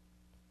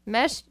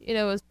 Mesh,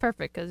 is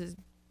perfect because it's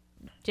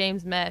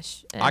James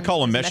Mesh. And I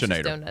call him Mesh's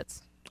Meshinator.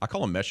 Donuts. I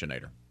call him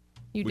Meshinator.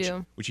 You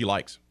do. Which he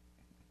likes.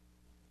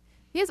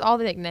 He has all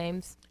the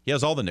nicknames. He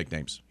has all the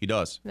nicknames. He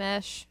does.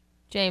 Mesh,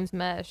 James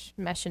Mesh,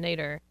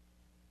 Meshinator,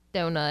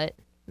 Donut,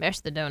 Mesh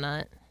the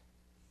Donut.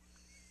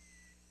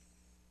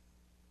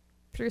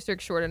 Producer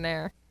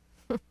extraordinaire.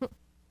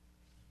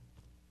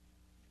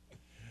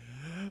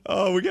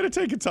 Oh, we got to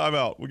take a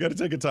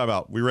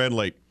timeout. We ran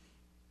late.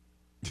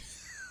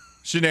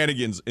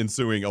 Shenanigans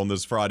ensuing on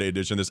this Friday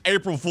edition, this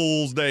April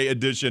Fool's Day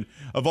edition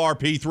of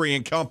RP3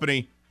 and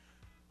Company.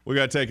 We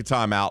got to take a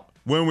timeout.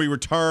 When we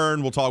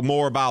return, we'll talk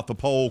more about the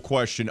poll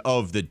question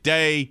of the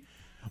day.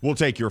 We'll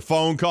take your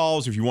phone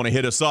calls if you want to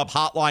hit us up.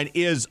 Hotline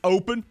is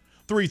open.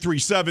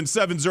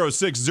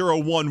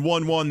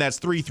 337-706-0111. That's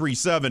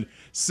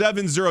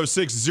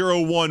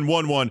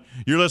 337-706-0111.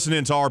 You're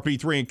listening to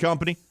RP3 and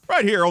Company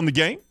right here on the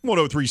game.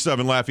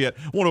 1037 Lafayette,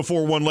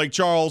 1041 Lake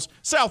Charles,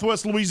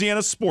 Southwest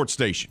Louisiana Sports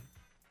Station.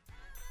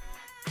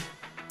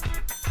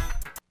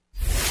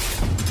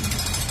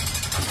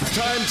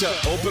 Time to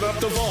open up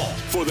the vault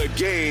for the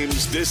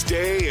games this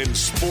day in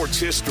sports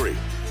history.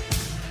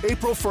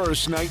 April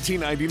 1st,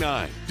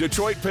 1999,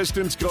 Detroit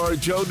Pistons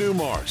guard Joe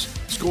Dumars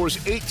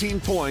scores 18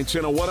 points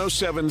in a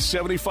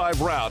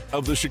 107-75 rout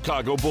of the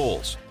Chicago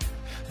Bulls.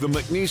 The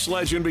McNeese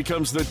legend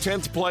becomes the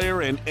 10th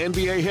player in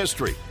NBA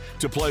history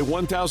to play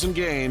 1,000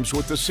 games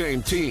with the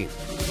same team.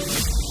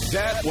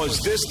 That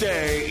was this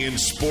day in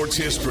sports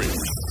history.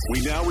 We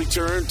now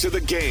return to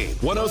the game.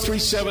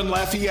 1037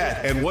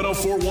 Lafayette and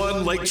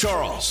 1041 Lake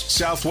Charles,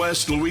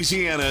 Southwest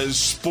Louisiana's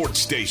sports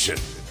station.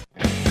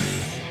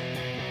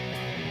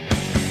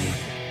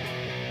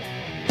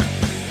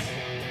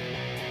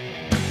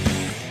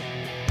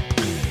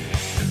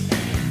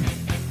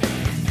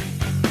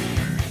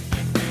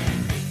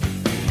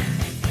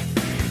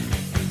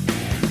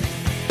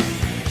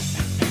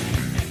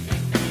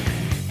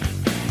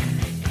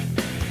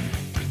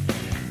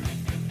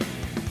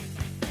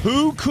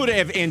 Who could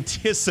have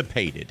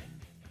anticipated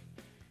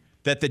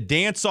that the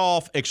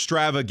dance-off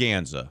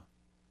extravaganza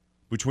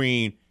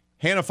between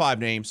Hannah Five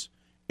Names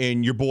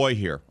and your boy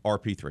here,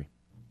 RP3,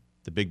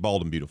 the big,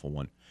 bald, and beautiful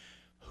one,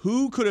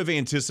 who could have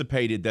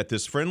anticipated that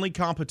this friendly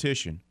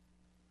competition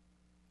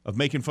of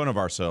making fun of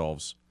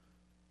ourselves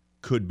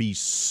could be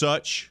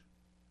such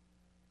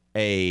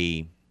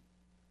a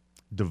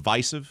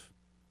divisive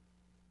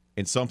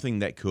and something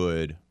that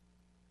could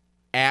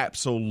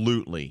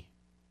absolutely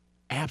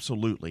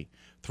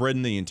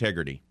threaten the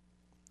integrity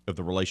of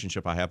the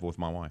relationship I have with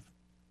my wife?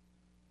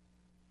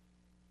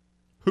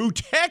 Who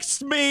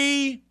texts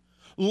me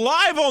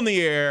live on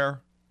the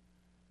air,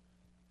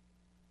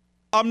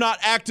 I'm not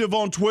active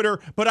on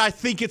Twitter, but I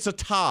think it's a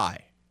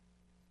tie.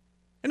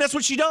 And that's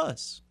what she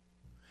does.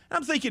 And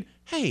I'm thinking,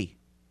 hey,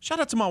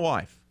 shout out to my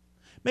wife.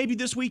 Maybe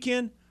this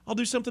weekend I'll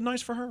do something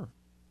nice for her.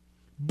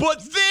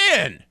 But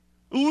then,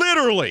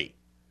 literally,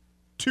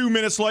 2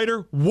 minutes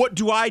later, what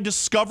do I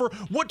discover?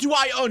 What do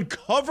I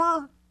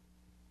uncover?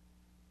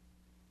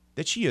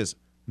 That she has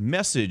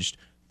messaged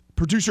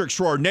producer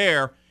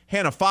extraordinaire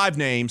Hannah Five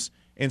Names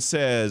and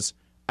says,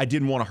 I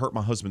didn't want to hurt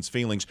my husband's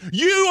feelings.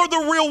 You are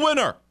the real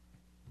winner.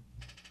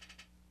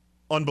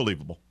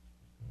 Unbelievable.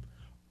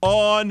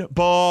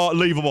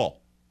 Unbelievable.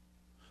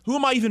 Who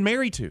am I even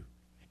married to?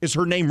 Is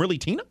her name really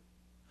Tina?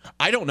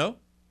 I don't know.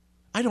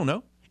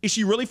 Is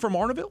she really from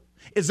Arnaville?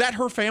 Is that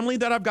her family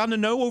that I've gotten to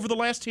know over the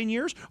last 10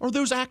 years? Or are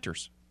those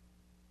actors?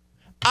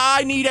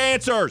 I need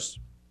answers.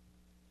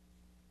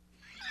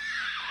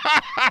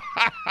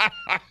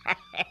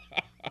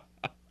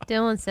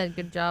 Dylan said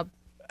good job.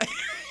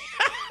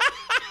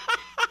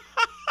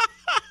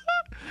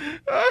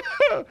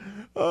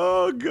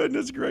 Oh,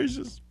 goodness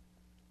gracious.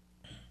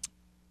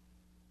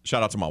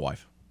 Shout out to my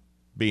wife.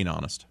 Being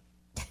honest.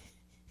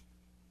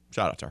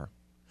 Shout out to her.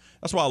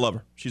 That's why I love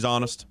her. She's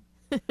honest.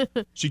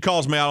 She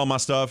calls me out on my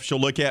stuff. She'll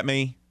look at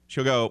me.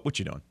 She'll go, what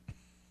you doing?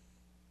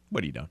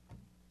 What are you doing?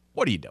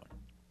 What are you doing?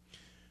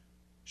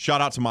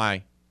 Shout out to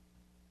my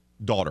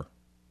daughter,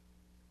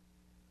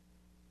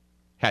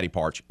 Hattie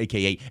Parch,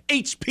 a.k.a.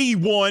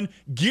 HP1,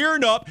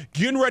 gearing up,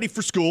 getting ready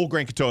for school.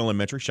 Grand Coteau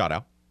Elementary, shout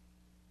out.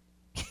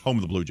 Home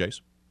of the Blue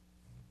Jays.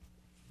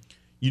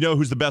 You know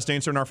who's the best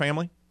dancer in our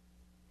family?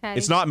 Hattie.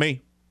 It's not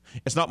me.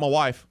 It's not my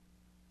wife.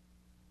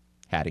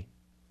 Hattie.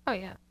 Oh,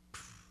 yeah.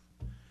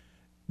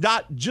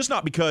 Not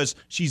because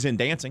she's in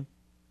dancing,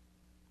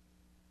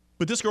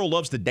 but this girl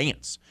loves to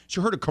dance.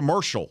 She heard a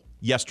commercial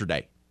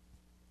yesterday.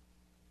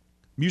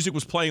 Music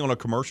was playing on a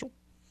commercial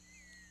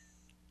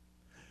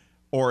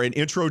or an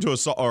intro to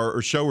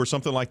a show or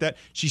something like that.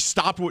 She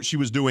stopped what she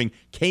was doing,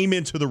 came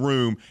into the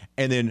room,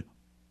 and then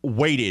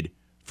waited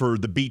for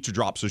the beat to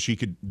drop so she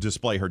could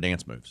display her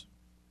dance moves.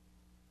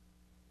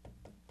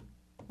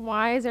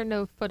 Why is there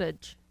no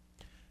footage?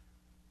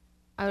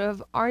 I would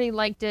have already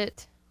liked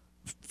it.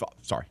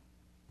 Sorry.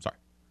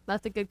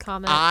 That's a good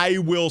comment. I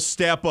will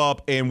step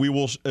up and we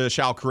will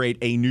shall create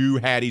a new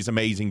Hattie's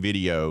Amazing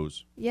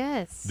Videos.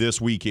 Yes. This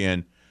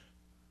weekend.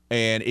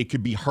 And it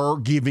could be her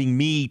giving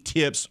me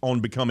tips on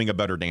becoming a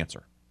better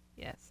dancer.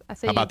 Yes. I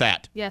say How about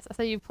that? Yes. I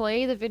say you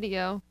play the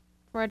video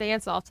for a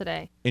dance-off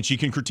today. And she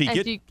can critique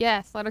it?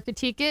 Yes. Let her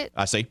critique it.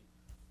 I see.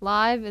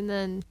 Live, and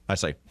then I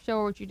see. Show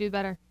her what you do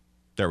better.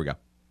 There we go.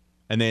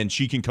 And then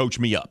she can coach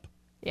me up.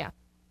 Yeah.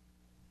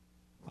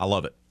 I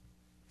love it.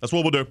 That's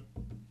what we'll do.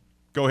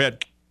 Go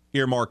ahead.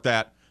 Earmark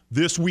that.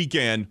 This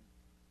weekend,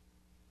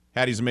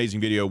 Hattie's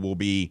Amazing Video will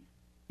be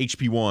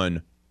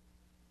HP1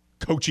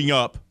 coaching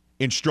up,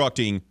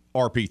 instructing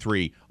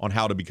RP3 on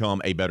how to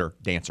become a better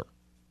dancer.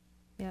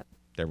 Yep.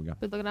 There we go.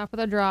 Be looking out for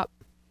the drop.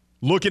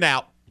 Looking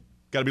out.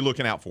 Got to be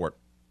looking out for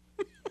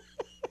it.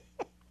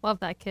 Love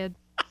that kid.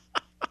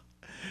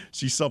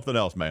 She's something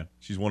else, man.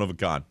 She's one of a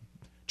kind.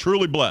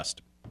 Truly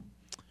blessed.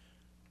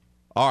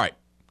 All right.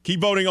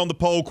 Keep voting on the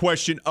poll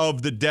question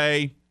of the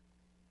day.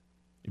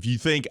 If you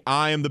think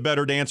I am the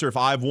better dancer, if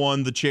I've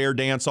won the chair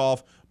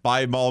dance-off,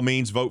 by all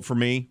means, vote for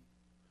me.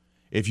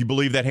 If you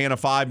believe that Hannah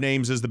Five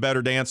Names is the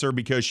better dancer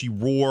because she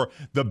wore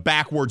the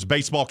backwards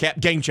baseball cap,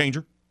 game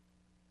changer,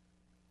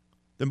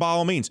 then by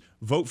all means,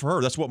 vote for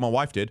her. That's what my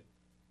wife did,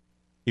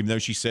 even though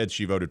she said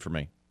she voted for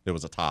me. It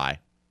was a tie,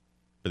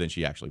 but then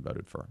she actually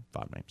voted for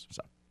Five Names.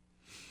 So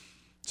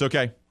it's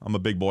okay. I'm a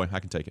big boy. I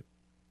can take it.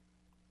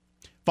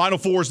 Final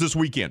Fours this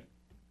weekend.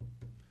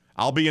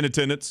 I'll be in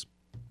attendance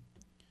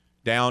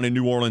down in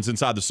New Orleans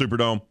inside the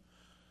Superdome.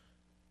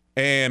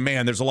 And,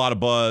 man, there's a lot of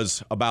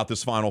buzz about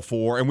this Final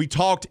Four. And we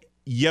talked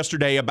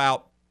yesterday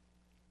about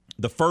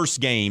the first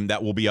game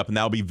that will be up, and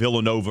that will be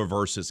Villanova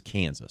versus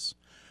Kansas.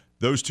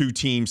 Those two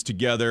teams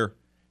together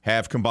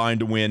have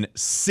combined to win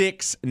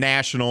 6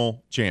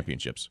 national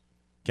championships.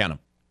 Count them.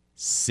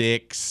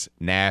 6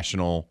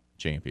 national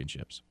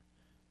championships.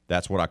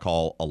 That's what I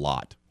call a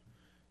lot.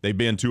 They've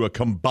been to a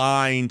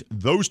combined,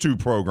 those two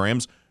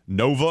programs,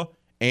 Nova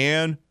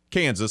and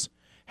Kansas,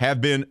 have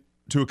been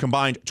to a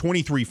combined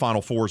 23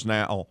 Final Fours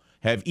now,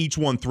 have each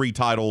won 3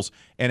 titles,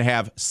 and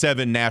have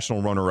 7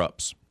 national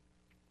runner-ups.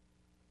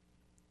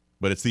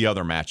 But it's the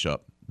other matchup,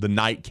 the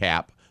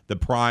nightcap, the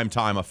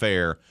primetime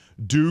affair,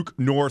 Duke,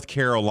 North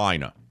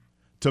Carolina.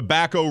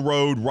 Tobacco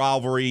Road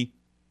rivalry.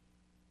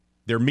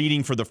 They're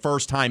meeting for the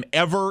first time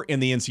ever in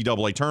the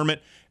NCAA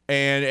tournament,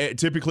 and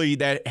typically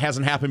that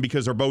hasn't happened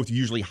because they're both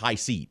usually high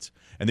seeds,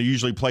 and they're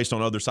usually placed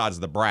on other sides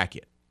of the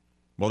bracket.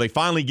 Well, they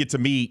finally get to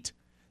meet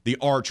the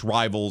arch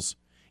rivals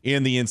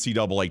in the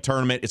NCAA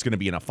tournament. It's going to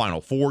be in a Final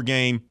Four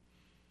game.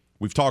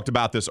 We've talked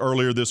about this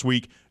earlier this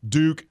week.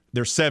 Duke,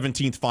 their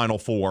 17th Final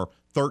Four,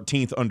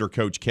 13th under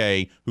Coach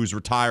K, who's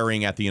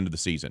retiring at the end of the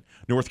season.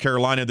 North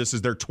Carolina, this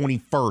is their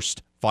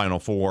 21st Final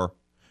Four.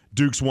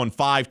 Duke's won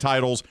 5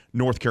 titles.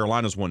 North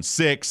Carolina's won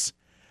 6.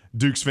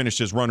 Duke's finished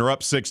as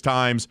runner-up 6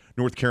 times.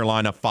 North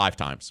Carolina 5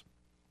 times.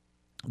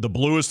 The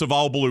bluest of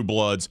all blue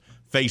bloods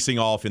facing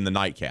off in the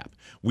nightcap.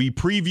 We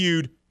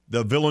previewed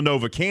the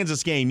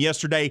Villanova-Kansas game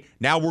yesterday.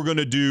 Now we're going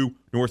to do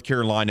North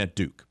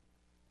Carolina-Duke.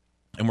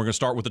 And we're going to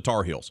start with the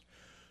Tar Heels.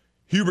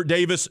 Hubert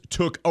Davis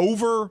took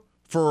over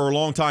for our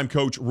longtime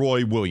coach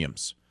Roy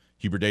Williams.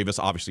 Hubert Davis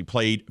obviously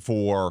played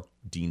for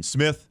Dean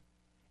Smith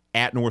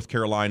at North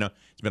Carolina.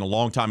 He's been a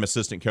longtime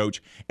assistant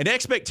coach. And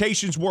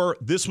expectations were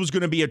this was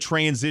going to be a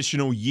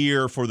transitional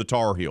year for the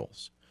Tar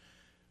Heels.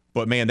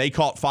 But, man, they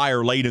caught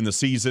fire late in the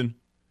season.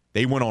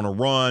 They went on a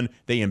run.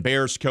 They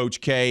embarrassed Coach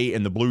K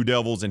and the Blue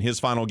Devils in his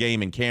final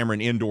game in Cameron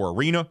Indoor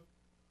Arena.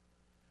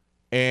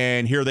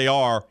 And here they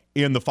are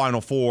in the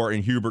Final Four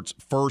in Hubert's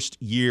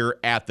first year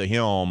at the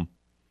helm.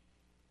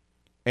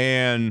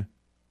 And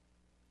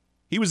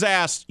he was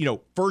asked,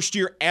 first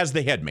year as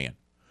the head man,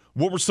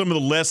 what were some of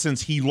the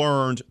lessons he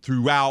learned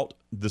throughout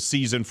the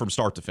season from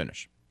start to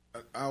finish?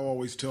 I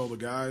always tell the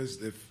guys,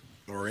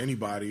 or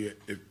anybody,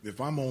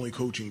 if I'm only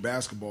coaching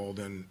basketball,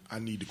 then I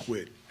need to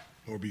quit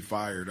or be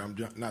fired. I'm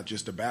not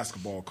just a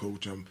basketball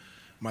coach.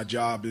 My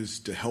job is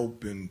to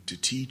help and to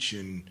teach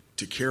and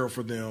to care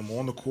for them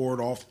on the court,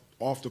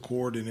 off the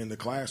court, and in the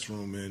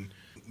classroom. And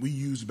we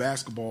use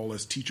basketball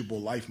as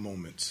teachable life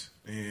moments.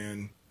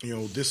 And,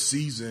 this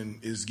season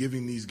is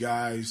giving these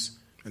guys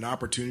an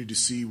opportunity to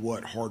see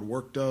what hard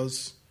work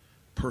does,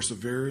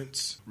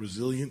 perseverance,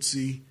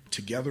 resiliency,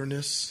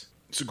 togetherness.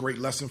 It's a great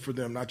lesson for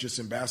them, not just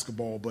in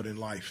basketball, but in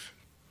life.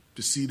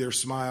 To see their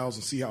smiles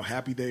and see how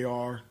happy they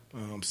are,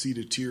 see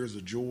the tears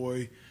of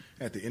joy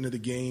at the end of the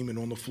game and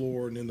on the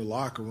floor and in the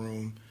locker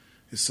room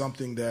is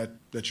something that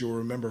you'll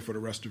remember for the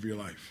rest of your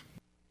life.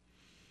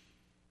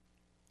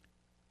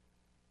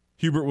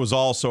 Hubert was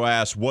also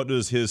asked, what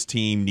does his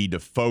team need to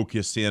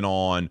focus in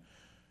on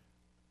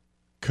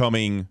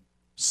coming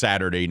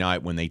Saturday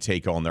night when they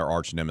take on their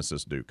arch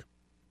nemesis, Duke?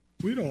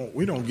 We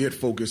don't get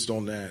focused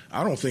on that.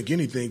 I don't think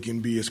anything can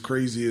be as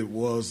crazy as it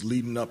was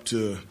leading up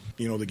to,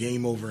 the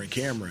game over in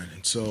Cameron.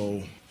 And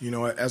so,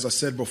 as I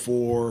said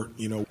before,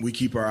 we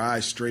keep our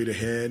eyes straight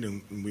ahead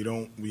and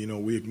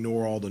we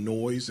ignore all the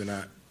noise. And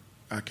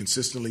I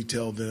consistently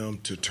tell them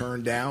to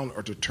turn down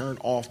or to turn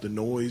off the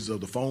noise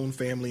of the phone,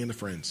 family, and the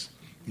friends.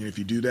 And if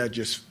you do that,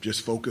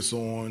 just focus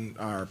on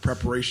our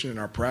preparation and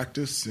our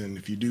practice. And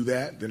if you do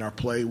that, then our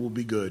play will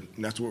be good.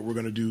 And that's what we're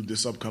going to do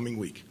this upcoming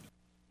week.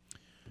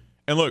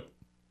 And look,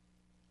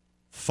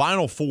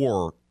 Final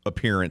Four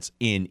appearance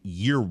in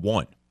year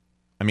one.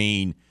 I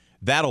mean,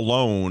 that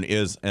alone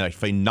is a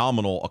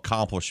phenomenal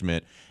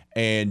accomplishment.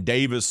 And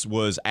Davis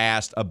was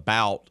asked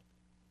about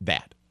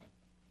that.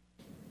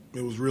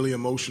 It was really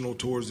emotional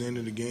towards the end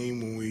of the game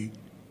when we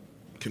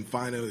can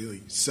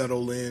finally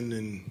settle in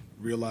and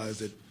realize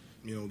that,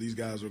 these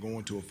guys are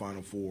going to a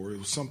Final Four. It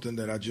was something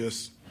that I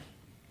just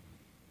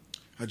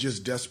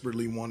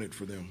desperately wanted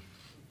for them.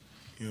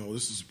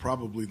 This is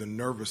probably the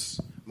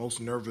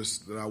most nervous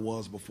that I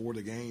was before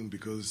the game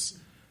because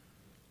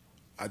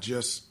I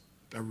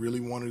really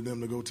wanted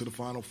them to go to the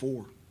Final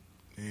Four.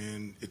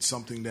 And it's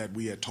something that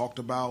we had talked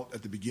about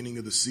at the beginning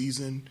of the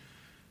season.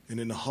 And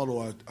in the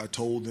huddle, I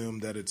told them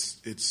that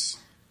it's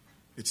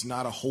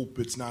not a hope,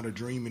 it's not a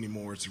dream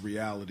anymore, it's a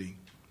reality.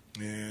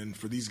 And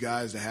for these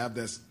guys to have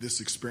this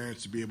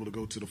experience, to be able to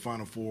go to the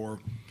Final Four,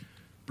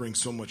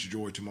 brings so much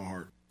joy to my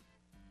heart.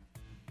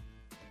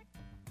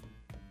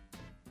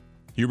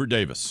 Hubert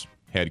Davis,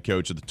 head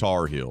coach of the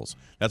Tar Heels.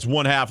 That's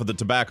one half of the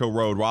Tobacco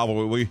Road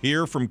rivalry. We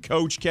hear from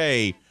Coach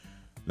K,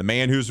 the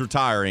man who's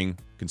retiring,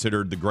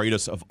 considered the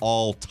greatest of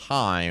all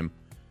time.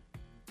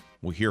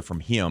 We'll hear from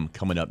him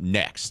coming up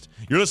next.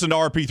 You're listening to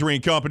RP3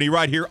 and Company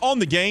right here on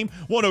The Game,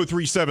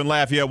 103.7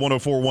 Lafayette,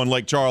 104.1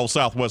 Lake Charles,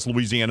 Southwest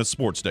Louisiana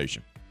sports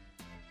station.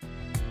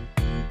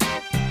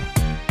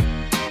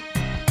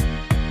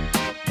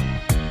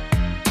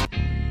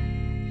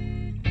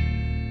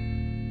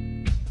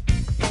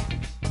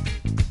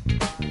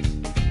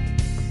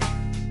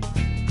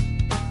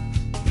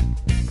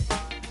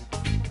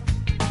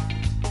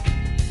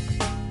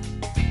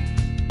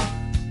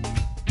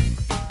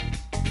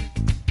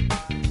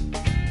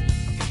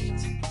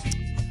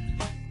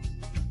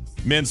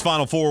 Men's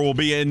Final Four will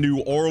be in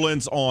New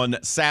Orleans on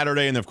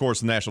Saturday, and, of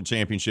course, the national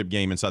championship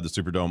game inside the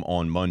Superdome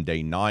on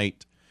Monday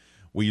night.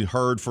 We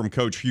heard from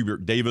Coach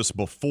Hubert Davis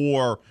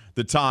before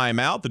the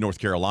timeout, the North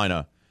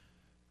Carolina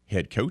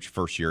head coach,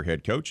 first-year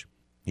head coach.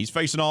 He's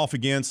facing off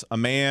against a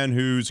man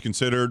who's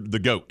considered the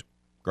GOAT,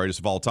 greatest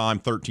of all time,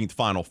 13th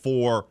Final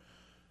Four,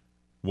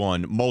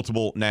 won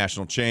multiple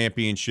national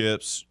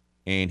championships,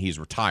 and he's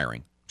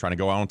retiring, trying to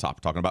go out on top.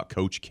 We're talking about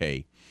Coach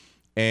K.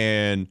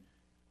 And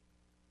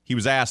he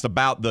was asked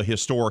about the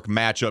historic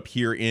matchup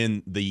here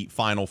in the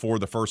Final Four,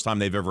 the first time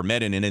they've ever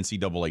met in an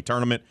NCAA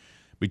tournament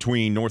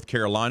between North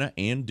Carolina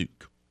and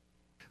Duke.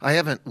 I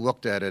haven't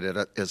looked at it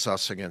as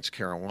us against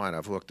Carolina.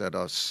 I've looked at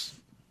us,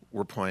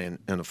 we're playing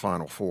in the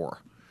Final Four.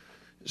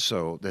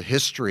 So the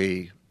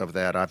history of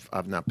that,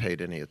 I've not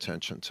paid any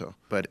attention to.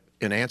 But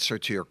in answer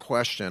to your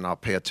question, I'll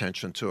pay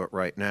attention to it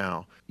right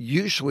now.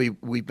 Usually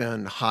we've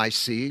been high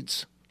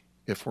seeds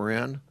if we're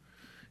in.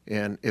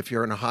 And if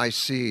you're in a high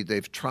seed,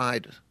 they've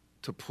tried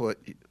to put,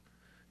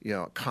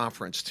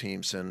 conference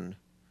teams in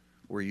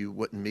where you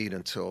wouldn't meet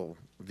until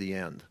the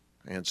end.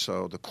 And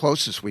so the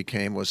closest we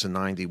came was in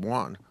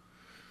 91,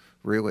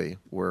 really,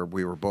 where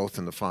we were both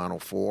in the Final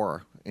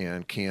Four,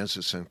 and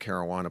Kansas and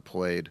Carolina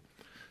played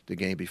the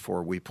game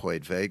before we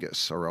played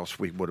Vegas, or else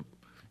we would have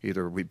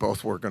either we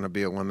both were going to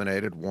be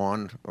eliminated,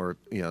 one, or,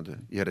 you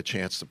had a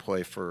chance to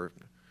play for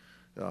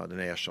the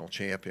national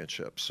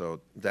championship. So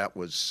that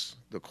was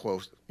the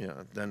close,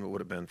 then it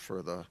would have been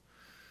for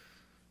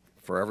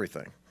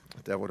everything.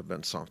 That would have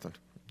been something.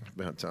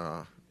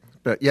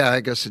 But yeah,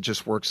 I guess it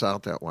just works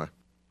out that way.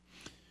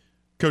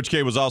 Coach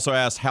K was also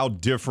asked how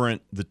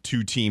different the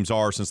two teams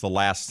are since the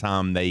last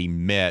time they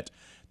met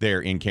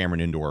there in Cameron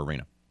Indoor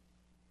Arena.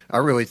 I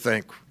really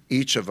think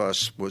each of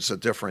us was a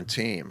different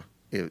team.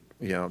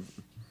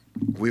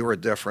 We were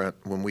different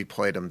when we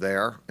played them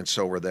there, and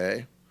so were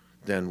they.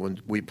 Then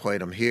when we played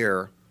them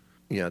here,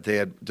 they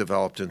had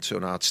developed into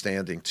an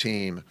outstanding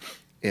team,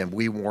 and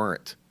we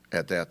weren't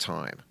at that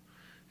time.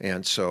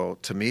 And so,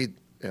 to me,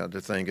 the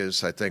thing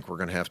is, I think we're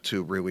going to have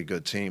two really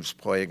good teams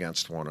play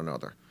against one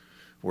another.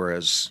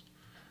 Whereas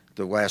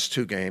the last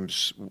two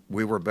games,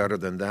 we were better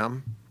than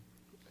them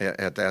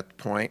at that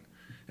point,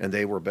 and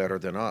they were better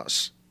than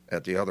us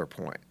at the other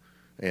point.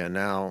 And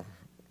now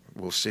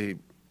we'll see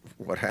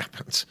what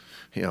happens.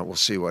 We'll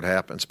see what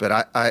happens.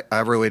 But I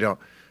really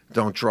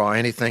don't draw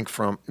anything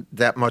from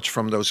that much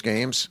from those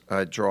games.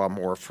 I draw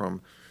more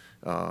from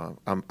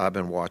I've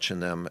been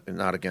watching them,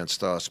 not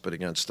against us, but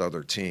against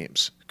other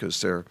teams, because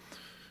they're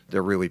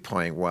really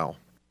playing well.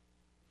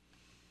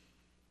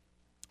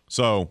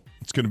 So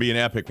it's going to be an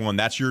epic one.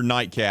 That's your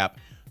nightcap.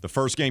 The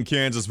first game,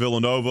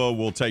 Kansas-Villanova,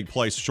 will take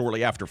place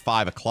shortly after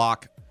 5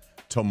 o'clock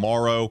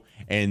tomorrow.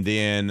 And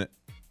then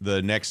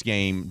the next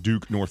game,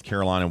 Duke-North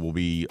Carolina, will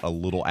be a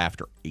little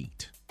after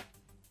 8.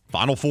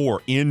 Final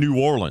Four in New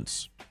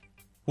Orleans.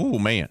 Oh,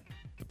 man.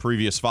 The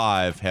previous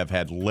 5 have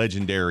had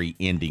legendary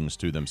endings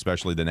to them,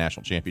 especially the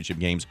national championship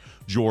games.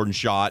 Jordan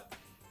shot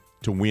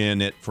to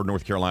win it for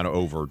North Carolina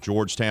over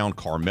Georgetown.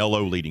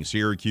 Carmelo leading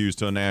Syracuse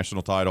to a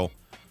national title.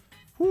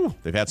 Whew,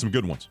 they've had some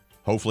good ones.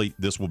 Hopefully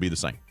this will be the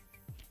same.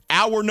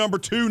 Hour number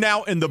 2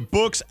 now in the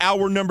books.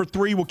 Hour number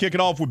 3, we'll kick it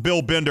off with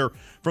Bill Bender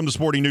from the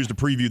Sporting News to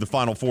preview the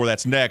Final Four.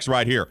 That's next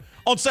right here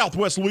on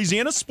Southwest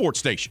Louisiana Sports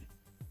Station.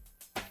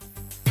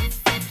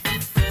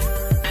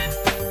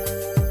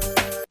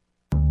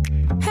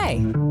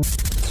 Hey.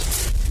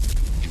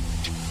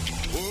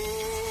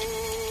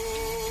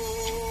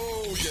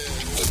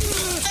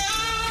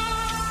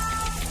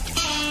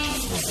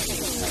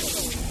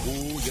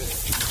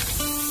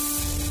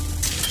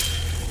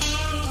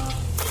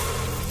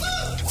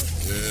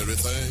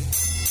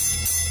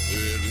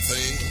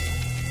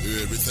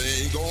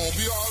 Everything gonna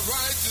be all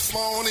right this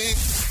morning.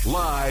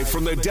 Live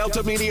from the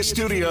Delta Media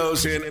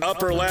Studios in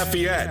Upper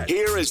Lafayette,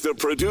 here is the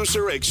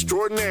producer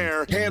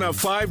extraordinaire, Hannah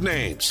Five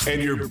Names,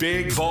 and your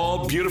big,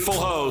 bald, beautiful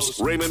host,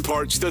 Raymond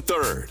Parks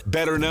III,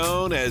 better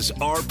known as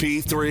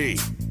RP3.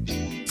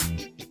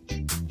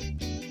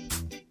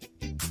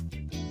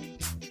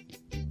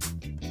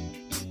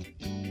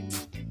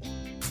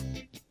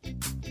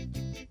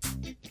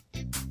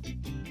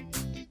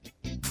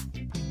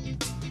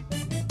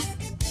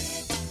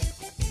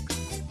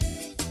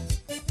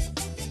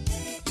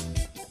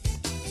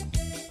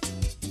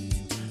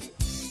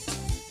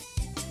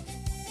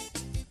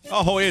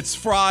 Oh, it's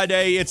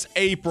Friday. It's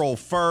April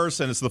 1st,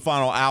 and it's the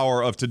final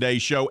hour of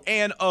today's show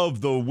and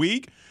of the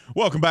week.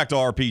 Welcome back to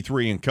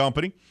RP3 and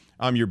Company.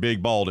 I'm your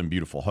big, bald, and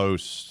beautiful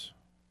host,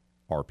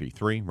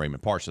 RP3,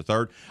 Raymond Parks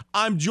III.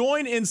 I'm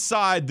joined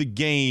inside the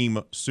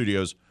game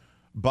studios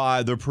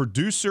by the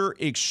producer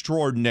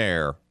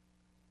extraordinaire,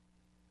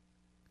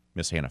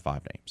 Miss Hannah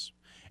Five Names.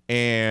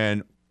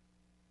 And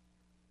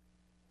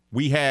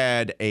we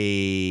had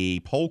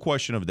a poll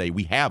question of the day.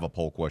 We have a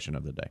poll question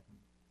of the day.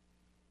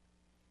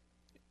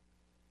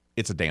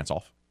 It's a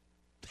dance-off.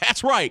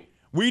 That's right.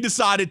 We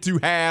decided to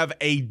have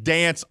a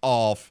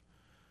dance-off,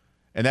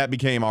 and that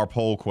became our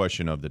poll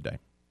question of the day.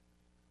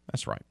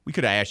 That's right. We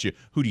could have asked you,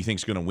 who do you think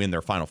is going to win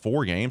their Final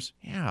Four games?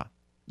 Yeah.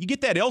 You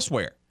get that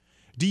elsewhere.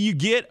 Do you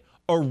get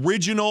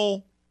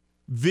original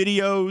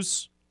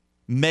videos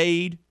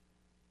made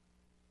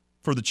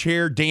for the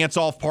chair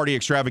dance-off party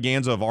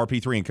extravaganza of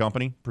RP3 and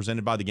Company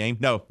presented by the game?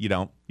 No, you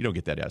don't. You don't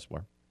get that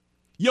elsewhere.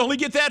 You only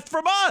get that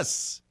from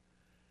us.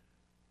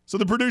 So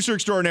the producer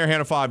extraordinaire,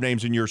 Hannah Five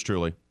Names, and yours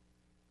truly,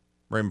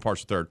 Raymond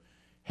Parks III,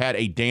 had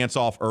a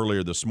dance-off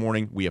earlier this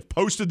morning. We have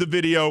posted the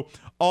video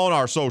on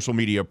our social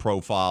media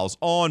profiles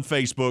on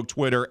Facebook,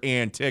 Twitter,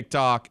 and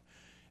TikTok.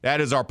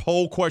 That is our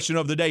poll question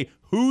of the day.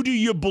 Who do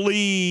you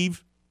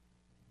believe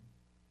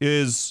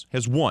has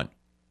won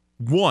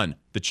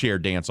the chair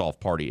dance-off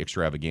party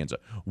extravaganza?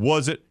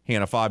 Was it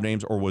Hannah Five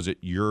Names, or was it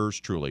yours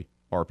truly,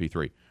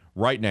 RP3?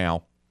 Right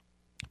now,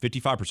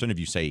 55% of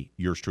you say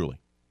yours truly.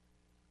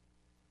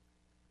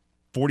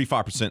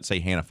 45% say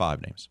Hannah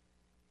Five Names.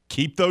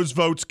 Keep those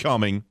votes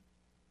coming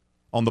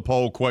on the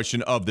poll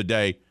question of the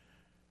day.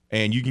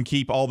 And you can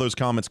keep all those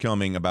comments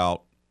coming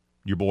about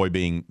your boy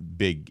being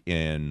big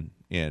in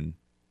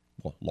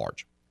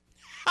large.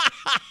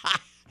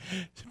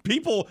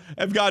 People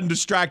have gotten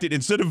distracted.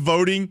 Instead of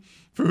voting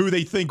for who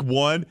they think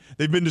won,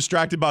 they've been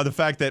distracted by the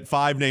fact that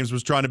Five Names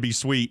was trying to be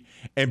sweet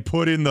and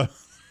put in the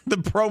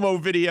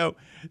promo video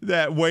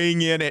that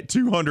weighing in at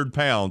 200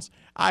 pounds.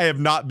 I have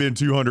not been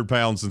 200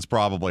 pounds since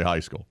probably high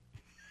school.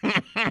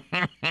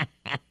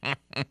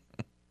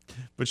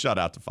 But shout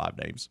out to Five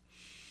Names.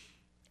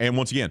 And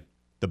once again,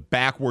 the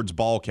backwards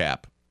ball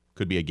cap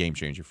could be a game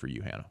changer for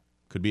you, Hannah.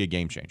 Could be a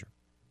game changer.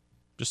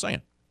 Just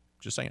saying.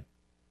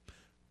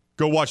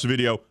 Go watch the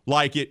video,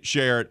 like it,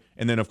 share it,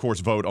 and then, of course,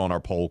 vote on our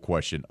poll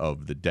question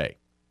of the day.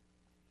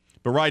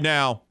 But right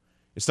now,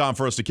 it's time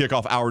for us to kick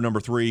off hour number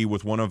 3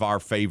 with one of our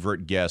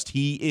favorite guests.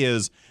 He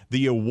is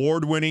the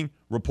award-winning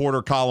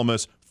reporter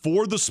columnist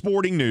for the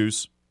Sporting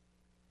News.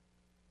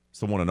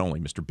 It's the one and only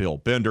Mr. Bill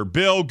Bender.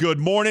 Bill, good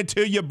morning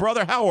to you,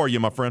 brother. How are you,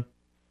 my friend?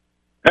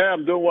 Hey,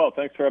 I'm doing well.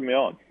 Thanks for having me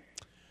on.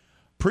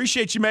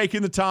 Appreciate you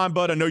making the time,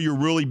 bud. I know you're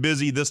really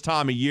busy this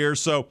time of year.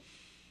 So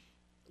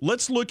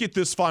let's look at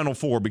this Final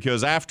Four,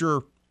 because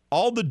after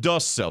all the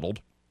dust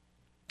settled,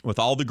 with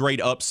all the great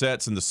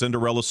upsets and the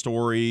Cinderella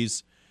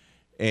stories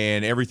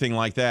and everything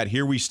like that,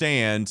 here we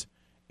stand,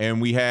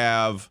 and we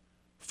have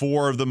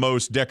 4 of the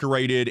most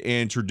decorated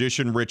and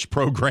tradition-rich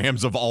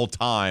programs of all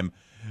time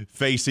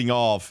facing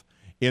off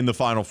in the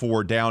Final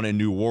Four down in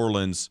New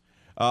Orleans.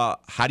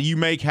 How do you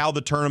make how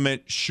the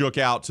tournament shook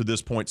out to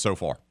this point so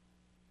far?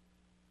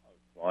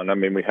 I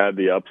mean, we had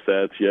the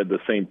upsets. You had the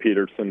St.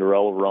 Peter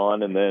Cinderella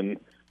run, and then,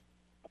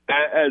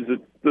 as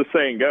the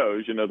saying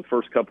goes, the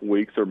first couple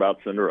weeks are about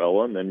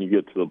Cinderella, and then you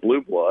get to the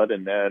blue blood,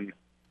 and then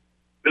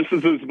this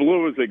is as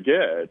blue as it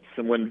gets.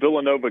 And when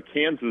Villanova,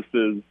 Kansas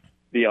is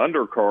the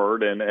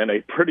undercard and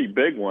a pretty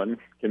big one,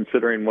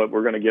 considering what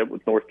we're going to get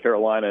with North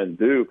Carolina and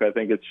Duke, I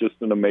think it's just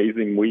an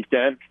amazing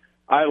weekend.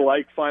 I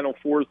like Final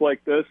Fours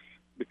like this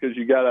because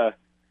you got to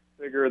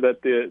figure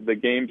that the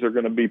games are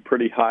going to be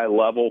pretty high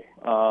level.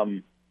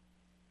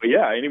 But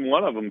yeah, any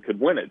one of them could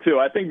win it too.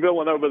 I think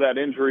Villanova, that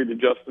injury to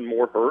Justin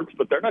Moore hurts,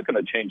 but they're not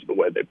going to change the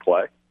way they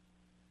play.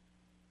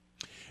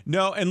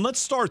 No, and let's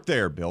start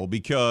there, Bill,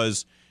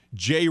 because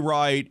Jay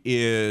Wright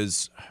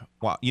is,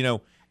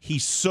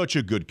 he's such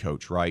a good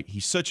coach, right?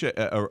 He's such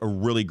a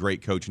really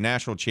great coach,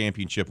 national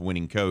championship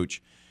winning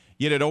coach.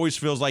 Yet it always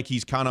feels like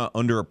he's kind of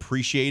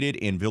underappreciated,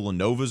 and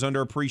Villanova's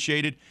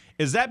underappreciated.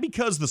 Is that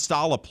because the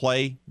style of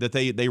play that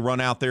they run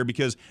out there?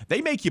 Because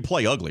they make you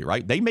play ugly,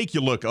 right? They make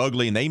you look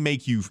ugly, and they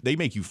make you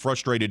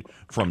frustrated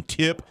from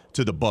tip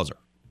to the buzzer.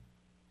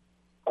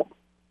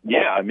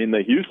 Yeah, I mean,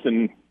 the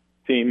Houston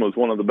team was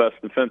one of the best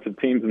defensive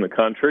teams in the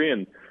country,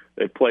 and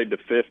they played to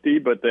 50,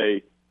 but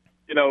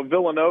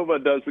Villanova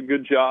does a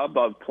good job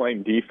of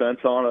playing defense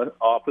on it,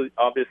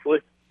 obviously.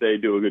 They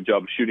do a good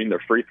job of shooting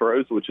their free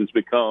throws, which has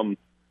become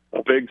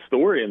a big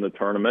story in the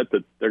tournament,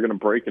 that they're going to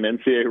break an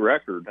NCAA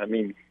record. I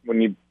mean,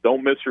 when you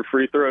don't miss your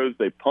free throws,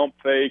 they pump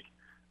fake,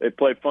 they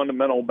play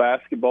fundamental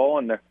basketball,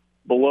 and they're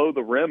below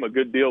the rim a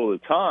good deal of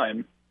the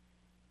time.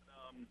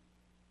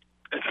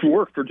 It's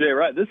worked for Jay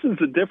Wright. This is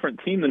a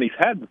different team than he's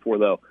had before,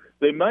 though.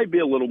 They might be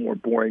a little more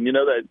boring.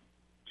 That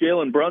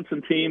Jalen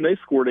Brunson team, they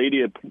scored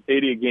 80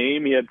 a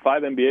game. He had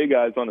 5 NBA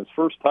guys on his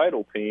first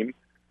title team.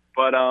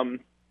 But I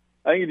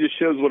think it just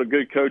shows what a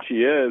good coach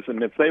he is.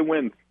 And if they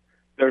win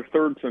their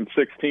third since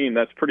 16,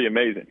 that's pretty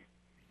amazing.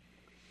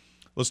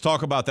 Let's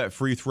talk about that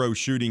free throw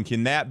shooting.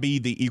 Can that be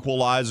the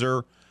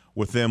equalizer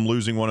with them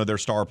losing one of their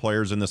star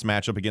players in this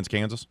matchup against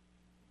Kansas?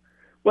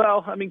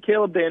 Well, I mean,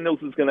 Caleb Daniels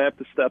is going to have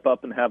to step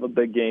up and have a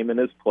big game in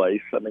his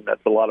place. I mean,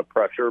 that's a lot of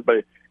pressure,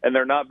 and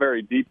they're not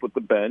very deep with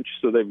the bench,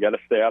 so they've got to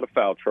stay out of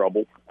foul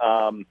trouble.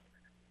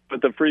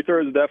 But the free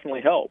throws definitely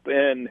help.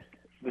 And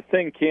the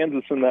thing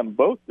Kansas and them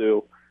both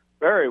do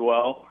very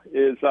well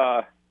is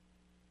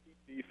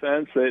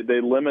defense.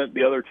 They limit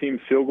the other team's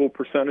field goal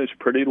percentage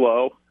pretty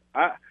low.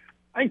 I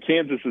think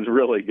Kansas is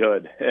really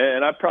good,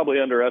 and I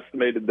probably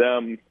underestimated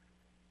them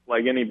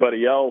like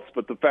anybody else,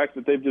 but the fact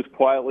that they've just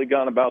quietly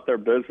gone about their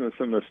business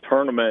in this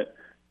tournament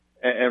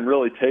and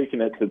really taken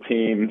it to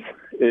teams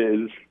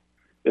is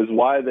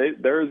why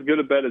they're as good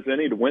a bet as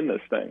any to win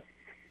this thing.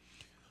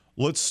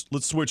 Let's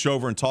switch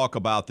over and talk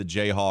about the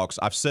Jayhawks.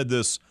 I've said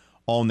this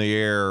on the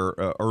air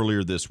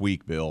earlier this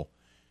week, Bill.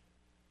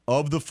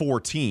 Of the 4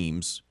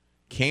 teams,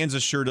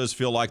 Kansas sure does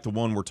feel like the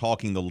one we're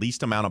talking the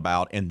least amount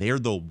about, and they're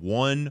the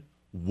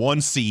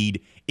one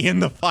seed in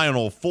the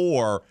Final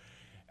Four.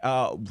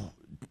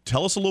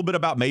 Tell us a little bit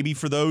about, maybe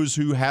for those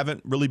who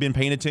haven't really been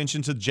paying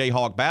attention to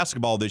Jayhawk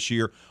basketball this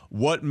year,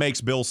 what makes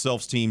Bill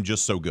Self's team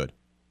just so good?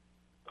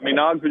 I mean,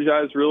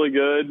 Ogbajai is really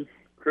good.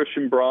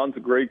 Christian Braun's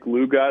a great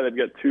glue guy. They've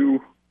got 2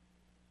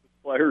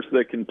 players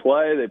that can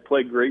play. They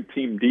play great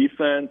team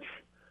defense.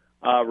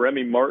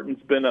 Remy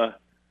Martin's been a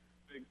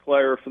big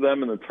player for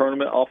them in the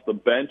tournament off the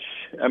bench.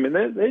 I mean,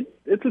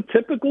 it's a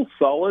typical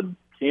solid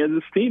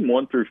Kansas team,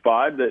 1 through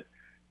 5.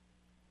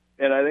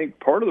 And I think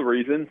part of the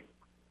reason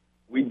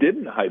we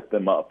didn't hype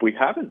them up, we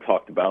haven't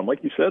talked about them.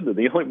 Like you said, they're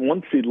the only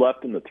 1 seed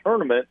left in the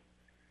tournament.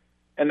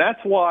 And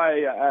that's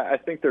why I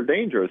think they're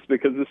dangerous,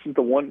 because this is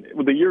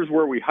the years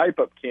where we hype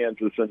up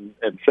Kansas and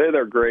say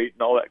they're great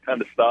and all that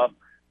kind of stuff,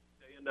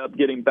 they end up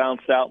getting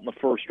bounced out in the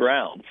first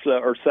round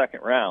or second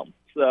round.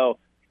 So,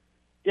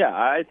 yeah,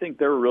 I think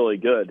they're really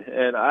good.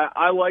 And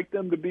I like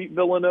them to beat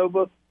Villanova.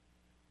 It'll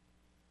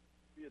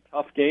be a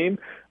tough game.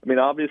 I mean,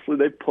 obviously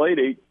they've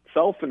played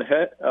Self and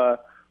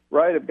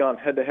Wright have gone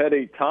head-to-head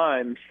 8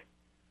 times,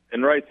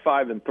 and Wright's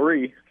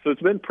 5-3, so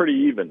it's been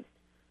pretty even.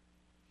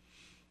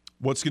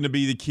 What's going to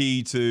be the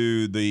key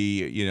to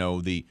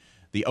the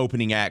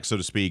opening act, so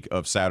to speak,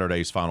 of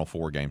Saturday's Final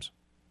Four games?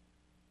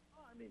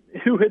 I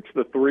mean, who hits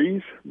the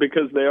threes?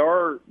 Because they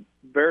are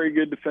very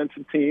good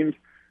defensive teams.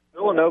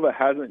 Villanova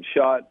hasn't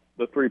shot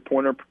the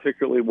three-pointer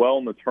particularly well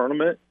in the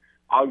tournament.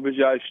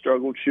 Ogbajai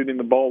struggled shooting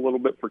the ball a little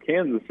bit for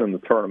Kansas in the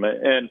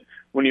tournament. And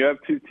when you have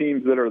 2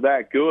 teams that are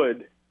that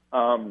good,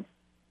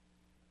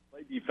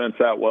 play defense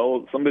that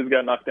well, somebody's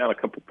got to knock down a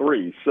couple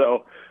threes.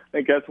 So I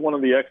think that's one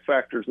of the X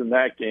factors in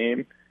that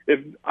game. If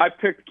I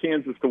picked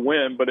Kansas to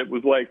win, but it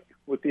was like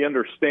with the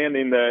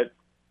understanding that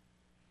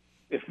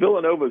if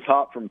Villanova's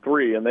hot from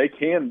 3, and they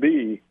can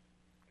be,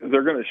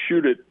 they're going to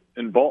shoot it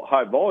in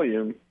high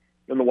volume,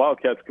 then the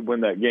Wildcats could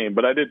win that game.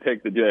 But I did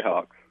take the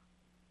Jayhawks.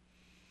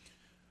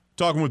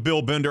 Talking with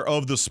Bill Bender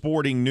of the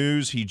Sporting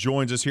News. He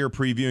joins us here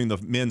previewing the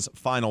men's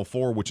Final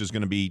Four, which is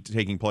going to be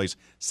taking place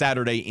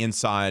Saturday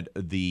inside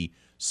the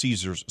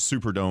Caesars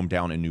Superdome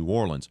down in New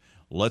Orleans.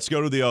 Let's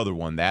go to the other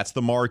one. That's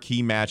the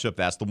marquee matchup.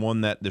 That's the one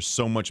that there's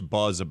so much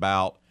buzz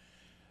about.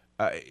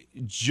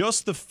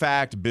 Just the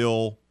fact,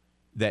 Bill,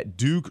 that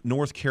Duke,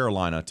 North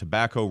Carolina,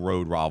 Tobacco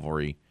Road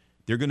rivalry,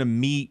 they're going to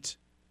meet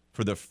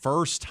for the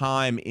first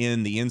time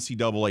in the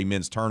NCAA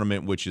men's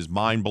tournament, which is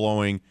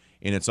mind-blowing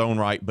in its own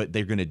right, but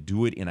they're going to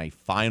do it in a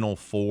Final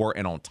Four,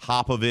 and on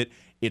top of it,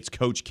 it's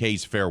Coach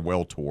K's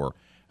farewell tour.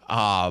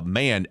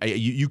 Man,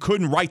 you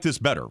couldn't write this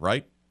better,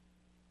 right?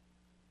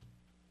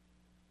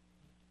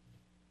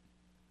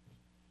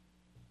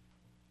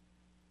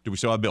 Do we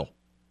still have Bill?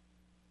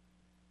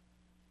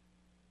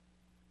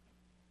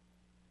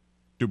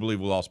 Do believe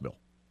we lost Bill.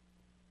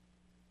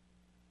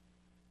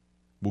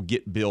 We'll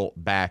get Bill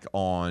back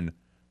on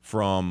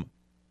from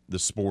the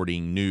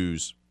Sporting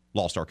News.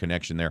 Lost our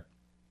connection there.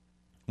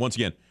 Once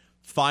again,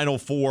 Final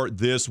Four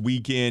this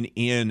weekend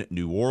in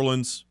New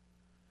Orleans.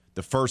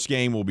 The first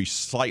game will be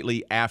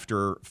slightly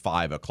after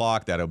 5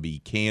 o'clock. That'll be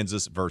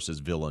Kansas versus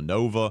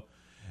Villanova.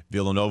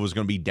 Villanova is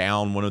going to be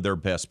down one of their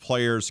best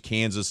players.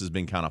 Kansas has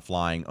been kind of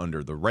flying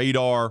under the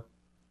radar.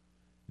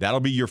 That'll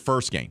be your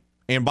first game.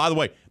 And by the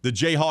way, the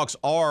Jayhawks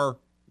are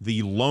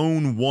the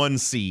lone 1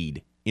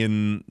 seed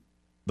in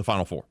the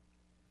Final Four.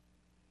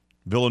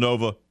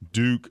 Villanova,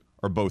 Duke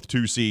are both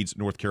 2 seeds.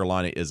 North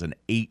Carolina is an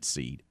 8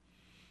 seed.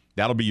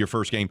 That'll be your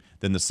first game.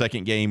 Then the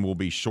second game will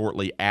be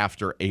shortly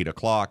after 8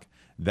 o'clock.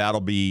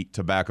 That'll be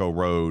Tobacco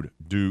Road,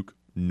 Duke,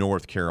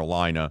 North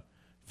Carolina,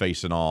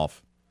 facing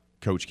off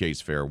Coach K's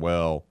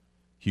farewell.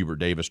 Hubert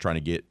Davis trying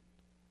to get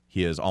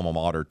his alma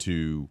mater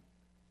to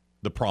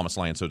the promised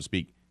land, so to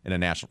speak, in a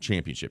national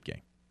championship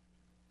game.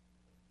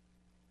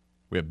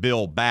 We have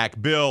Bill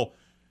back. Bill,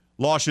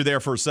 lost you there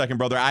for a second,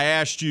 brother. I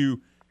asked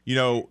you,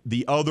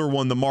 the other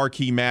one, the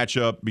marquee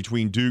matchup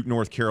between Duke,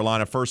 North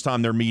Carolina, first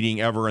time they're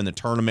meeting ever in the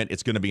tournament.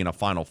 It's going to be in a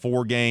Final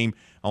Four game.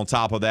 On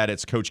top of that,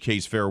 it's Coach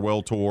K's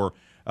farewell tour.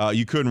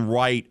 You couldn't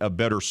write a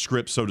better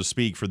script, so to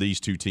speak, for these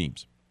two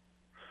teams.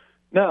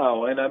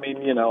 No, and I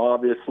mean,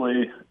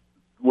 obviously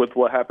with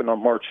what happened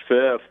on March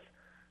 5th,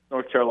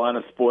 North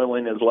Carolina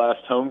spoiling his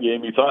last home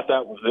game, you thought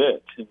that was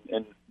it.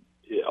 And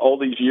all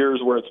these years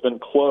where it's been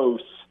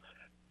close,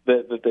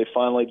 that they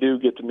finally do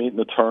get to meet in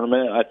the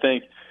tournament. I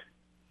think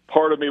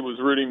part of me was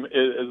rooting,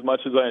 as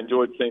much as I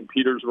enjoyed St.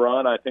 Peter's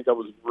run, I think I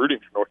was rooting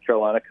for North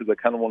Carolina because I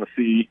kind of want to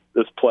see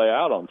this play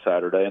out on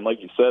Saturday. And like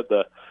you said,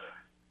 the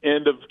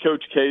end of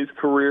Coach K's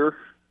career,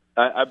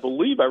 I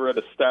believe I read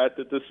a stat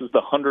that this is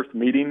the 100th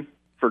meeting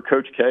for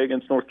Coach K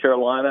against North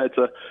Carolina. It's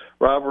a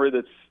rivalry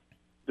that's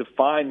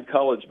defined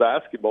college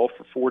basketball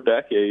for 4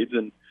 decades,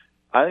 and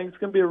I think it's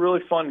going to be a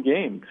really fun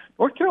game.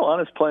 North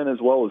Carolina's playing as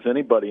well as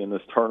anybody in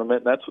this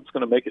tournament, and that's what's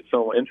going to make it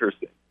so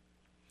interesting.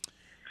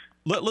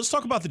 Let's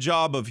talk about the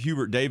job of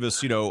Hubert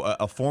Davis,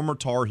 a former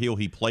Tar Heel.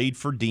 He played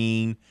for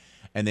Dean,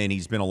 and then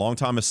he's been a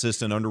longtime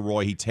assistant under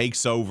Roy. He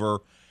takes over.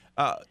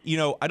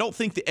 I don't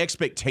think the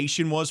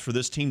expectation was for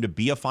this team to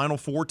be a Final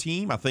Four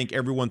team. I think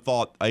everyone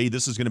thought, hey,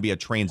 this is going to be a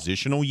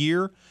transitional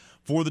year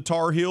for the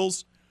Tar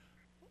Heels.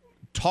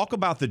 Talk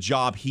about the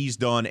job he's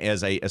done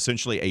as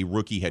essentially a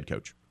rookie head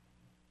coach.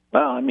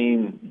 Well, I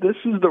mean, this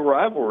is the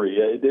rivalry.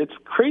 It's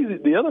crazy.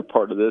 The other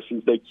part of this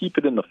is they keep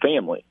it in the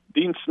family.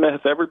 Dean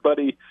Smith,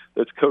 everybody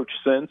that's coached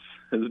since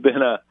has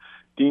been a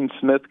Dean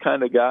Smith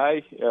kind of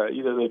guy.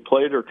 Either they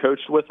played or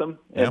coached with him.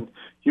 And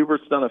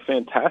Hubert's done a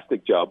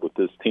fantastic job with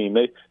this team.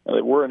 They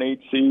were an 8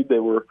 seed. They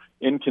were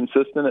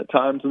inconsistent at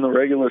times in the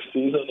regular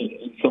season,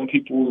 and some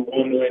people were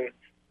wondering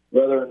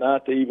whether or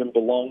not they even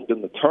belonged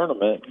in the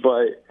tournament.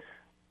 But,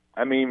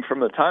 I mean, from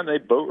the time they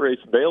boat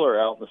raced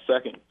Baylor out in the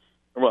second,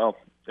 well,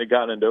 they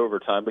got into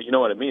overtime, but you know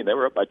what I mean. They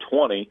were up by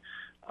 20.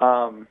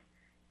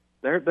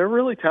 They're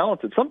really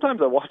talented. Sometimes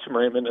I watch them,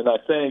 Raymond, and I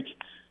think,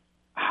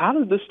 how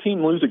did this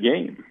team lose a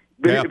game?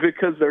 Yeah.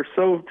 Because they're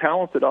so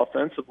talented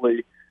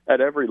offensively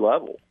at every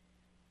level.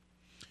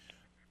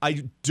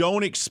 I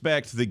don't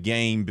expect the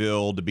game,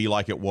 Bill, to be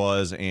like it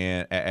was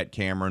at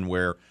Cameron,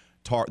 where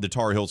the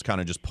Tar Heels kind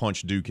of just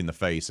punched Duke in the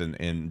face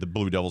and the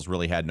Blue Devils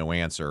really had no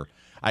answer.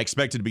 I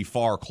expect it to be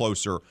far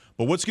closer.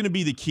 But what's going to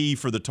be the key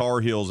for the Tar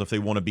Heels if they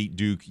want to beat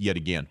Duke yet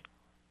again?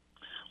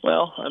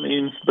 Well, I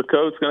mean, the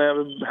coach's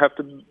going to have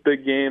to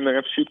big game. They're going to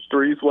have to shoot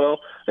threes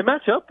well. They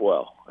match up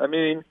well. I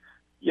mean,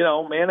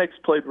 Mannix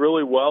played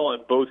really well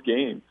in both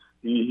games.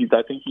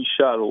 I think he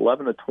shot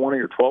 11 to 20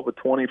 or 12 to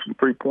 20 from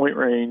three-point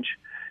range.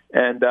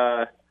 And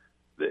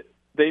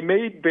they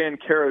made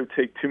Banchero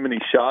take too many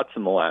shots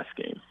in the last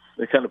game.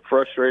 They kind of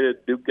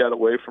frustrated. Duke got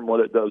away from what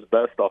it does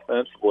best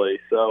offensively.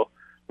 So,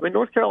 I mean,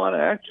 North Carolina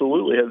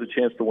absolutely has a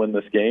chance to win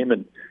this game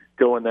and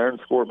go in there and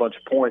score a bunch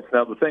of points.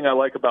 Now, the thing I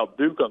like about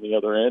Duke on the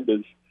other end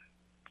is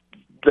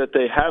that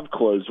they have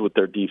closed with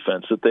their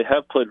defense, that they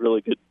have played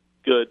really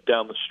good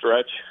down the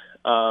stretch.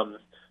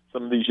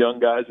 Some of these young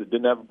guys that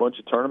didn't have a bunch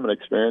of tournament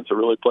experience are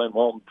really playing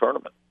well in the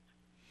tournament.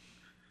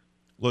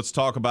 Let's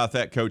talk about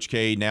that. Coach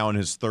K now in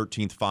his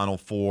 13th Final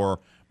Four,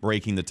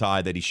 breaking the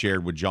tie that he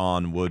shared with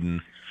John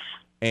Wooden.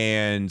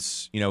 And,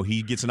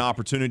 he gets an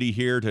opportunity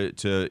here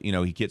to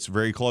he gets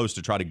very close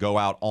to try to go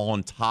out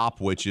on top,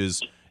 which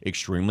is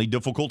extremely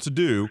difficult to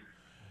do.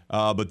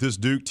 But this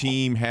Duke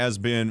team has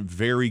been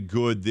very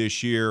good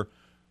this year.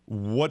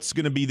 What's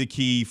going to be the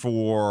key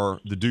for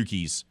the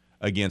Dukies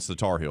against the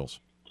Tar Heels?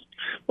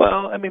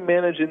 Well, I mean,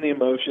 managing the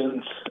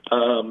emotions.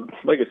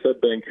 Like I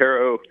said,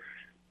 Banchero,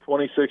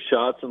 26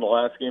 shots in the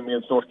last game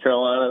against North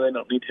Carolina. They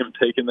don't need him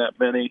taking that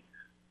many.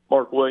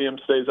 Mark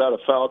Williams stays out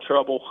of foul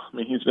trouble. I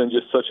mean, he's been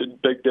just such a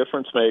big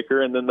difference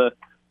maker. And then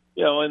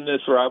in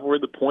this rivalry,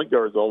 the point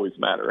guards always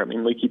matter. I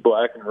mean, Leaky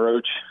Black and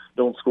Roach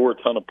don't score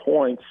a ton of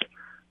points,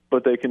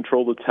 but they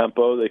control the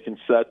tempo. They can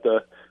set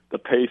the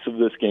pace of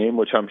this game,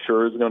 which I'm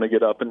sure is going to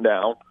get up and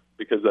down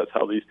because that's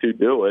how these two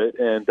do it.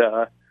 And,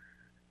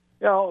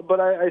 but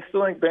I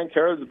still think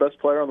Banchero is the best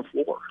player on the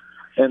floor.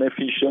 And if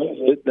he shows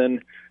it, then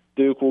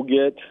Duke will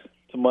get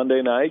to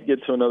Monday night,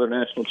 get to another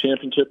national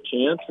championship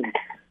chance, and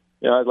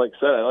like I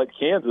said, I like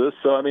Kansas.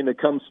 So, I mean, it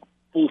comes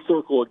full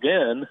circle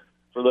again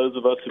for those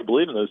of us who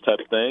believe in those type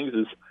of things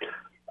is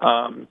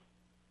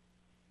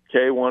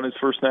K won his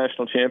first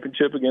national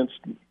championship against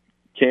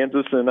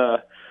Kansas in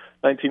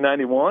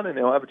 1991, and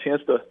he'll have a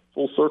chance to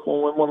full circle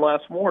and win one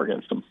last more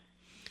against them.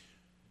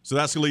 So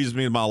that leads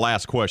me to my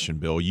last question,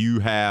 Bill.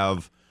 You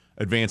have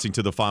advancing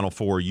to the Final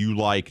Four. You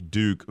like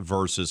Duke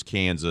versus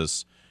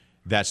Kansas.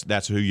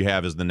 That's who you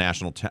have as the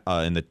national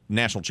in the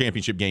national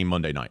championship game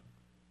Monday night.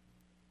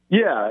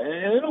 Yeah,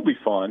 and it'll be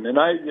fun. And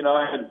I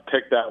hadn't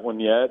picked that one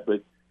yet,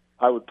 but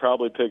I would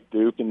probably pick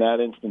Duke in that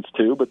instance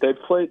too. But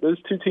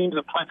those two teams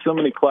have played so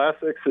many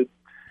classics that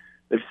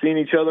they've seen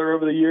each other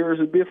over the years.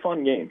 It'd be a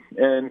fun game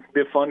and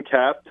be a fun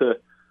cap to,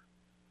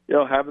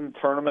 having the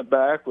tournament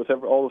back with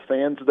all the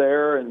fans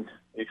there and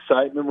the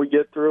excitement we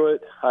get through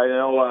it. I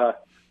know,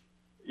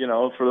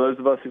 for those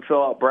of us who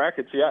fill out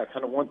brackets, I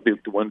kind of want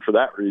Duke to win for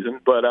that reason.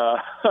 But,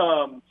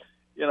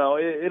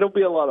 it'll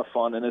be a lot of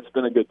fun, and it's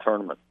been a good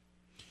tournament.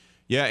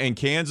 Yeah, and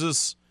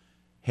Kansas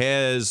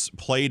has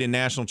played in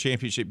national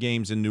championship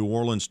games in New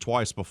Orleans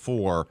twice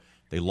before.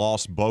 They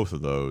lost both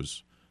of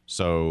those.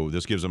 So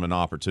this gives them an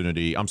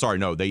opportunity. I'm sorry,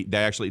 no, they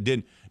actually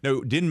didn't.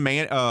 No, didn't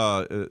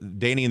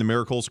Danny and the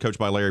Miracles, coached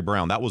by Larry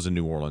Brown, that was in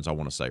New Orleans, I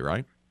want to say,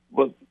 right?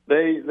 Well,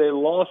 they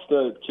lost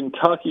to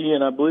Kentucky,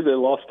 and I believe they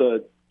lost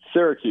to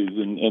Syracuse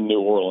in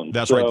New Orleans.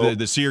 That's right,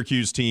 the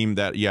Syracuse team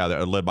that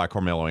led by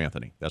Carmelo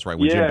Anthony. That's right,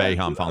 when Jim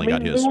Boeheim finally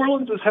got his. New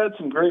Orleans has had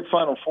some great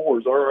Final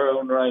Fours. Our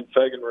own Ryan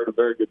Fagan wrote a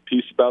very good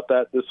piece about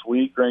that this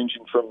week,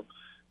 ranging from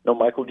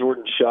Michael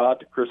Jordan's shot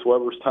to Chris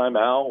Webber's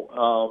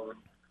timeout,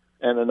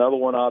 and another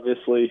one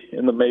obviously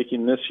in the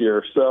making this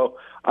year. So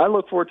I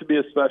look for it to be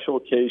a special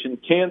occasion.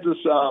 Kansas,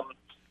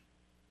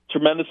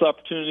 tremendous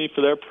opportunity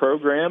for their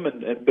program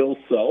and Bill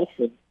Self.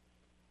 And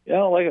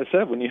like I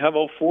said, when you have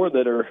all four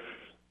that are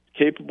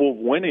capable of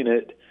winning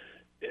it,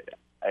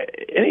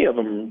 any of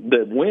them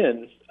that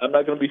win, I'm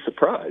not going to be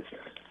surprised.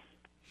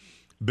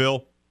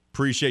 Bill,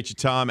 appreciate your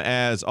time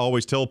as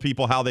always. Tell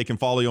people how they can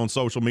follow you on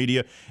social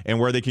media and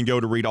where they can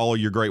go to read all of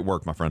your great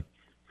work, my friend.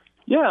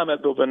 Yeah, I'm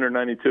at Bill Bender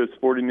 92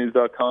 at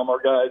sportingnews.com.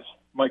 Our guys,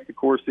 Mike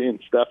DeCourcy and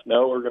Steph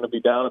Noe, are going to be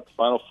down at the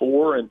Final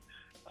Four, and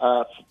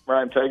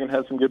Ryan Fagan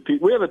has some good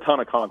people. We have a ton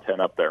of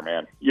content up there,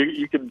 man.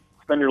 You can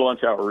spend your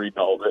lunch hour reading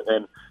all of it,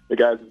 and the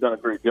guys have done a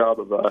great job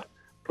of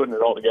putting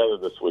it all together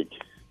this week.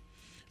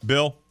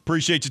 Bill,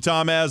 appreciate your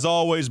time as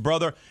always,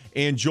 brother.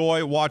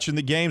 Enjoy watching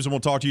the games, and we'll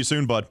talk to you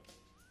soon, bud.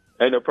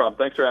 Hey, no problem.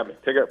 Thanks for having me.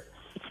 Take care.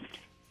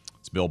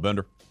 It's Bill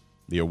Bender,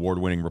 the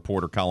award-winning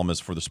reporter,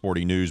 columnist for the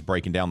Sporting News,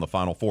 breaking down the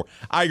Final Four.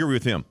 I agree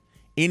with him.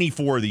 Any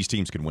four of these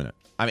teams can win it.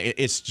 I mean,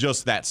 it's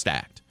just that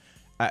stacked.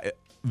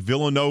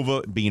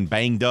 Villanova being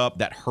banged up,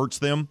 that hurts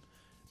them,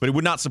 but it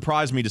would not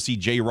surprise me to see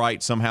Jay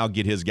Wright somehow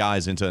get his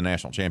guys into a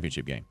national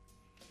championship game.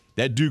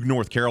 That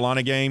Duke-North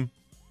Carolina game,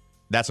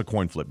 that's a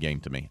coin flip game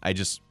to me. It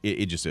just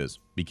is,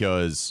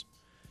 because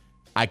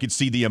I could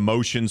see the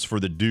emotions for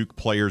the Duke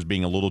players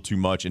being a little too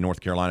much and North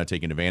Carolina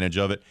taking advantage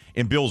of it.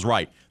 And Bill's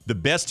right. The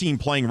best team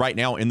playing right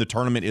now in the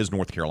tournament is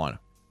North Carolina.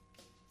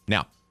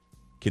 Now,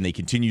 can they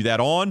continue that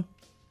on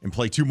and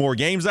play two more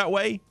games that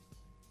way?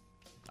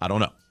 I don't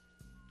know.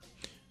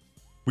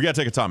 We got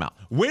to take a timeout.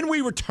 When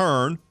we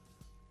return,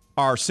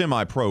 our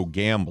semi-pro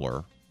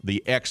gambler,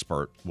 the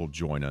expert, will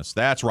join us.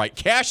 That's right.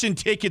 Cash and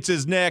Tickets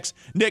is next.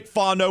 Nick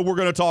Fondo, we're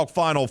going to talk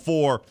Final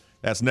Four.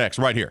 That's next,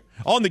 right here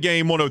on the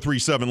game.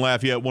 103.7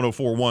 Lafayette,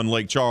 104.1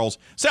 Lake Charles,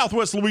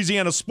 Southwest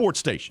Louisiana Sports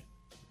Station.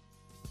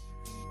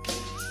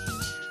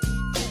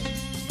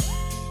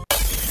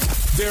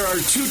 There are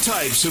two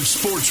types of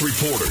sports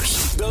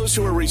reporters. Those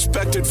who are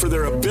respected for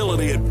their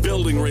ability at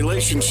building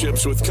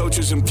relationships with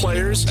coaches and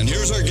players. And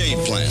here's our game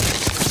plan.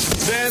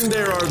 Then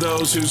there are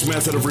those whose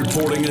method of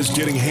reporting is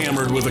getting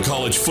hammered with a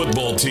college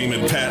football team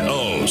at Pat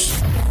O's.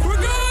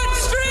 We're going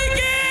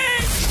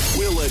streaking!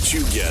 We'll let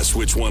you guess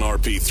which one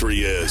RP3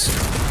 is.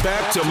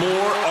 Back to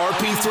more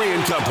RP3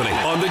 and Company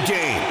on the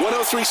game.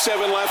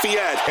 103.7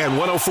 Lafayette and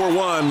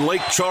 104.1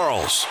 Lake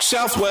Charles,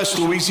 Southwest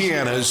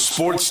Louisiana's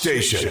sports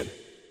station.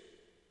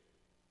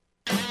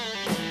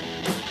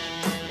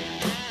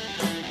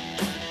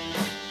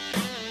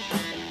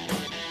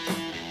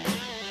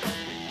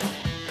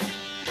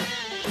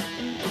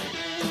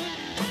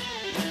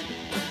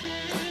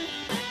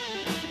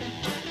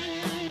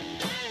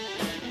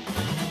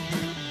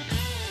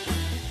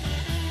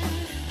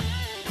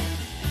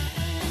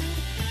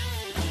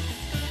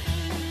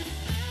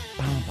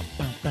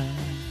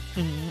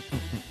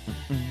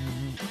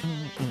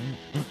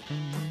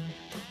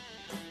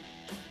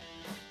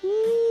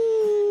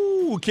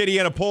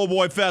 Acadiana Po'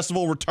 Boy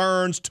Festival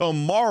returns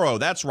tomorrow.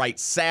 That's right,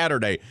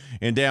 Saturday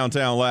in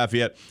downtown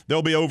Lafayette.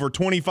 There'll be over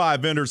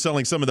 25 vendors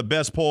selling some of the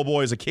best po'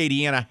 boys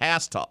Acadiana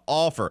has to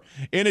offer.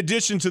 In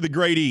addition to the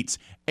great eats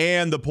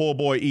and the po'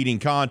 boy eating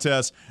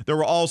contest, there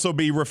will also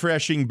be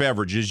refreshing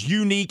beverages,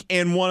 unique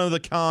and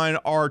one-of-the-kind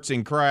arts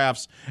and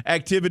crafts,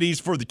 activities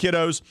for the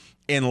kiddos,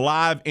 and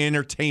live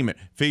entertainment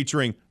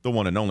featuring the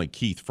one and only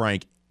Keith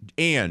Frank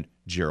and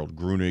Gerald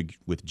Grunig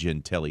with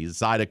Gentili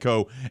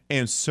Zydeco,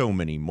 and so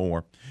many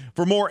more.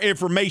 For more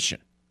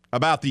information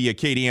about the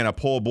Acadiana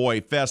Pool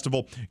Boy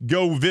Festival,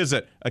 go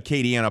visit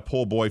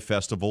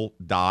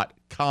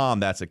AcadianaPoolBoyFestival.com.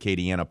 That's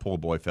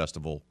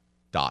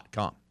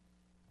AcadianaPoolBoyFestival.com.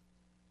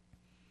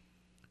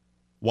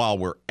 While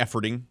we're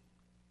efforting,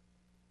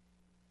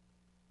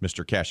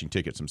 Mr. Cashing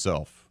Tickets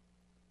himself,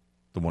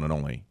 the one and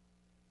only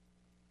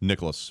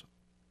Nicholas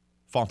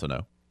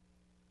Fontenot,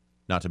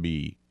 not to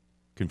be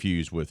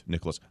confused with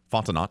Nicholas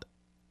Fontenot,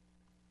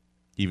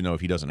 even though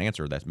if he doesn't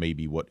answer, that may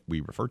be what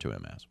we refer to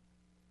him as.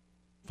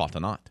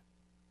 Fontenot.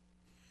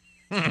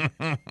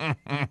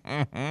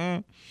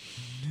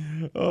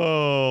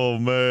 Oh,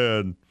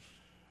 man.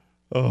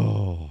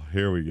 Oh,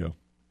 here we go.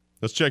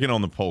 Let's check in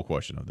on the poll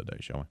question of the day,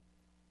 shall we?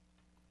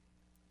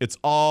 It's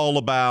all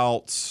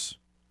about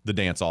the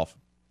dance-off.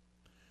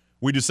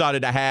 We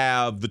decided to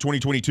have the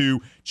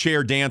 2022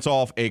 Chair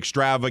Dance-Off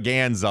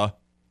Extravaganza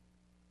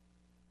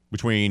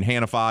between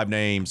Hannah Five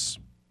Names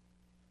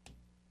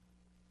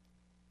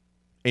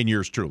and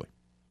yours truly.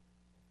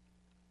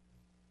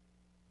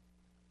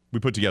 We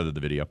put together the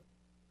video.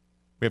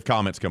 We have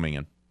comments coming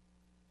in.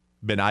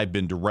 I've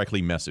been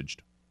directly messaged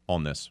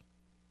on this.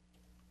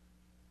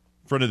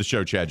 Friend of the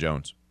show, Chad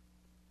Jones.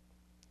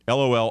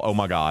 LOL, oh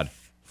my God.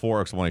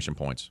 4 exclamation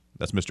points.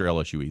 That's Mr.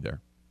 LSUE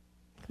there.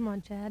 Come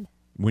on, Chad.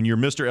 When you're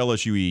Mr.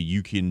 LSUE,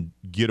 you can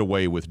get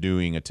away with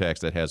doing a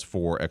text that has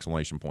 4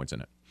 exclamation points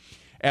in it.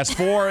 As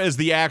far as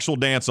the actual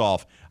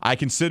dance-off, I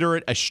consider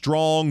it a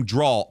strong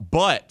draw,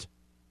 but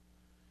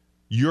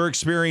your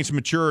experience and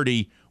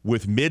maturity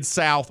with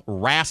Mid-South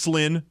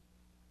wrestling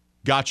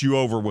got you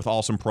over with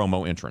awesome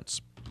promo entrance.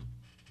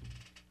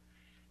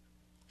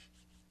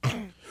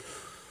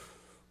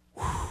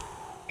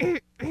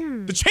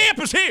 The champ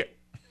is here!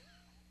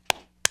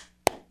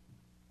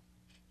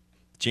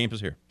 The champ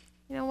is here.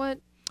 You know what?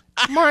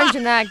 Maureen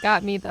Janak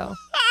got me, though.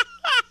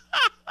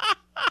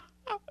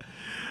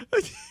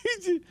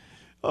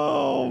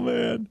 Oh,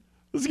 man.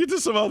 Let's get to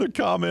some other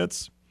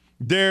comments.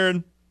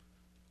 Darren,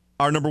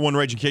 our number one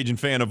Raging Cajun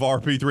fan of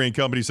RP3 and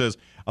Company, says,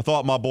 I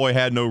thought my boy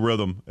had no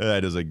rhythm.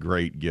 That is a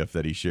great gift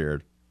that he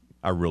shared.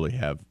 I really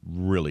have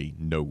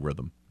no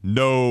rhythm.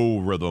 No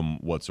rhythm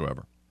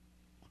whatsoever.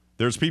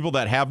 There's people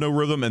that have no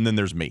rhythm, and then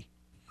there's me.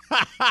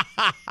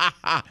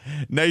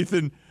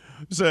 Nathan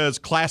says,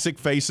 classic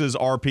faces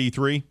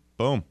RP3.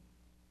 Boom.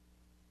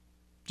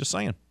 Just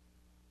saying.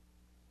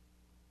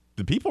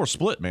 The people are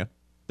split, man.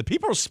 The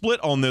people are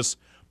split on this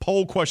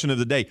poll question of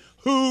the day.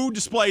 Who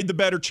displayed the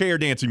better chair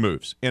dancing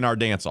moves in our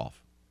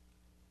dance-off?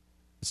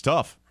 It's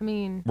tough. I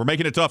mean, we're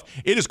making it tough.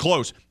 It is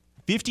close.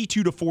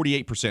 52 to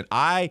 48%.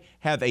 I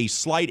have a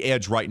slight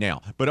edge right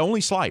now, but only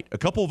slight. A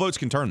couple of votes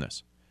can turn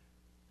this.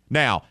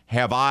 Now,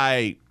 have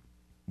I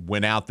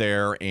went out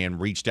there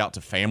and reached out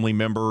to family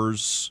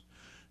members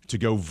to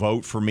go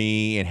vote for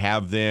me and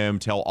have them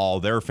tell all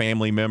their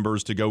family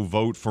members to go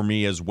vote for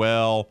me as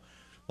well,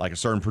 like a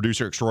certain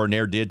producer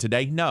extraordinaire did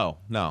today? No.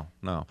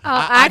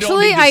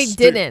 Actually, I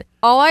didn't.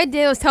 All I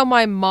did was tell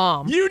my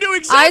mom. You knew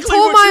exactly I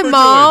told what you my were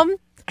mom doing.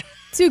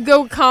 to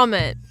go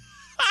comment.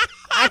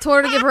 I told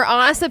her to give her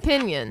honest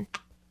opinion.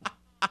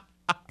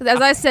 Because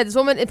as I said, this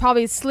woman is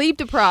probably sleep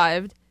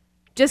deprived,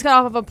 just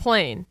got off of a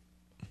plane.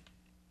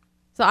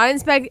 So I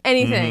didn't expect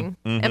anything.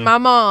 And my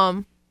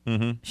mom,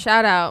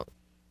 shout out.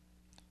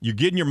 You're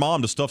getting your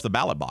mom to stuff the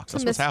ballot box.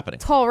 That's what's happening.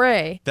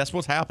 Tolray. That's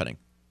what's happening.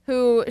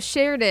 Who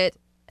shared it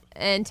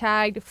and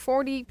tagged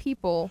 40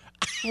 people,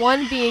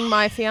 one being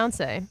my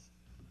fiance.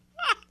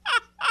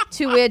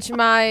 To which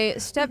my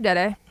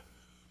stepdaddy,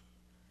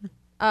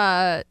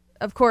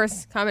 of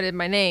course, commented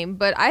my name.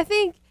 But I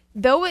think,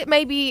 though it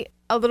may be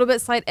a little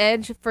bit slight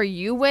edge for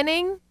you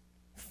winning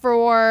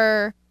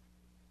for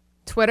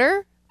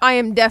Twitter, I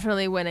am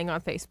definitely winning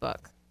on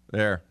Facebook.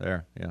 There,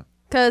 yeah.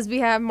 Because we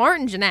have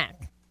Martin Janak.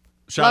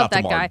 Shout Love out to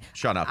that Martin. guy.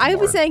 Shout out to I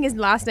Martin. was saying his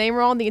last name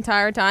wrong the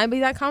entire time, but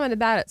he got comment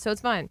about it, so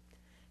it's fine.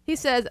 He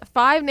says,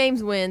 5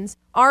 names wins,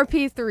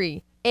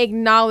 RP3,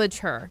 acknowledge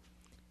her.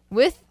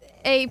 With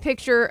a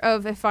picture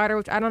of a fighter,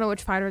 which I don't know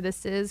which fighter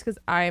this is because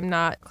I am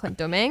not Clint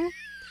Domingue,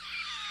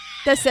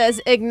 that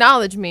says,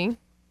 acknowledge me.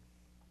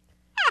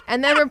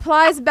 And then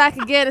replies back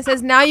again and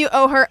says, now you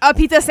owe her a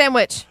pizza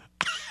sandwich.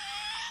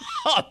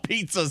 A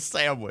pizza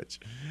sandwich.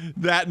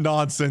 That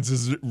nonsense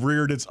has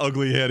reared its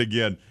ugly head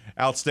again.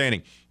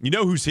 Outstanding. You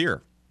know who's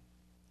here?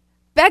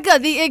 Becca,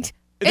 the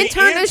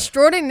intern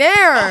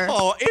extraordinaire.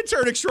 Oh,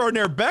 intern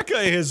extraordinaire. Becca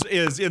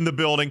is in the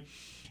building.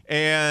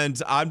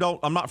 And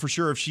I'm not for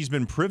sure if she's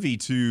been privy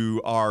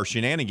to our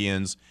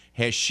shenanigans.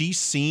 Has she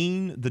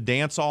seen the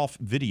dance-off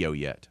video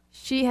yet?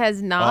 She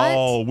has not.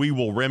 Oh, we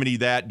will remedy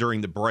that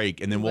during the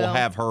break, and then we'll will.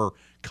 have her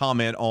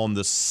comment on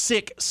the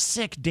sick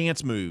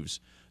dance moves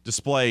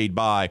displayed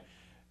by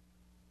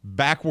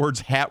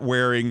backwards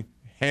hat-wearing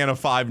Hannah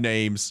Five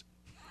Names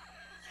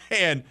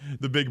and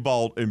the big,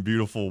 bald, and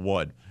beautiful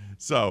one.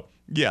 So,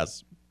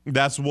 yes,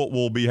 that's what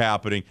will be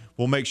happening.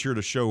 We'll make sure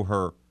to show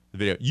her the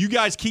video. You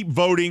guys keep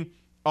voting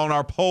on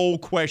our poll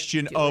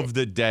question of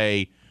the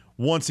day.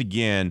 Once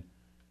again,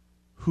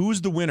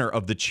 Who's the winner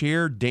of the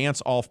chair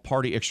dance-off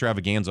party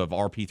extravaganza of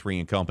RP3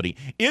 and Company?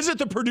 Is it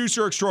the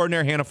producer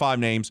extraordinaire, Hannah Five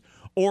Names,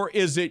 or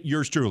is it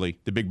yours truly,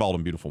 the big, bald,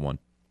 and beautiful one,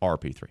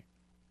 RP3?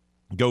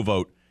 Go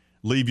vote.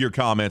 Leave your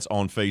comments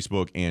on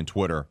Facebook and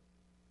Twitter.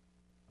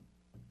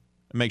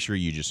 And make sure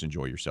you just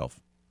enjoy yourself.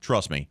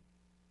 Trust me,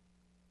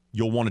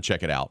 you'll want to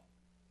check it out.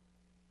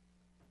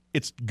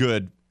 It's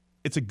good.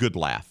 It's a good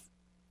laugh.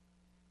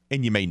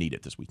 And you may need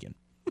it this weekend.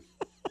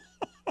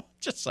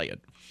 Just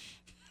saying.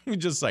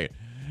 Just saying.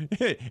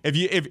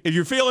 If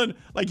you're feeling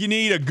like you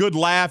need a good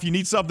laugh, you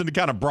need something to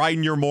kind of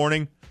brighten your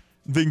morning,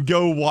 then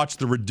go watch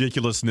the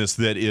ridiculousness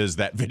that is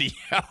that video.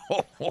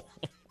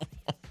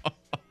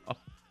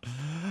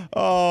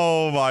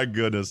 Oh, my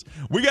goodness.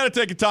 We got to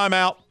take a time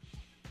out.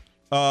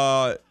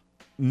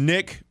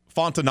 Nick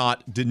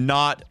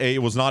Fontenot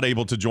was not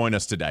able to join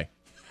us today.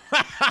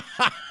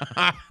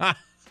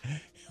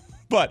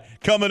 But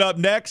coming up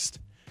next,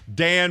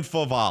 Dan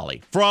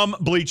Favale from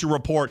Bleacher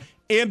Report.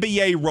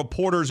 NBA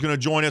reporter is going to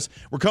join us.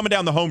 We're coming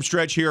down the home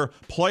stretch here.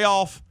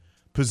 Playoff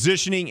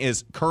positioning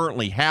is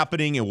currently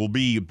happening. It will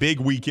be a big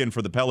weekend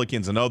for the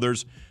Pelicans and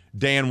others.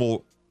 Dan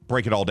will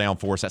break it all down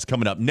for us. That's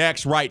coming up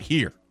next right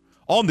here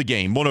on The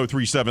Game.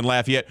 103.7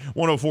 Lafayette,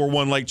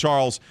 104.1 Lake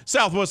Charles,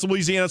 Southwest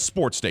Louisiana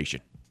sports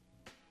station.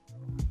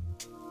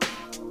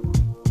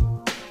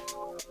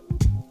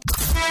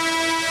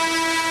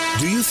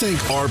 Do you think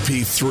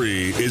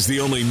RP3 is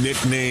the only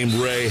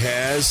nickname Ray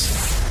has?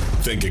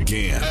 Think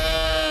again.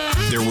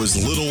 There was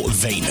Little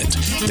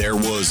Vaynant. There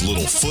was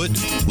Little Foot,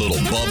 Little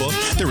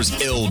Bubba. There was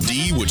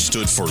LD, which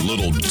stood for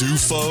Little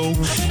Dufo.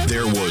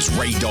 There was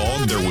Ray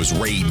Dog. There was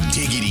Ray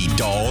Diggity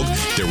Dog.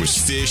 There was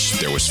Fish.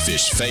 There was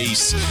Fish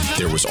Face.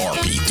 There was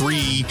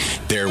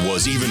RP3. There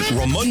was even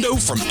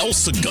Ramundo from El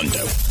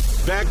Segundo.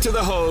 Back to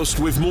the host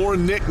with more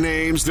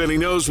nicknames than he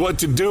knows what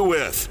to do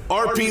with.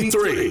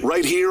 RP3,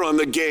 right here on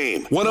The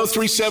Game.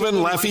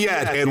 103.7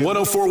 Lafayette and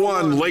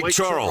 104.1 Lake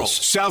Charles,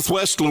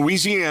 Southwest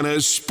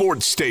Louisiana's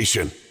sports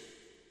station.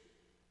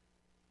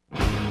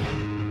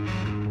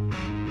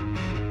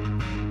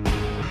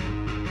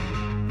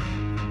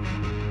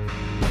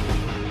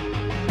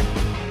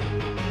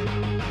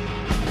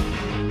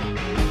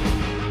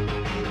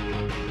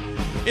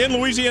 In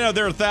Louisiana,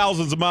 there are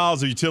thousands of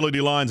miles of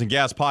utility lines and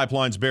gas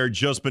pipelines buried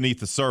just beneath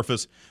the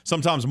surface.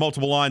 Sometimes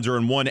multiple lines are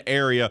in one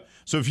area.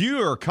 So if you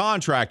are a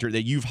contractor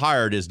that you've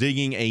hired is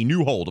digging a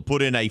new hole to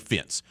put in a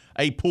fence,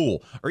 a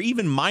pool, or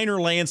even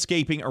minor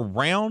landscaping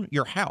around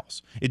your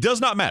house, it does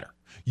not matter.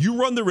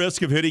 You run the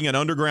risk of hitting an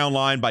underground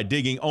line by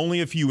digging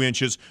only a few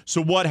inches.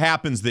 So what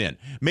happens then?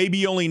 Maybe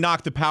you only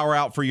knock the power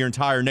out for your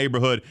entire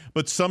neighborhood,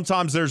 but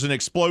sometimes there's an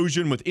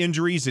explosion with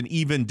injuries and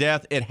even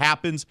death. It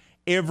happens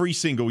every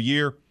single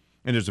year.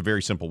 And there's a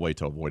very simple way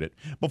to avoid it.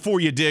 Before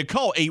you dig,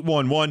 call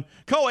 811.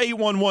 Call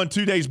 811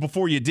 2 days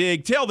before you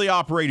dig. Tell the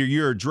operator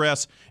your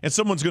address, and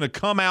someone's going to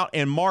come out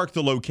and mark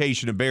the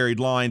location of buried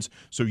lines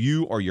so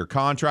you or your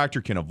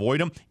contractor can avoid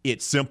them.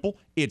 It's simple,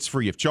 it's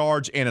free of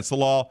charge, and it's the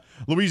law.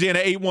 Louisiana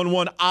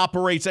 811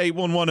 operates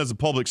 811 as a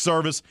public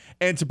service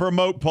and to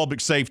promote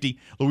public safety.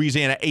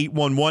 Louisiana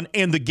 811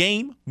 and The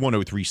Game,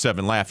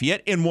 103.7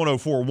 Lafayette and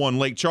 104.1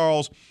 Lake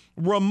Charles,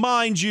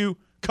 remind you,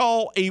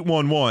 call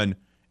 811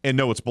 and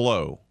know it's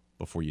below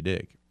before you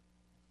dig.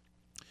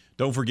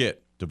 Don't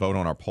forget to vote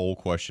on our poll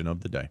question of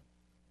the day.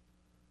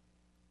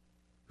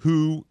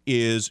 Who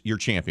is your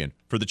champion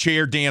for the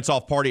chair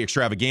dance-off party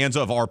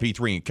extravaganza of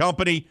RP3 and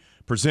Company,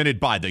 presented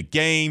by The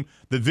Game?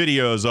 The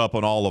video is up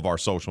on all of our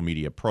social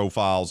media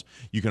profiles.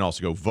 You can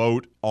also go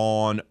vote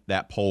on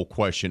that poll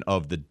question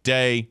of the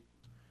day.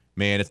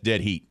 Man, it's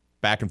dead heat.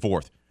 Back and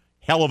forth.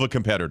 Hell of a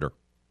competitor.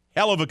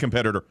 Hell of a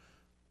competitor.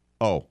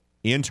 Oh,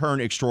 intern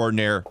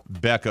extraordinaire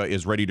Becca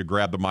is ready to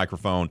grab the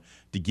microphone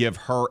to give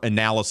her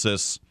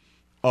analysis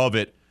of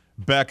it.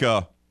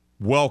 Becca,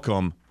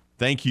 welcome.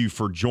 Thank you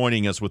for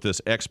joining us with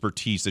this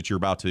expertise that you're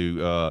about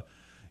to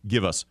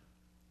give us.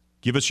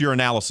 Give us your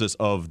analysis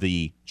of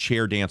the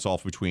chair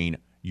dance-off between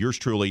yours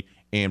truly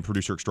and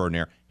producer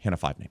extraordinaire Hannah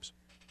Five Names.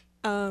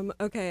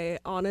 Okay,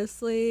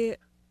 honestly,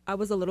 I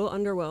was a little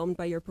underwhelmed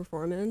by your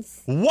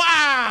performance.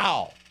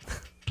 Wow!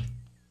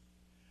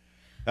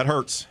 That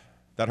hurts.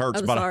 That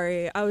hurts. I'm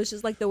sorry. I was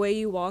just like the way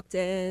you walked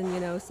in, you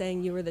know,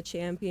 saying you were the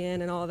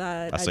champion and all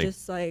that. I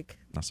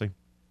see.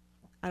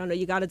 I don't know.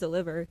 You got to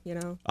deliver, you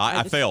know.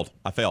 I failed.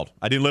 I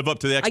didn't live up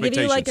to the expectations.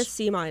 I give you like a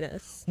C-.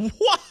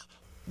 What?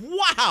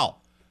 Wow.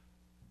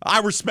 I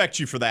respect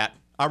you for that.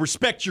 I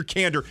respect your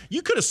candor.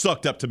 You could have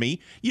sucked up to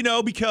me, you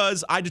know,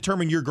 because I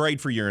determined your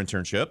grade for your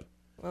internship.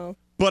 Well,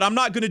 but I'm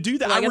not going to do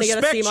that. I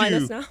respect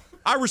you. Now?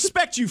 I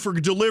respect you for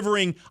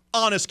delivering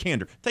honest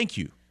candor. Thank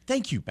you.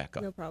 Thank you,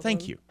 Becca. No problem.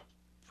 Thank you.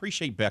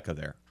 Appreciate Becca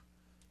there.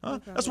 Huh?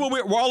 No, that's what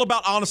we're all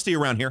about, honesty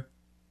around here.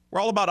 We're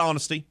all about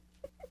honesty.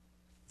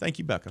 Thank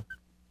you, Becca.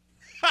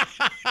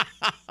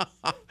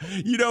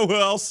 You know who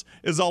else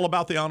is all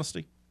about the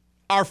honesty?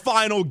 Our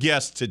final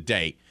guest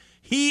today.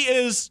 He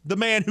is the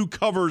man who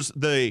covers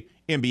the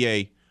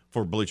NBA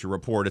for Bleacher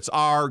Report. It's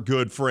our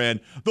good friend,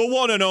 the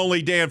one and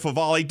only Dan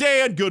Favale.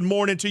 Dan, good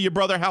morning to you,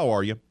 brother. How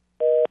are you?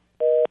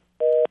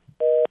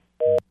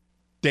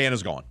 Dan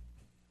is gone.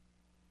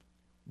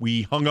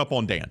 We hung up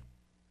on Dan.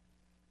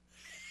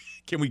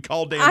 Can we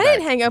call Dan back? I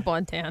didn't hang up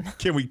on Dan.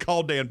 Can we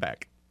call Dan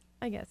back?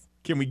 I guess.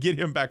 Can we get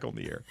him back on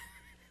the air?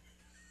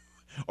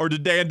 Or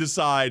did Dan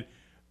decide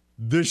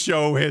this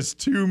show has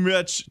too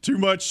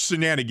much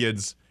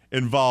shenanigans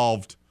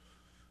involved?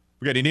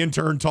 We got an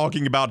intern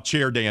talking about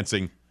chair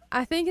dancing.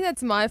 I think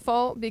that's my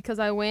fault because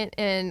I went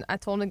and I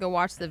told him to go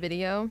watch the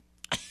video.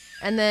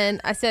 And then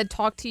I said,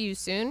 talk to you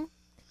soon.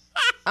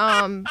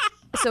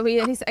 So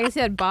he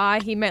said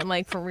bye. He meant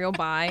like for real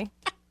bye.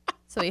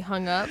 So he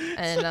hung up.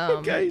 And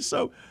okay,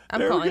 so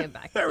I'm calling him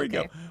back. There we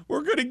go.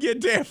 We're going to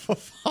get Dan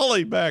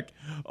Favale back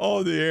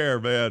on the air,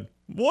 man.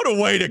 What a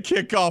way to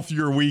kick off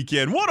your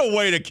weekend. What a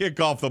way to kick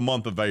off the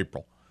month of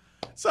April.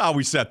 That's how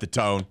we set the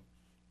tone.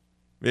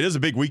 It is a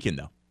big weekend,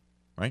 though,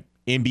 right?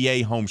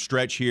 NBA home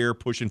stretch here,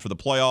 pushing for the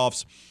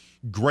playoffs.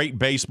 Great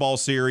baseball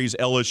series.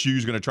 LSU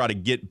is going to try to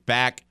get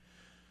back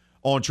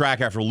on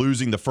track after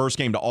losing the first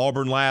game to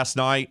Auburn last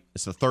night.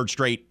 It's the third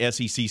straight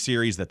SEC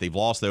series that they've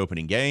lost the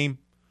opening game.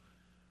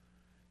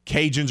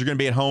 Cajuns are going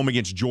to be at home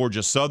against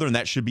Georgia Southern.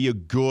 That should be a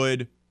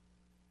good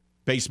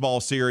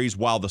baseball series,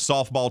 while the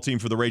softball team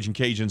for the Raging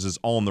Cajuns is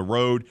on the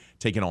road,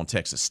 taking on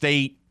Texas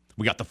State.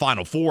 We got the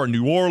Final Four in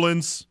New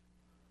Orleans.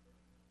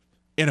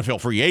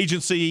 NFL free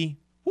agency.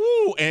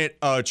 Woo, and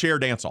chair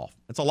dance-off.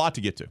 It's a lot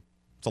to get to.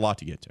 It's a lot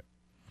to get to.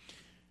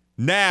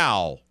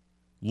 Now,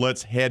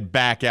 let's head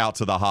back out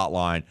to the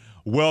hotline.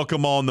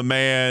 Welcome on the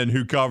man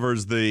who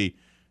covers the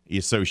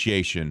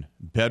association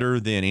better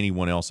than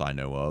anyone else I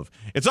know of.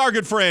 It's our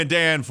good friend,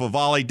 Dan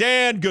Favale.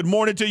 Dan, good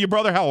morning to you,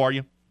 brother. How are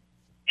you?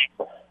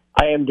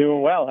 I am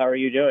doing well. How are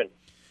you doing?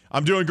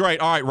 I'm doing great.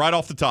 All right, right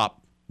off the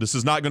top, this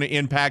is not going to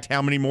impact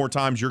how many more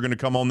times you're going to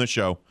come on this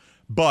show,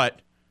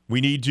 but we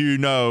need to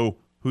know,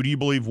 who do you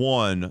believe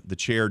won the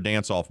chair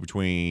dance-off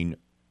between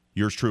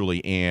yours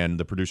truly and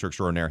the producer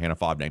extraordinaire, Hannah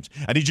Five Names?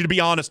 I need you to be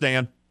honest,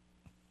 Dan.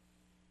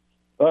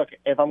 Look,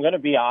 if I'm going to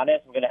be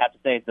honest, I'm going to have to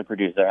say it's the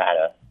producer,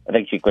 Hannah. I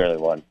think she clearly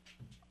won.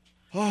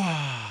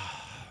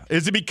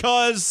 Is it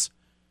because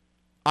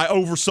I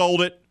oversold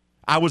it?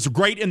 I was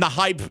great in the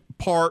hype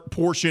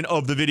portion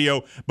of the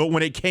video, but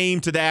when it came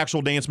to the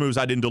actual dance moves,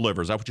 I didn't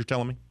deliver. Is that what you're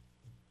telling me?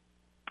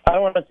 I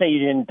don't want to say you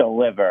didn't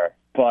deliver,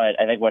 but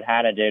I think what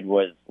Hannah did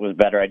was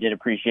better. I did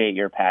appreciate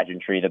your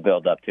pageantry, the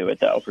build up to it,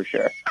 though, for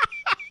sure.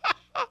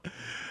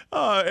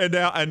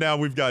 And now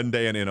we've gotten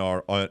Dan in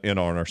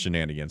our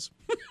shenanigans.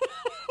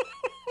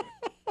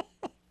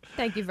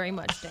 Thank you very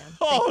much,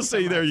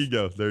 Dan. There you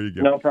go. There you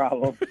go. No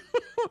problem.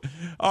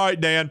 All right,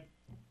 Dan.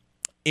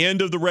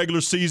 End of the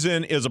regular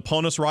season is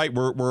upon us, right?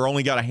 We're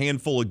only got a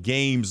handful of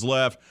games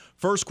left.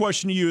 First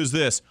question to you is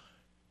this.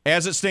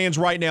 As it stands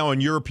right now,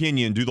 in your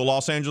opinion, do the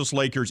Los Angeles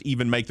Lakers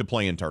even make the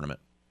play-in tournament?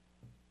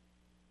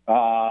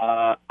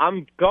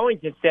 I'm going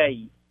to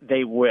say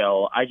they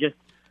will. I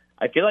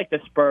feel like the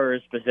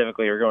Spurs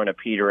specifically are going to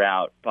peter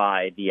out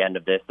by the end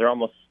of this. They're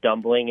almost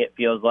stumbling, it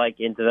feels like,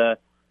 into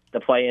the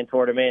play-in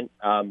tournament.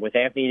 With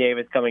Anthony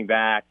Davis coming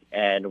back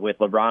and with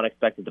LeBron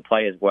expected to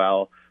play as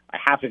well, I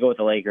have to go with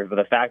the Lakers. But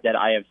the fact that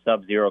I have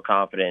sub-zero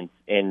confidence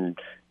in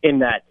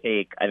that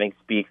take, I think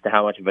speaks to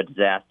how much of a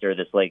disaster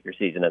this Lakers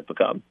season has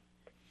become.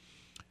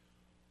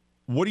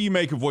 What do you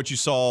make of what you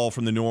saw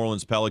from the New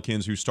Orleans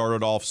Pelicans, who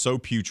started off so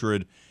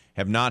putrid,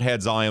 have not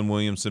had Zion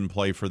Williamson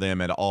play for them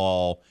at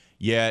all,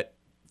 yet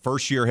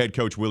first-year head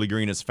coach Willie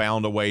Green has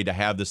found a way to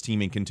have this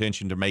team in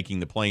contention to making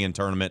the play-in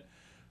tournament?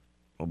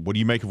 What do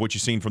you make of what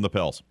you've seen from the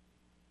Pels?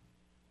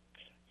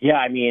 Yeah,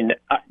 I mean,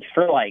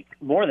 for like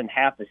more than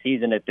half the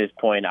season at this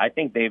point, I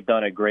think they've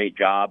done a great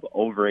job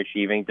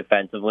overachieving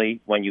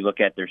defensively. When you look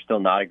at, they're still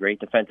not a great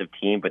defensive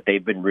team, but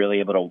they've been really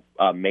able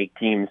to make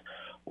teams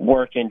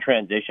work in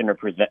transition or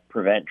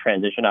prevent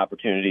transition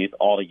opportunities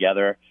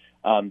altogether.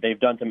 They've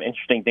done some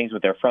interesting things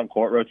with their front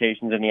court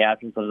rotations in the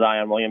absence of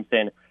Zion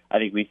Williamson. I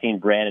think we've seen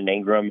Brandon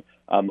Ingram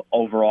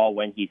overall,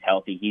 when he's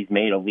healthy, he's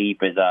made a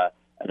leap as a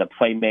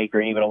playmaker,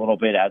 and even a little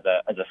bit as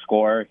a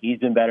scorer. He's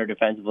been better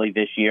defensively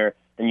this year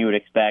than you would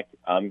expect.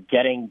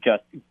 Getting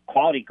just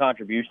quality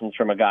contributions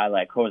from a guy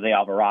like Jose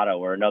Alvarado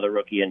or another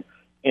rookie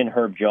in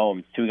Herb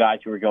Jones, two guys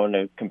who are going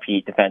to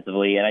compete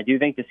defensively. And I do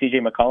think the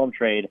C.J. McCollum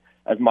trade,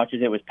 as much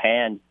as it was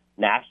panned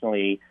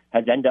nationally,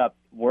 has ended up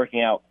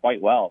working out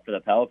quite well for the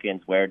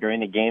Pelicans, where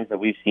during the games that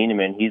we've seen him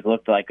in, he's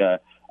looked like a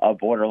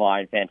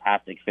borderline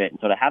fantastic fit. And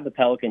so to have the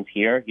Pelicans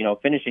here,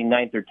 finishing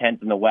 9th or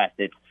 10th in the West,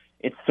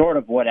 it's sort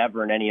of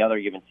whatever in any other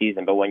given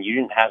season. But when you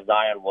didn't have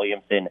Zion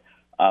Williamson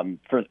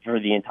for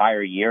the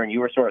entire year, and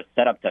you were sort of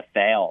set up to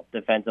fail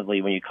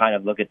defensively when you kind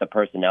of look at the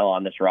personnel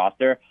on this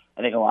roster,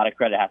 I think a lot of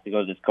credit has to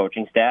go to this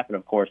coaching staff and,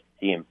 of course,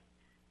 the team.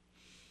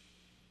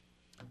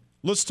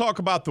 Let's talk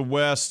about the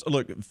West.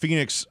 Look,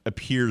 Phoenix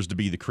appears to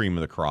be the cream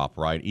of the crop,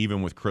 right?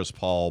 Even with Chris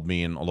Paul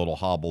being a little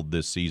hobbled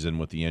this season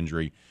with the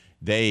injury,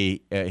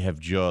 they have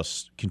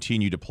just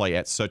continued to play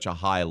at such a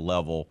high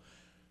level.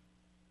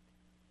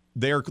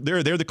 They're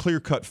the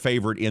clear-cut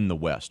favorite in the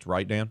West,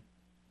 right, Dan?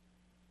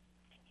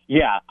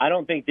 Yeah, I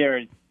don't think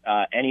there's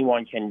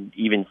anyone can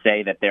even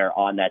say that they're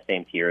on that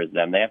same tier as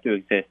them. They have to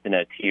exist in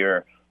a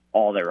tier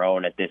all their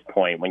own at this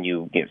point when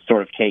you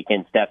sort of take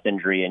in Steph's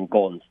injury in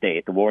Golden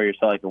State. The Warriors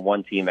felt like the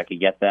one team that could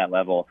get to that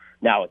level.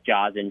 Now with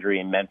Ja's injury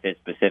in Memphis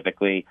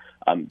specifically,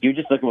 you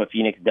just look at what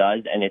Phoenix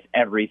does, and it's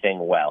everything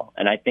well.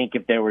 And I think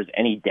if there was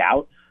any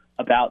doubt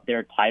about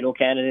their title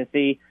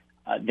candidacy,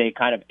 they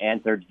kind of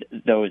answered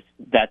those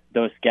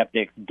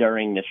skeptics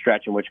during the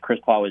stretch in which Chris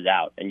Paul was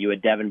out. And you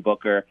had Devin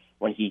Booker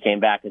when he came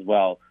back as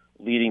well,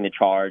 leading the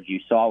charge. You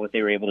saw what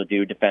they were able to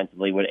do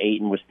defensively, what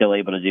Ayton was still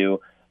able to do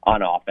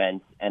on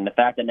offense. And the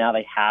fact that now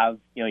they have,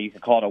 you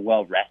could call it a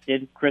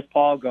well-rested Chris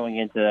Paul going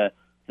into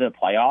the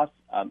playoffs,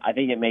 I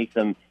think it makes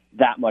them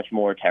that much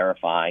more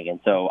terrifying. And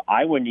so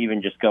I wouldn't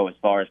even just go as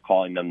far as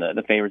calling them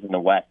the favorites in the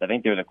West. I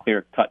think they're the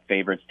clear-cut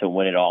favorites to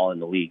win it all in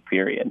the league,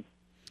 period.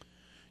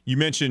 You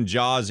mentioned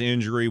Ja's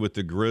injury with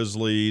the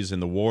Grizzlies,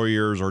 and the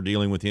Warriors are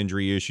dealing with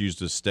injury issues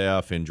to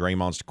Steph, and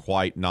Draymond's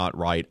quite not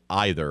right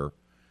either.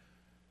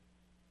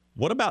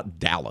 What about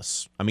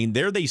Dallas? I mean,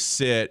 there they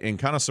sit, and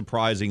kind of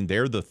surprising,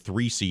 they're the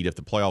 3 seed if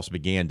the playoffs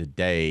began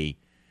today.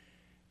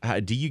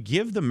 Do you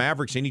give the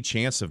Mavericks any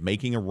chance of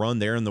making a run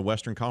there in the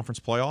Western Conference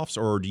playoffs,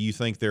 or do you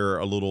think they're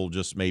a little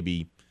just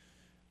maybe,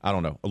 I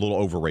don't know, a little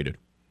overrated?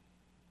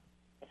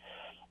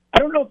 I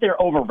don't know if they're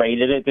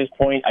overrated at this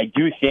point. I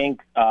do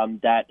think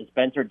that the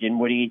Spencer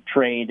Dinwiddie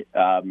trade,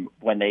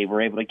 when they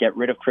were able to get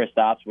rid of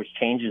Kristaps, which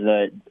changes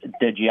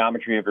the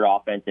geometry of your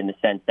offense in the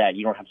sense that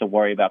you don't have to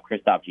worry about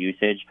Kristaps'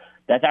 usage,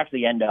 that's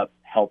actually end up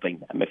helping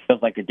them. It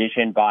feels like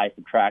addition by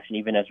subtraction,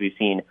 even as we've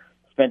seen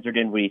Spencer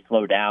Dinwiddie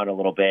slow down a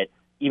little bit.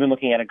 Even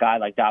looking at a guy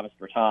like Davis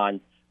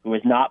Bertans, who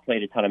has not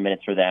played a ton of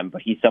minutes for them,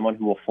 but he's someone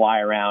who will fly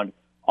around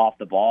off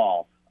the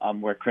ball,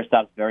 where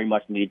Kristaps very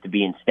much needed to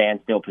be in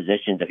standstill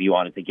positions if you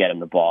wanted to get him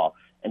the ball.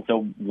 And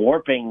so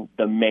warping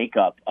the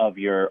makeup of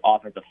your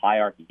offensive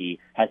hierarchy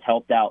has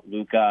helped out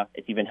Luka.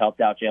 It's even helped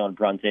out Jalen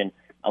Brunson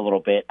a little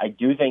bit. I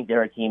do think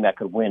they're a team that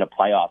could win a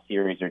playoff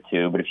series or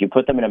two, but if you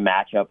put them in a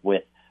matchup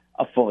with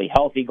a fully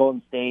healthy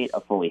Golden State,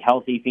 a fully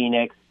healthy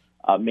Phoenix,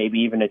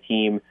 maybe even a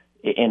team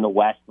in the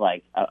West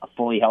like a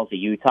fully healthy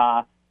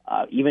Utah,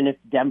 even if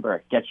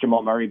Denver gets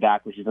Jamal Murray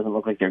back, which it doesn't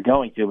look like they're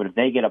going to, but if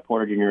they get a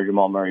Porter Jr. or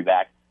Jamal Murray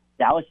back,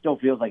 Dallas still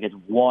feels like it's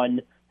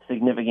one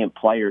significant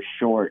player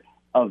short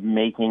of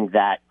making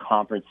that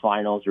conference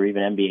finals or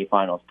even NBA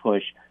finals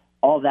push.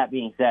 All that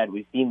being said,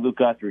 we've seen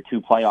Luka through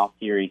 2 playoff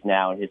series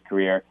now in his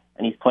career,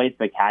 and he's played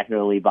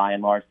spectacularly by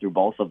and large through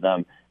both of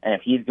them. And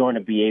if he's going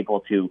to be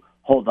able to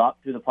hold up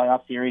through the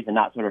playoff series and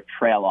not sort of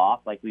trail off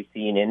like we've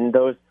seen in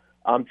those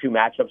 2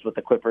 matchups with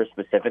the Clippers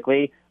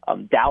specifically,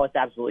 Dallas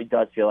absolutely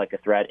does feel like a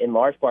threat, in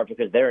large part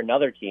because they're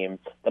another team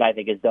that I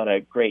think has done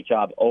a great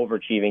job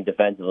overachieving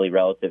defensively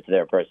relative to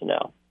their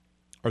personnel.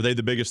 Are they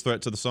the biggest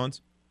threat to the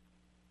Suns?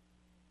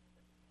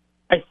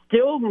 I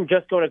still am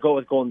just going to go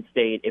with Golden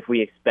State if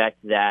we expect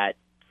that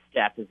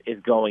Steph is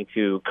going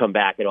to come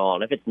back at all.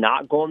 And if it's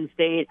not Golden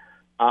State,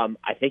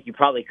 I think you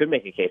probably could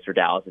make a case for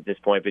Dallas at this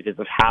point because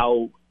of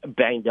how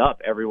banged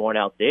up everyone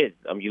else is.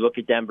 You look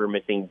at Denver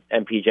missing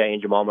MPJ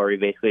and Jamal Murray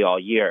basically all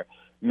year.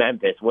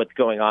 Memphis, what's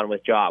going on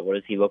with Ja? What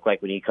does he look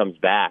like when he comes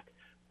back?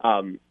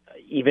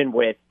 Even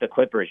with the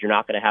Clippers, you're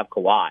not going to have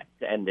Kawhi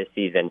to end this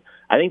season.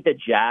 I think the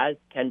Jazz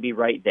can be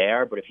right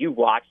there, but if you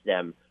watch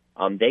them,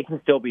 they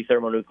can still be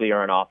thermonuclear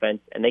on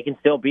offense, and they can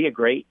still be a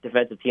great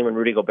defensive team when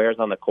Rudy Gobert's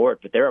on the court.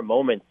 But there are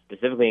moments,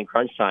 specifically in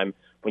crunch time,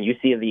 when you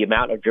see the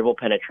amount of dribble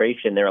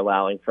penetration they're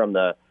allowing from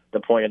the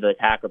point of the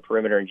attack or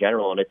perimeter in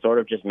general, and it sort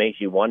of just makes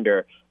you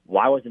wonder,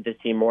 why wasn't this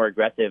team more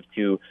aggressive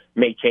to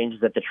make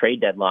changes at the trade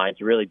deadline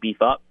to really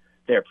beef up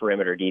their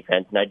perimeter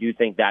defense? And I do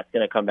think that's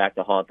going to come back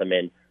to haunt them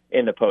in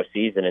the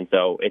postseason. And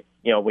so it's,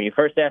 when you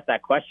first asked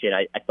that question,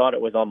 I thought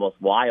it was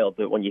almost wild,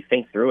 but when you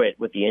think through it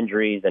with the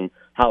injuries and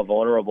how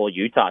vulnerable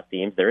Utah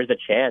seems, there is a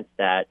chance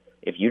that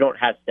if you don't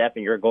have Steph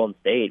in your Golden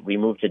State, we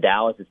move to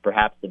Dallas as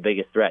perhaps the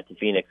biggest threat to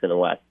Phoenix in the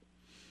West.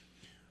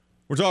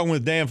 We're talking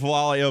with Dan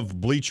Favale of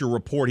Bleacher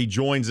Report. He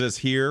joins us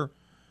here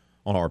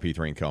on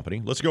RP3 and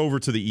Company. Let's go over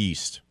to the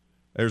East.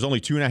 There's only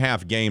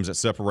 2.5 games that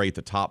separate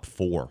the top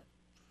 4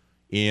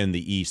 in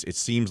the East. It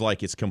seems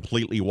like it's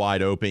completely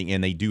wide open,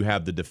 and they do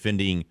have the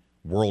defending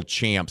world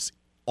champs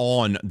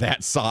on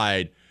that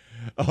side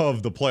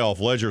of the playoff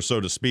ledger, so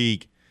to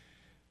speak.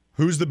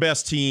 Who's the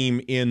best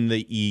team in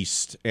the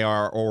East,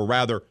 or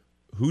rather,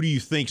 who do you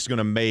think is going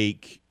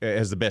to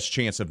has the best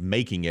chance of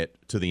making it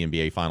to the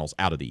NBA Finals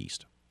out of the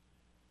East?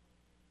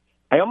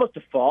 I almost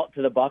default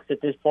to the Bucks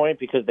at this point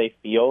because they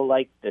feel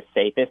like the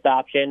safest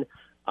option.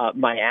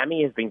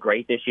 Miami has been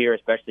great this year,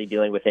 especially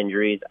dealing with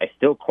injuries. I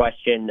still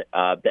question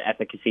the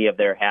efficacy of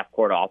their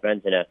half-court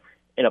offense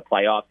in a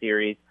playoff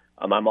series.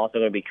 I'm also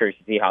going to be curious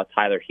to see how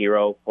Tyler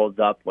Hero holds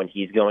up when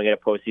he's going in a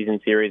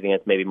postseason series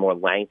against maybe more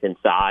length and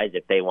size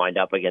if they wind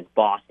up against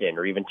Boston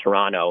or even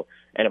Toronto,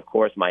 and, of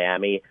course,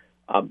 Miami.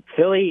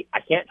 Philly,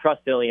 I can't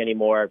trust Philly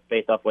anymore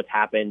based off what's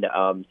happened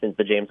since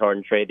the James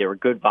Harden trade. They were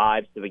good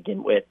vibes to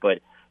begin with, but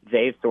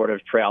they've sort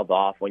of trailed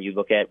off when you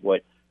look at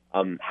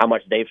how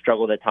much they've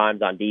struggled at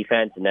times on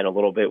defense, and then a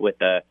little bit with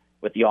the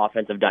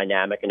offensive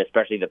dynamic, and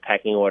especially the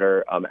pecking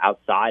order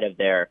outside of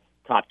their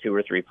top 2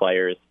 or 3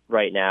 players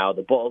right now.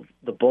 The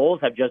Bulls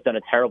have just done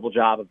a terrible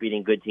job of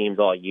beating good teams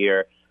all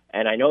year.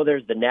 And I know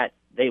there's the Nets,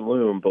 they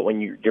loom, but when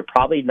you're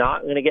probably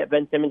not going to get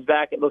Ben Simmons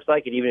back, it looks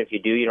like, and even if you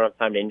do, you don't have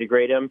time to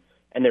integrate him.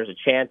 And there's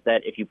a chance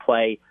that if you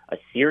play a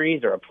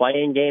series or a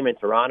play-in game in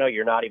Toronto,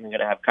 you're not even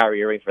going to have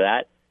Kyrie Irving for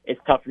that. It's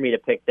tough for me to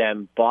pick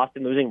them.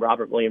 Boston losing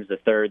Robert Williams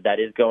III, that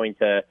is going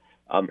to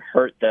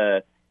hurt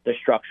the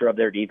structure of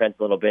their defense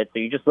a little bit. So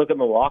you just look at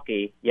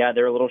Milwaukee. Yeah,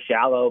 they're a little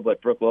shallow,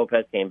 but Brook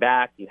Lopez came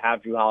back. You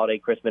have Drew Holiday,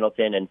 Chris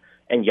Middleton,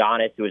 and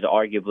Giannis, who is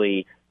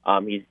arguably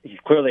he's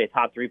clearly a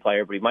top 3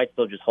 player, but he might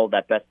still just hold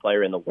that best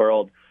player in the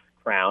world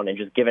crown. And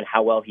just given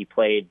how well he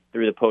played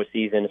through the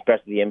postseason,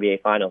 especially the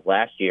NBA Finals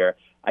last year,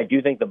 I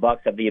do think the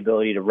Bucks have the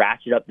ability to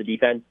ratchet up the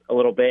defense a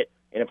little bit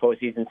in a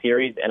postseason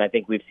series, and I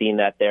think we've seen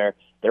that their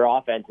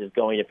offense is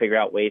going to figure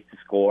out ways to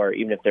score,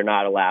 even if they're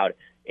not allowed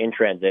in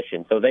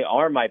transition. So they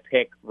are my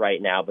pick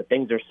right now, but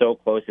things are so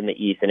close in the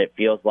East, and it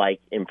feels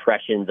like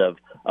impressions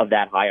of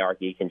that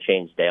hierarchy can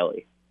change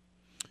daily.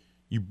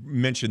 You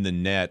mentioned the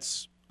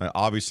Nets.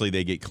 Obviously,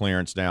 they get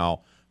clearance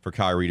now for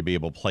Kyrie to be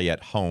able to play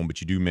at home,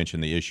 but you do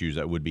mention the issues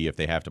that would be if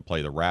they have to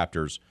play the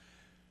Raptors.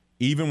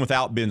 Even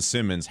without Ben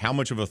Simmons, how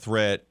much of a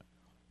threat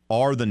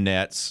are the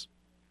Nets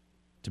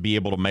to be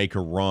able to make a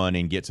run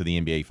and get to the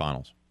NBA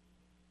Finals?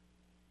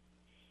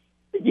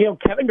 You know,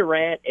 Kevin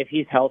Durant, if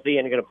he's healthy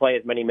and going to play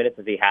as many minutes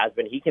as he has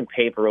been, he can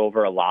paper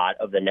over a lot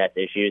of the Nets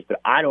issues, but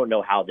I don't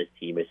know how this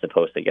team is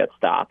supposed to get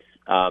stops.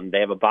 They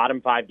have a bottom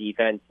 5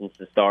 defense since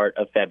the start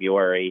of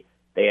February.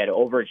 They had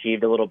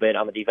overachieved a little bit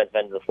on the defensive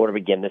end of the floor to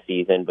begin the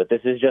season, but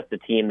this is just a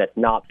team that's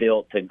not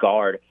built to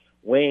guard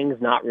wings,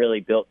 not really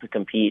built to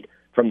compete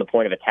from the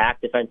point of attack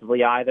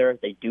defensively either.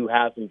 They do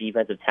have some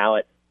defensive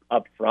talent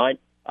up front,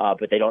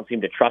 but they don't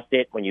seem to trust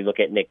it when you look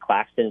at Nick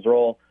Claxton's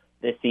role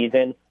this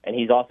season, and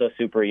he's also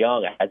super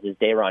young, as is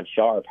Day'Ron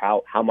Sharpe.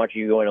 How much are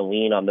you going to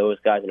lean on those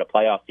guys in a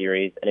playoff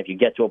series? And if you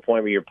get to a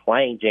point where you're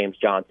playing James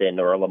Johnson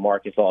or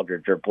LaMarcus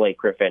Aldridge or Blake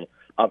Griffin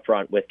up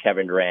front with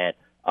Kevin Durant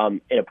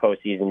in a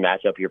postseason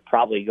matchup, you're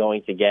probably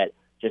going to get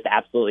just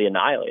absolutely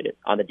annihilated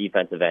on the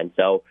defensive end.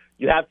 So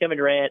you have Kevin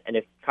Durant, and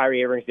if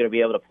Kyrie Irving's going to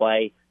be able to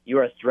play,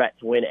 you're a threat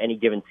to win any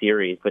given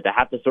series. But to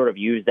have to sort of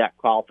use that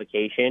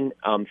qualification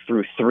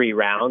through 3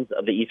 rounds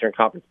of the Eastern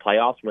Conference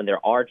playoffs when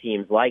there are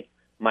teams like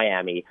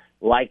Miami,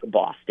 like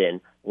Boston,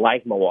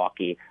 like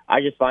Milwaukee, I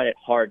just find it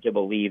hard to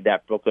believe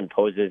that Brooklyn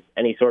poses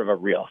any sort of a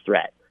real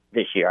threat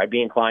this year. I'd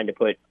be inclined to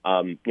put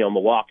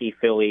Milwaukee,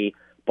 Philly,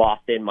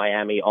 Boston,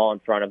 Miami all in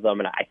front of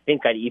them, and I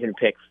think I'd even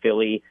pick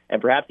Philly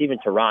and perhaps even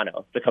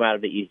Toronto to come out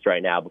of the East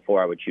right now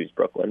before I would choose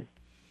Brooklyn.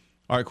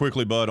 All right,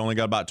 quickly, Bud, only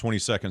got about 20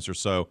 seconds or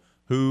so.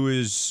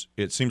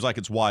 It seems like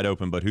it's wide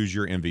open, but who's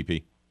your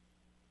MVP?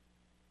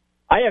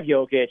 I have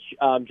Jokic.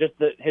 Just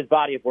his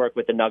body of work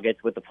with the Nuggets,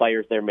 with the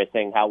players they're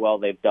missing, how well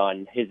they've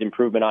done, his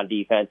improvement on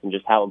defense, and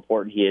just how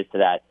important he is to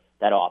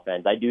that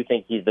offense. I do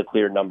think he's the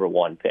clear number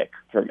 1 pick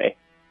for me.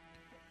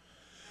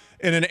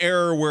 In an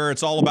era where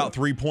it's all about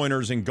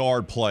three-pointers and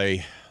guard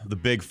play, the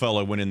big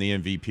fella winning the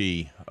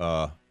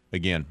MVP,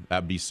 again,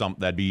 that'd be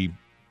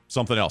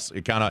something else.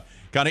 It kind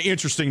of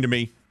interesting to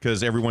me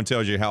because everyone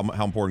tells you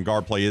how important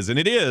guard play is, and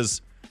it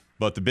is.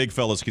 But the big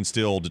fellas can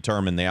still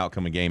determine the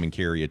outcome of a game and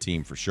carry a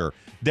team for sure.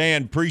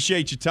 Dan,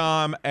 appreciate your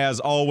time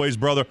as always,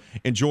 brother.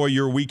 Enjoy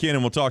your weekend,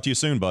 and we'll talk to you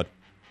soon, bud.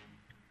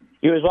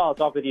 You as well. I'll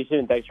talk with you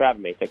soon. Thanks for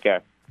having me. Take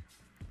care.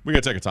 We're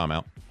going to take a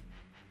timeout.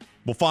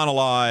 We'll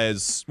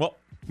finalize. Well,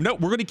 no,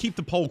 we're going to keep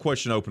the poll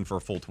question open for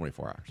a full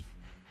 24 hours.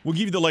 We'll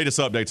give you the latest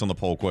updates on the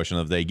poll question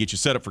of the day. Get you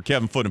set up for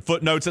Kevin Foote and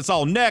Footnotes. That's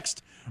all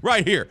next,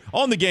 right here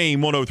on the Game,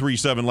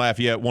 103.7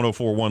 Lafayette,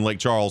 104.1 Lake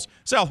Charles,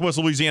 Southwest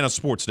Louisiana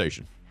Sports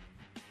Station.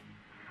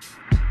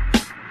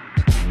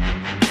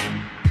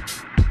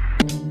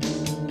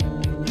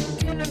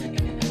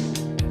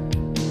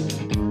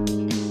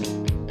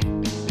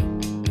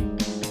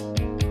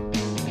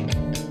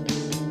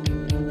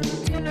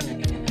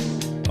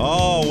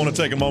 Oh, I want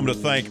to take a moment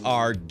to thank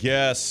our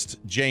guest,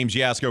 James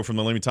Yasko from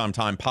the Limited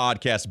Time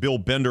Podcast, Bill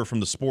Bender from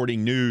the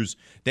Sporting News,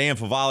 Dan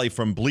Favale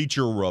from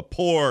Bleacher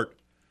Report,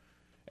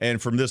 and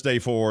from this day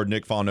forward,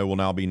 Nick Fontenot will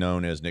now be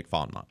known as Nick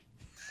Fontenot.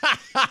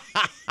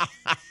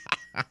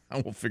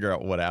 We'll figure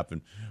out what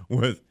happened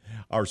with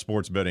our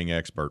sports betting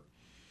expert.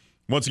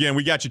 Once again,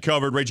 we got you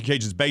covered. Raging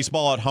Cajuns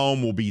baseball at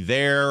home will be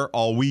there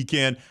all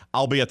weekend.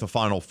 I'll be at the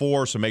Final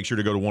Four, so make sure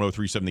to go to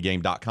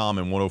 1037thegame.com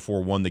and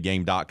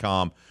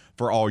 1041thegame.com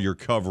for all your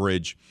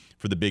coverage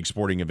for the big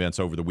sporting events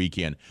over the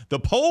weekend. The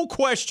poll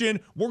question,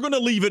 we're going to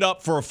leave it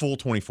up for a full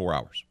 24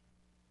 hours.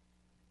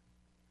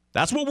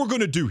 That's what we're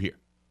going to do here.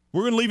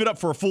 We're going to leave it up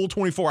for a full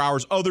 24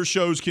 hours. Other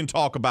shows can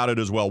talk about it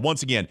as well.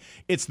 Once again,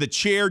 it's the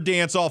Chair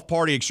Dance-Off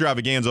Party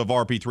Extravaganza of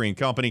RP3 and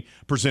Company,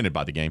 presented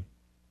by The Game.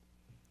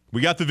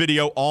 We got the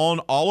video on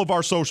all of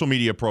our social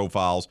media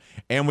profiles,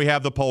 and we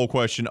have the poll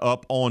question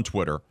up on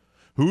Twitter.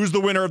 Who's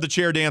the winner of the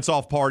Chair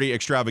Dance-Off Party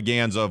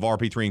Extravaganza of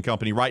RP3 and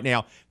Company? Right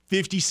now,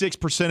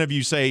 56% of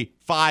you say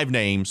 5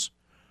 names.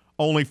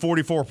 Only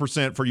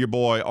 44% for your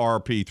boy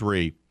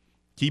RP3.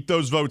 Keep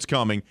those votes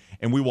coming,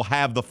 and we will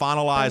have the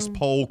finalized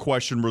poll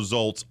question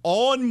results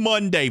on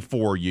Monday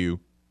for you.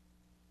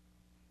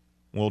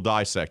 We'll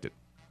dissect it.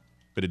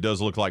 But it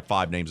does look like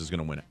 5 names is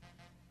going to win it.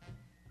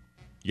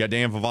 You got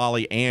Dan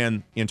Favale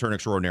and intern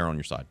extraordinaire on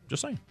your side.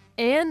 Just saying.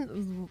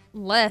 And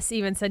Les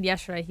even said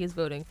yesterday he was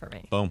voting for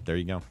me. Boom. There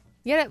you go.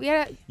 You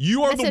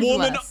are the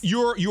woman. Les.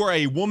 You are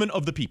a woman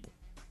of the people.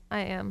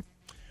 I am.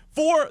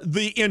 For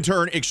the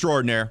intern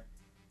extraordinaire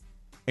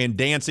and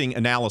dancing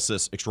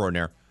analysis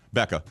extraordinaire,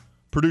 Becca.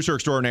 Producer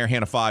extraordinaire,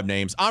 Hannah 5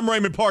 names. I'm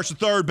Raymond Parch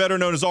III, better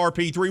known as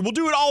RP3. We'll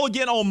do it all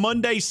again on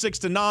Monday, 6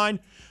 to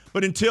 9.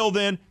 But until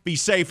then, be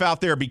safe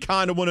out there. Be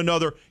kind to one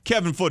another.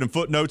 Kevin Foote and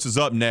Footnotes is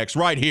up next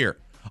right here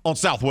on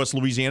Southwest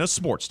Louisiana's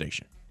Sports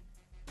Station.